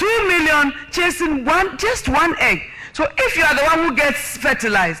 2 million chasing just one egg. So if you are the one who gets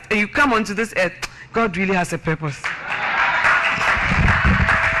fertilized and you come onto this earth, God really has a purpose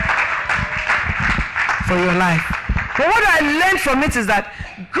for your life. But what I learned from it is that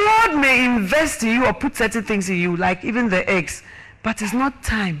God may invest in you or put certain things in you, like even the eggs, but it's not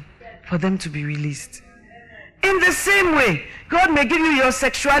time for them to be released. In the same way, God may give you your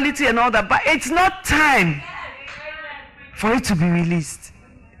sexuality and all that, but it's not time for it to be released.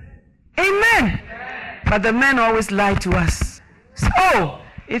 Amen. But the men always lie to us. So,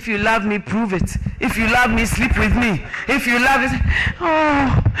 if you love me, prove it. If you love me, sleep with me. If you love it,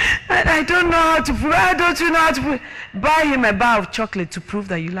 I don't know how to prove. Why don't you know how to prove? Buy him a bar of chocolate to prove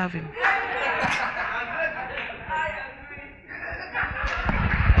that you love him.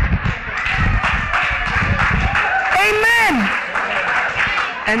 Amen.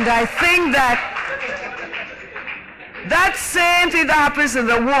 And I think that same thing that happens in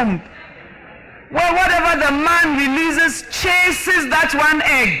the womb, where whatever the man releases chases that 1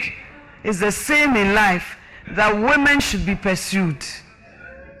 egg, is the same in life, that women should be pursued.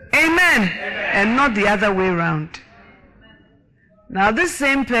 Amen. And not the other way around. Now this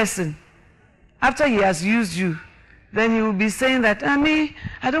same person, after he has used you, then he will be saying that,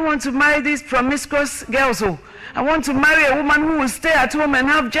 I don't want to marry these promiscuous girls. I want to marry a woman who will stay at home and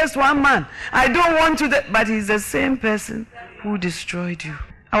have just 1 man. I don't want to. But he's the same person who destroyed you.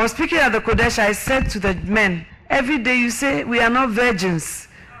 I was speaking at the Kodesh. I said to the men, every day you say, we are not virgins.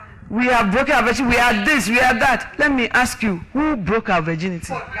 We have broken our virginity. We are this, we are that. Let me ask you, who broke our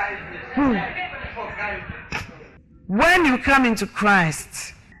virginity? Who? When you come into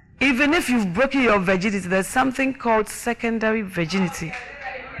Christ, even if you've broken your virginity, there's something called secondary virginity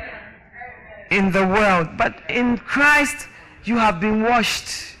in the world. But in Christ, you have been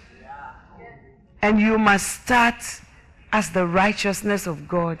washed. And you must start as the righteousness of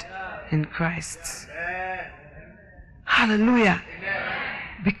God in Christ. Hallelujah.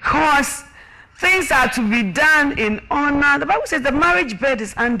 Because things are to be done in honor. The Bible says the marriage bed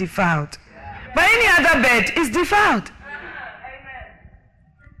is undefiled. But any other bed is defiled.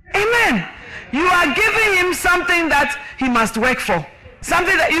 Amen. You are giving him something that he must work for.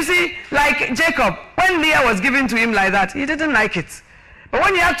 Something that, you see, like Jacob, when Leah was given to him like that, he didn't like it. But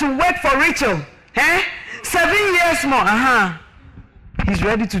when you have to work for Rachel, 7 years more, he's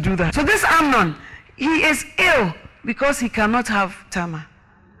ready to do that. So this Amnon, he is ill because he cannot have Tamar.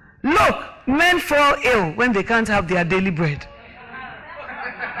 Look, men fall ill when they can't have their daily bread.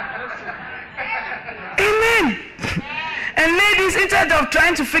 Amen. And ladies, instead of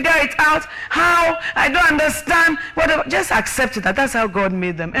trying to figure it out, how, I don't understand, whatever, just accept it, that's how God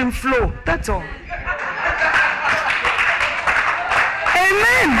made them, and flow, that's all.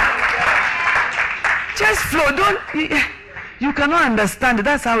 Amen. Just flow, you cannot understand it,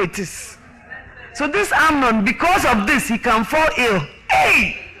 that's how it is. So this Amnon, because of this, he can fall ill.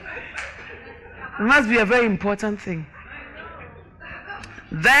 Hey! It must be a very important thing.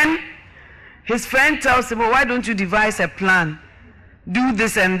 Then, his friend tells him, well, why don't you devise a plan? Do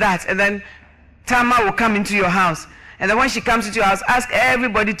this and that. And then Tamar will come into your house. And then when she comes into your house, ask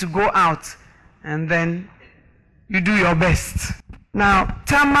everybody to go out. And then you do your best. Now,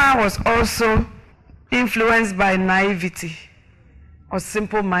 Tamar was also influenced by naivety or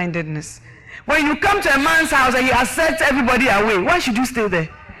simple-mindedness. When you come to a man's house and he has sent everybody away, why should you stay there?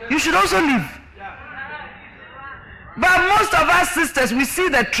 You should also leave. But most of us sisters, we see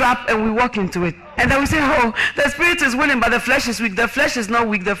the trap and we walk into it. And then we say, oh, the spirit is willing, but the flesh is weak. The flesh is not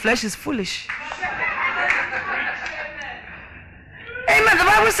weak, the flesh is foolish. Amen. The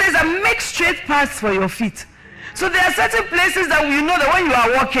Bible says that make straight paths for your feet. So there are certain places that you know that when you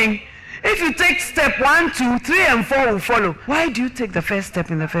are walking, if you take step 1, 2, 3, and 4 will follow. Why do you take the first step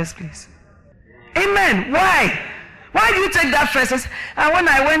in the first place? Amen. Why? Why do you take that first? And when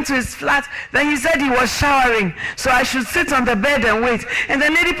I went to his flat, then he said he was showering, so I should sit on the bed and wait. And the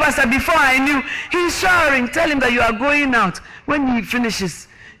lady pastor, before I knew, he's showering. Tell him that you are going out. When he finishes,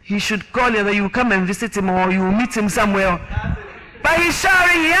 he should call you that you will come and visit him or you will meet him somewhere. But he's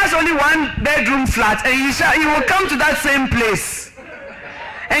showering. He has only 1 bedroom flat, and he will come to that same place.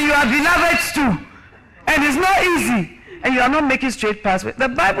 And you are beloveds too. And it's not easy. And you are not making straight paths. The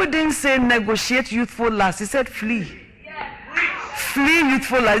Bible didn't say negotiate youthful lust. It said flee. Flee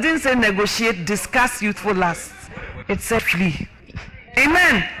youthful lust. It didn't say negotiate, discuss youthful lust. It said flee.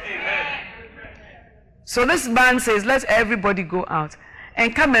 Amen. So this man says, let everybody go out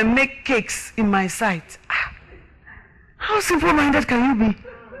and come and make cakes in my sight. How simple-minded can you be?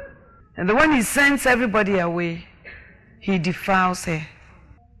 And when he sends everybody away, he defiles her.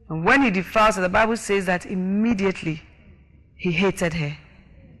 And when he defiles her, the Bible says that immediately he hated her.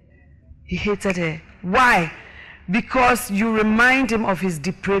 He hated her. Why? Because you remind him of his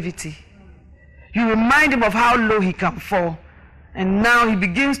depravity. You remind him of how low he can fall. And now he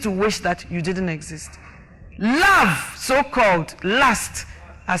begins to wish that you didn't exist. Love, so-called lust,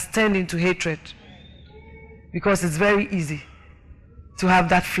 has turned into hatred. Because it's very easy to have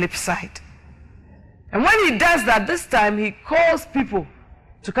that flip side. And when he does that, this time he calls people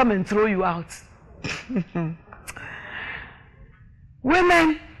to come and throw you out.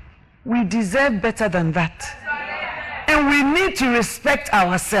 Women, we deserve better than that. And we need to respect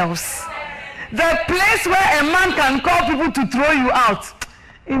ourselves. The place where a man can call people to throw you out,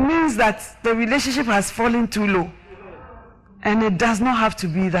 it means that the relationship has fallen too low. And it does not have to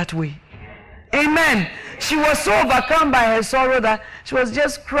be that way. Amen. She was so overcome by her sorrow that she was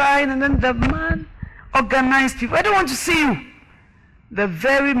just crying, and then the man organized people. I don't want to see you. The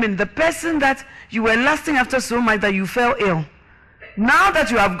very minute, the person that you were lusting after so much that you fell ill, now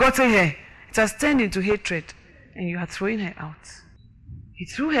that you have gotten her, it has turned into hatred, and you are throwing her out. He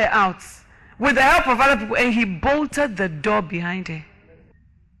threw her out with the help of other people, and he bolted the door behind her.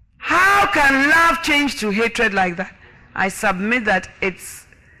 How can love change to hatred like that? I submit that it's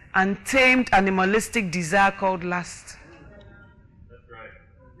untamed animalistic desire called lust. That's right.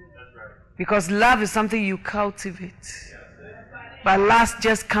 That's right. Because love is something you cultivate. But lust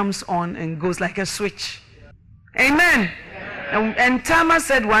just comes on and goes like a switch. Amen. And Tamar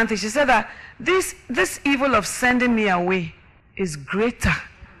said one thing. She said that this evil of sending me away is greater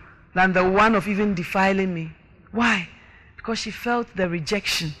than the one of even defiling me. Why? Because she felt the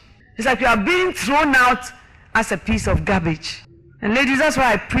rejection. It's like you are being thrown out as a piece of garbage. And ladies, that's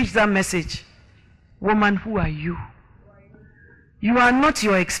why I preach that message. Woman, who are you? You are not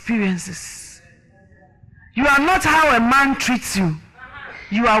your experiences. You are not how a man treats you.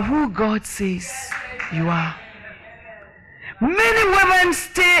 You are who God says you are. Many women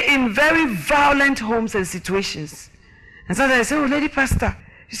stay in very violent homes and situations. And sometimes they say, oh, lady pastor,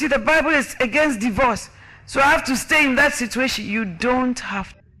 you see the Bible is against divorce, so I have to stay in that situation. You don't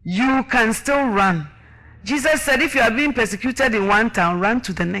have to. You can still run. Jesus said, if you are being persecuted in one town, run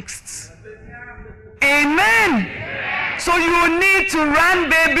to the next. Amen. So you need to run,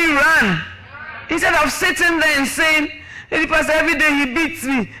 baby, run. Instead of sitting there and saying, lady pastor, every day he beats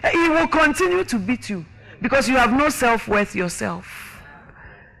me. He will continue to beat you because you have no self-worth yourself.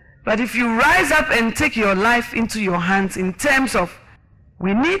 But if you rise up and take your life into your hands in terms of,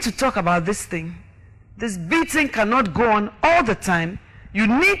 we need to talk about this thing. This beating cannot go on all the time. You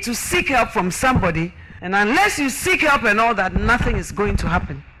need to seek help from somebody. And unless you seek help and all that, nothing is going to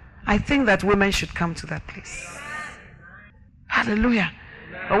happen. I think that women should come to that place. Hallelujah.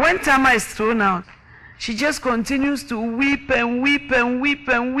 But when Tamar is thrown out, she just continues to weep and weep and weep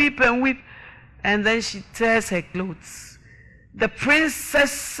and weep and weep. And then she tears her clothes. The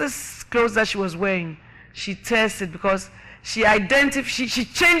princess's clothes that she was wearing, she tears it because she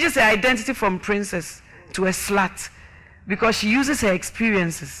changes her identity from princess to a slut because she uses her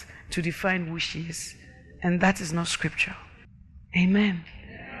experiences to define who she is. And that is not scripture. Amen.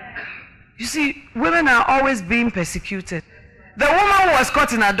 You see, women are always being persecuted. The woman who was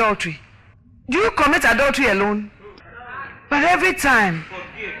caught in adultery, do you commit adultery alone? But every time,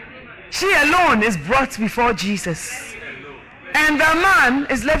 she alone is brought before Jesus. And the man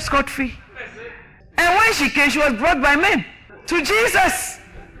is left scot-free. And when she came, she was brought by men to Jesus.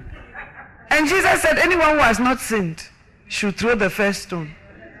 And Jesus said, anyone who has not sinned should throw the first stone.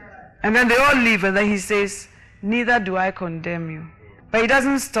 And then they all leave, and then he says, neither do I condemn you. But he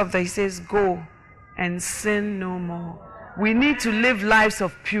doesn't stop there. He says, go and sin no more. We need to live lives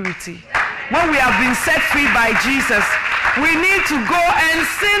of purity. When we have been set free by Jesus, we need to go and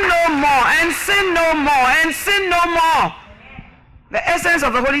sin no more, and sin no more, and sin no more. The essence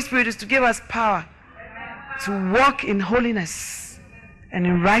of the Holy Spirit is to give us power to walk in holiness and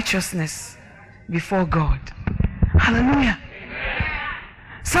in righteousness before God. Hallelujah.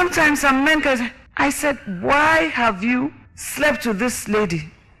 Sometimes some men can say, I said, why have you slept with this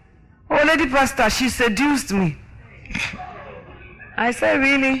lady? Oh, lady pastor, she seduced me. I said,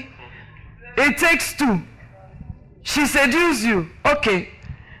 really? It takes two. She seduced you. Okay.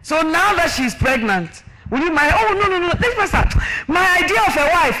 So now that she's pregnant, will you marry? Oh, no. Lady pastor, my idea of a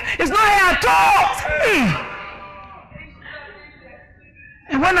wife is not her at all. Hey.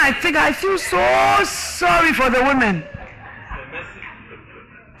 And when I think, I feel so sorry for the women.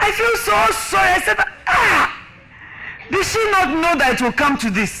 I feel so sorry. I said, did she not know that it will come to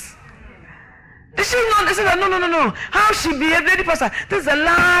this? Did she not? I said, no. How she behaved, lady pastor, this is the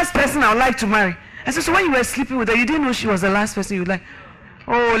last person I would like to marry. I said, so when you were sleeping with her, you didn't know she was the last person you would like?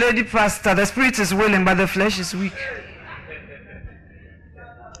 Oh, lady pastor, the spirit is willing, but the flesh is weak.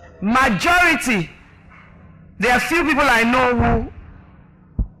 Majority, there are few people I know who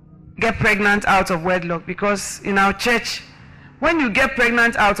get pregnant out of wedlock, because in our church, when you get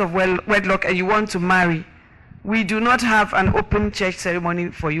pregnant out of wedlock and you want to marry, we do not have an open church ceremony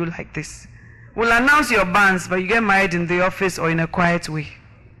for you like this. We'll announce your banns, but you get married in the office or in a quiet way.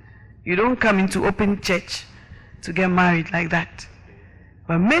 You don't come into open church to get married like that.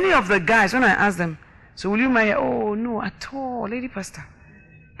 But many of the guys, when I ask them, so will you marry? Oh, no, at all, lady pastor.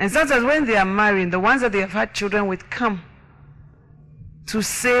 And sometimes when they are marrying, the ones that they have had children with come to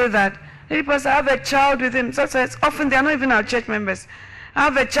say that, lady pastor, I have a child with him. Sometimes, often they are not even our church members. I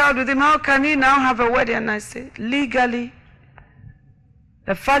have a child with him. How can he now have a wedding? And I say, legally,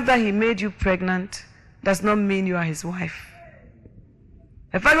 the fact that he made you pregnant does not mean you are his wife.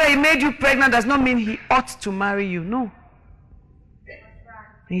 The fact that he made you pregnant does not mean he ought to marry you. No.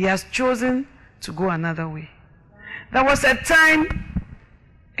 He has chosen to go another way. There was a time,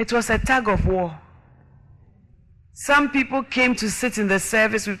 it was a tug of war. Some people came to sit in the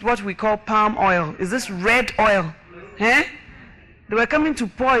service with what we call palm oil. Is this red oil? Eh? They were coming to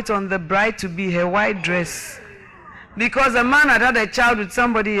pour it on the bride-to-be, her white dress. Because a man had a child with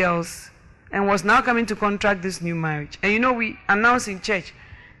somebody else and was now coming to contract this new marriage. And you know, we announced in church,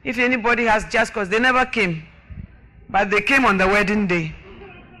 if anybody has just cause, they never came. But they came on the wedding day.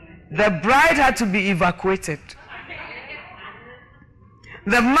 The bride had to be evacuated.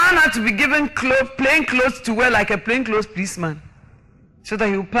 The man had to be given plain clothes to wear like a plainclothes policeman, so that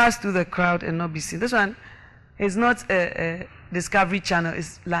he will pass through the crowd and not be seen. This one is not a Discovery Channel,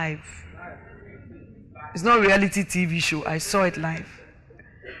 it's live. It's not a reality TV show. I saw it live.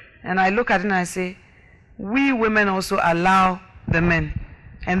 And I look at it and I say, we women also allow the men.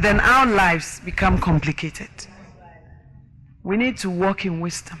 And then our lives become complicated. We need to walk in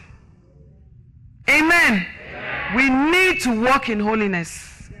wisdom. Amen. We need to walk in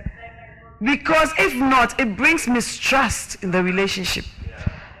holiness. Because if not, it brings mistrust in the relationship.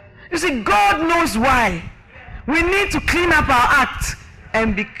 You see, God knows why. We need to clean up our act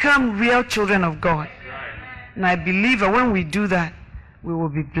and become real children of God. And I believe that when we do that, we will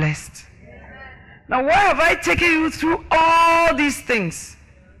be blessed. Now, why have I taken you through all these things?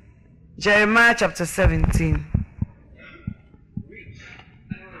 Jeremiah chapter 17.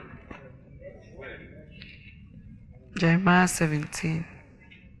 Jeremiah 17.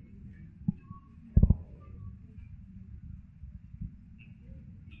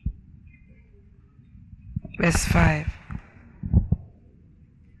 Verse 5.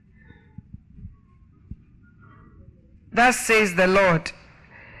 Thus says the Lord,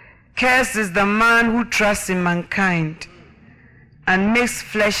 cursed is the man who trusts in mankind and makes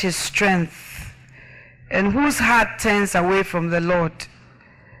flesh his strength, and whose heart turns away from the Lord.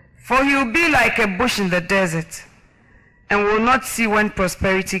 For he will be like a bush in the desert, and will not see when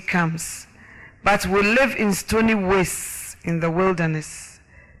prosperity comes, but will live in stony wastes in the wilderness,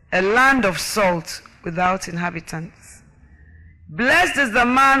 a land of salt without inhabitants. Blessed is the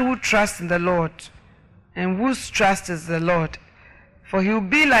man who trusts in the Lord, and whose trust is the Lord. For he will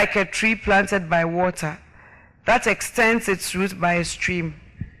be like a tree planted by water, that extends its root by a stream,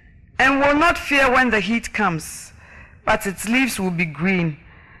 and will not fear when the heat comes, but its leaves will be green,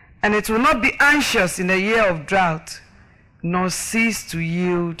 and it will not be anxious in a year of drought, nor cease to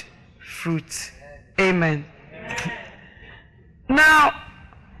yield fruit. Amen. Now,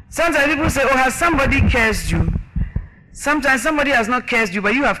 Sometimes people say, oh, has somebody cursed you? Sometimes somebody has not cursed you,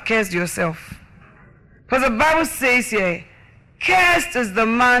 but you have cursed yourself. Because the Bible says here, cursed is the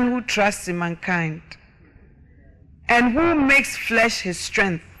man who trusts in mankind and who makes flesh his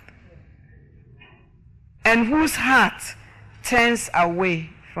strength and whose heart turns away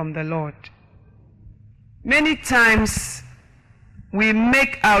from the Lord. Many times we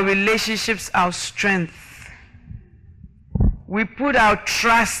make our relationships our strength. We put our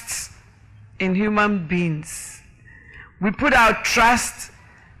trust in human beings. We put our trust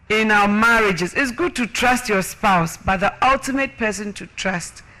in our marriages. It's good to trust your spouse, but the ultimate person to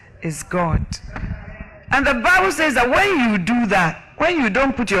trust is God. And the Bible says that when you do that, when you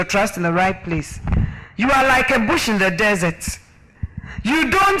don't put your trust in the right place, you are like a bush in the desert. You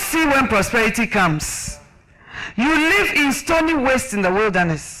don't see when prosperity comes. You live in stony wastes in the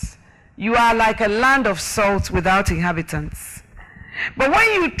wilderness. You are like a land of salt without inhabitants. But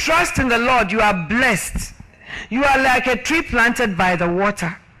when you trust in the Lord, you are blessed. You are like a tree planted by the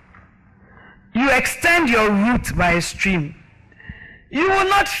water. You extend your root by a stream. You will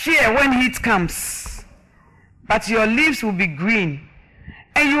not fear when heat comes, but your leaves will be green.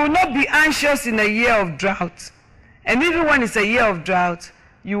 And you will not be anxious in a year of drought. And even when it's a year of drought,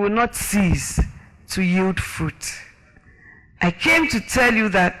 you will not cease to yield fruit. I came to tell you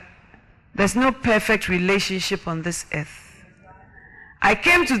that there's no perfect relationship on this earth. I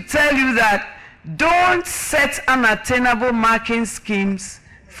came to tell you that don't set unattainable marking schemes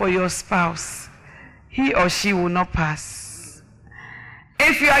for your spouse. He or she will not pass.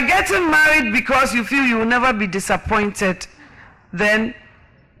 If you are getting married because you feel you will never be disappointed, then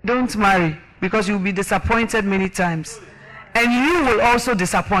don't marry, because you will be disappointed many times. And you will also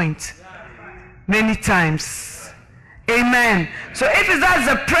disappoint many times. Amen. So if that's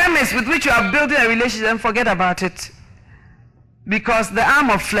the premise with which you are building a relationship, then forget about it. Because the arm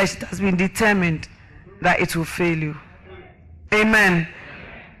of flesh has been determined that it will fail you. Amen.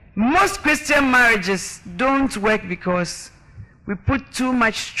 Most Christian marriages don't work because we put too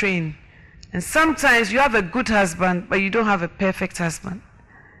much strain. And sometimes you have a good husband, but you don't have a perfect husband.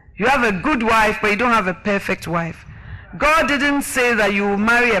 You have a good wife, but you don't have a perfect wife. God didn't say that you will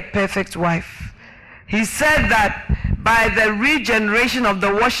marry a perfect wife. He said that by the regeneration of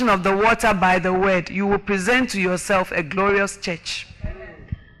the washing of the water by the word, you will present to yourself a glorious church.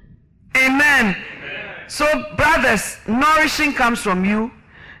 Amen. So, brothers, nourishing comes from you,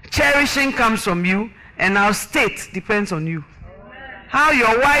 cherishing comes from you, and our state depends on you. How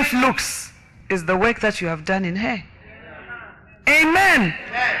your wife looks is the work that you have done in her. Amen.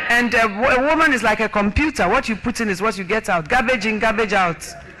 And a woman is like a computer. What you put in is what you get out. Garbage in, garbage out.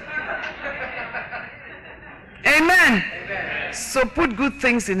 Amen. So put good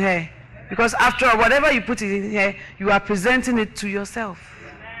things in her. Because after all, whatever you put in her, you are presenting it to yourself.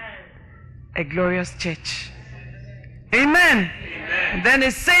 A glorious church. Amen. Then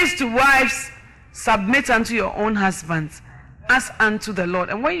it says to wives, submit unto your own husbands as unto the Lord.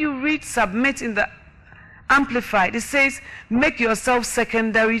 And when you read submit in the Amplified, it says, make yourself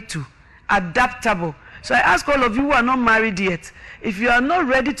secondary to, adaptable. So I ask all of you who are not married yet, if you are not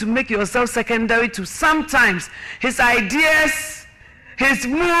ready to make yourself secondary to, sometimes his ideas, his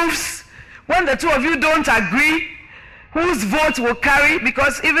moves, when the two of you don't agree, whose vote will carry,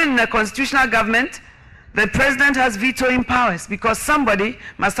 because even in a constitutional government, the president has vetoing powers, because somebody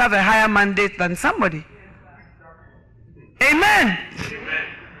must have a higher mandate than somebody. Amen.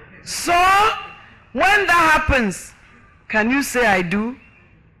 So, when that happens, can you say I do?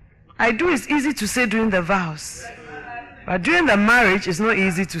 I do is easy to say during the vows. But during the marriage, it's not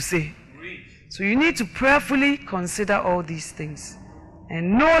easy to say. So you need to prayerfully consider all these things.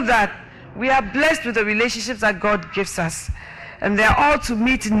 And know that we are blessed with the relationships that God gives us. And they are all to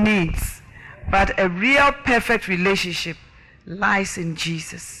meet needs. But a real perfect relationship lies in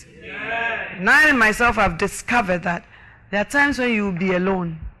Jesus. And I and myself have discovered that there are times when you will be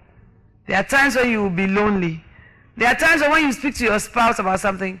alone. There are times when you will be lonely. There are times when you speak to your spouse about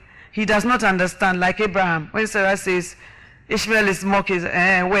something, he does not understand, like Abraham. When Sarah says, Ishmael is mocking,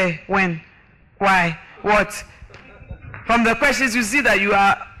 where, when, why, what? From the questions, you see that you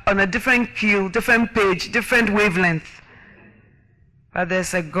are on a different keel, different page, different wavelength. But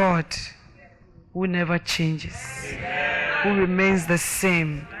there's a God who never changes, who remains the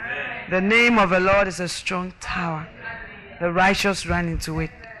same. The name of the Lord is a strong tower. The righteous run into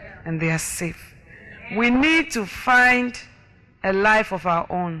it, and they are safe. We need to find a life of our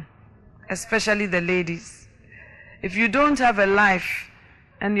own, especially the ladies. If you don't have a life,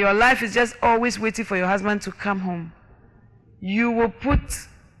 and your life is just always waiting for your husband to come home, you will put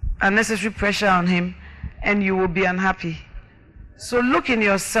unnecessary pressure on him, and you will be unhappy. So look in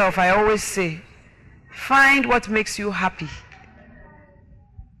yourself, I always say. Find what makes you happy.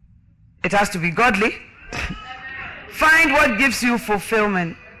 It has to be godly. Find what gives you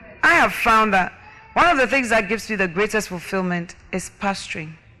fulfillment. I have found that one of the things that gives me the greatest fulfillment is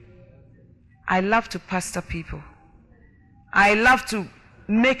pastoring. I love to pastor people. I love to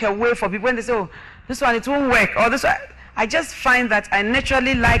make a way for people. When they say, oh, this one, it won't work, or this one, I just find that I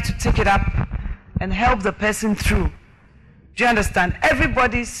naturally like to take it up and help the person through. Do you understand?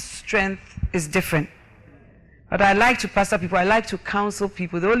 Everybody's strength is different. But I like to pastor people. I like to counsel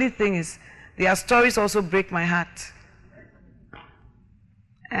people. The only thing is, their stories also break my heart.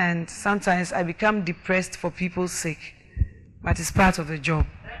 And sometimes I become depressed for people's sake. But it's part of the job.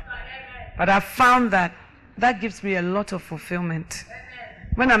 But I've found that gives me a lot of fulfillment.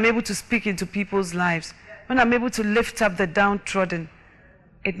 When I'm able to speak into people's lives, when I'm able to lift up the downtrodden,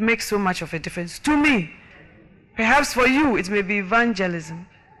 it makes so much of a difference to me. Perhaps for you, it may be evangelism.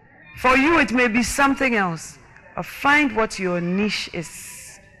 For you, it may be something else. But find what your niche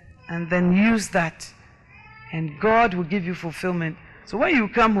is and then use that. And God will give you fulfillment. So when you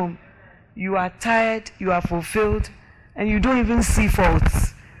come home, you are tired, you are fulfilled, and you don't even see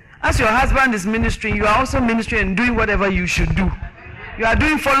faults. As your husband is ministering, you are also ministering and doing whatever you should do. You are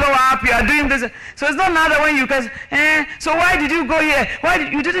doing follow-up, you are doing this. So it's not now that when you can, so why did you go here?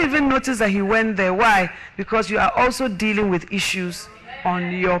 You didn't even notice that he went there. Why? Because you are also dealing with issues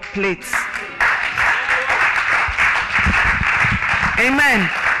on your plates. Amen.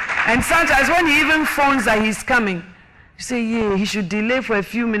 And sometimes when he even phones that he's coming, you say, yeah, he should delay for a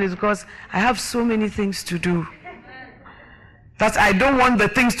few minutes because I have so many things to do. That I don't want the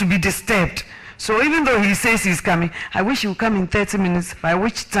things to be disturbed. So even though he says he's coming, I wish he would come in 30 minutes, by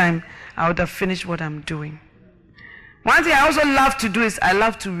which time I would have finished what I'm doing. One thing I also love to do is I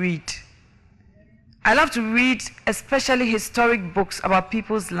love to read. I love to read especially historic books about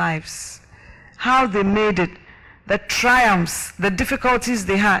people's lives, how they made it, the triumphs, the difficulties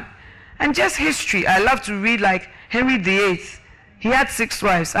they had, and just history. I love to read like Henry VIII. He had 6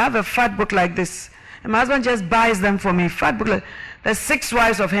 wives. I have a fat book like this, and my husband just buys them for me. Fat book like the 6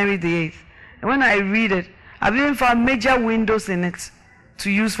 wives of Henry VIII. And when I read it, I've even found major windows in it to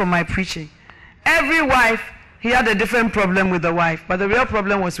use for my preaching. Every wife, he had a different problem with the wife, but the real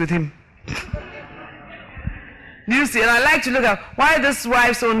problem was with him. Do you see? And I like to look at why this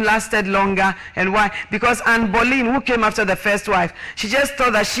wife's own lasted longer and why. Because Anne Boleyn, who came after the first wife, she just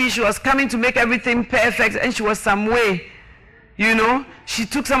thought that she was coming to make everything perfect, and she was some way. You know, she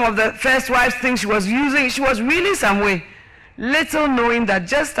took some of the first wife's things she was using. She was really some way. Little knowing that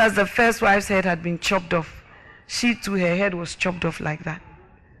just as the first wife's head had been chopped off, she too, her head was chopped off like that.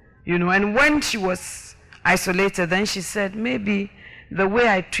 You know, and when she was isolated, then she said, maybe the way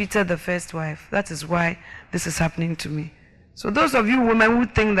I treated the first wife, that is why this is happening to me. So those of you women who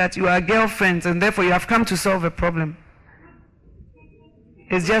think that you are girlfriends and therefore you have come to solve a problem,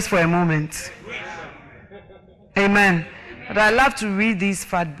 it's just for a moment. Amen. But I love to read these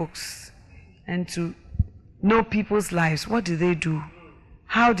fat books and to know people's lives. What do they do?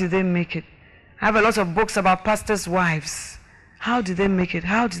 How do they make it? I have a lot of books about pastors' wives. How do they make it?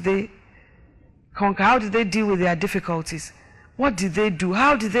 How do they conquer? How do they deal with their difficulties? What did they do?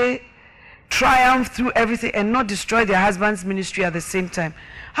 How did they triumph through everything and not destroy their husband's ministry at the same time?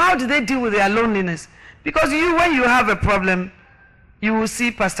 How did they deal with their loneliness? Because when you have a problem, you will see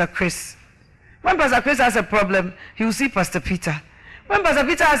Pastor Chris. When Pastor Chris has a problem, he will see Pastor Peter. When Pastor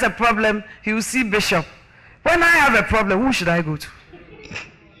Peter has a problem, he will see Bishop. When I have a problem, who should I go to?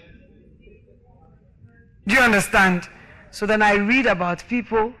 Do you understand? So then I read about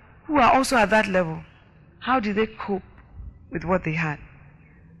people who are also at that level. How did they cope with what they had?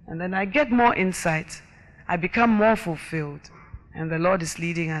 And then I get more insight. I become more fulfilled. And the Lord is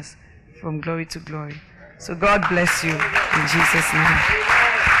leading us from glory to glory. So God bless you in Jesus' name.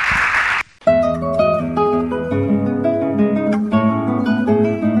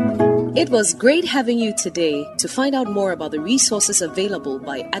 It was great having you today. To find out more about the resources available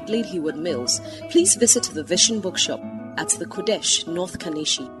by Adelaide Heward Mills, please visit the Vision Bookshop at the Qodesh, North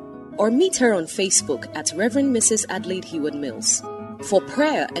Kaneshie, or meet her on Facebook at Reverend Mrs. Adelaide Heward Mills. For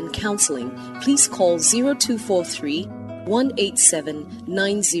prayer and counseling, please call 0243 187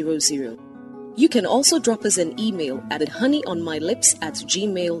 900. You can also drop us an email at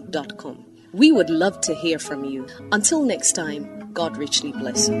honeyonmylips@gmail.com. We would love to hear from you. Until next time, God richly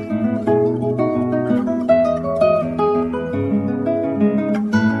bless you.